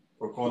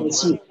për kohën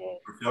tuaj,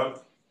 për fjalët.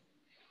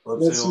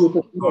 Merci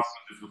për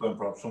diskutojmë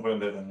prapë. Shumë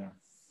faleminderit.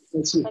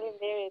 Merci.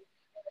 Faleminderit.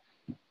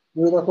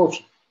 Mirë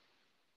takofshim.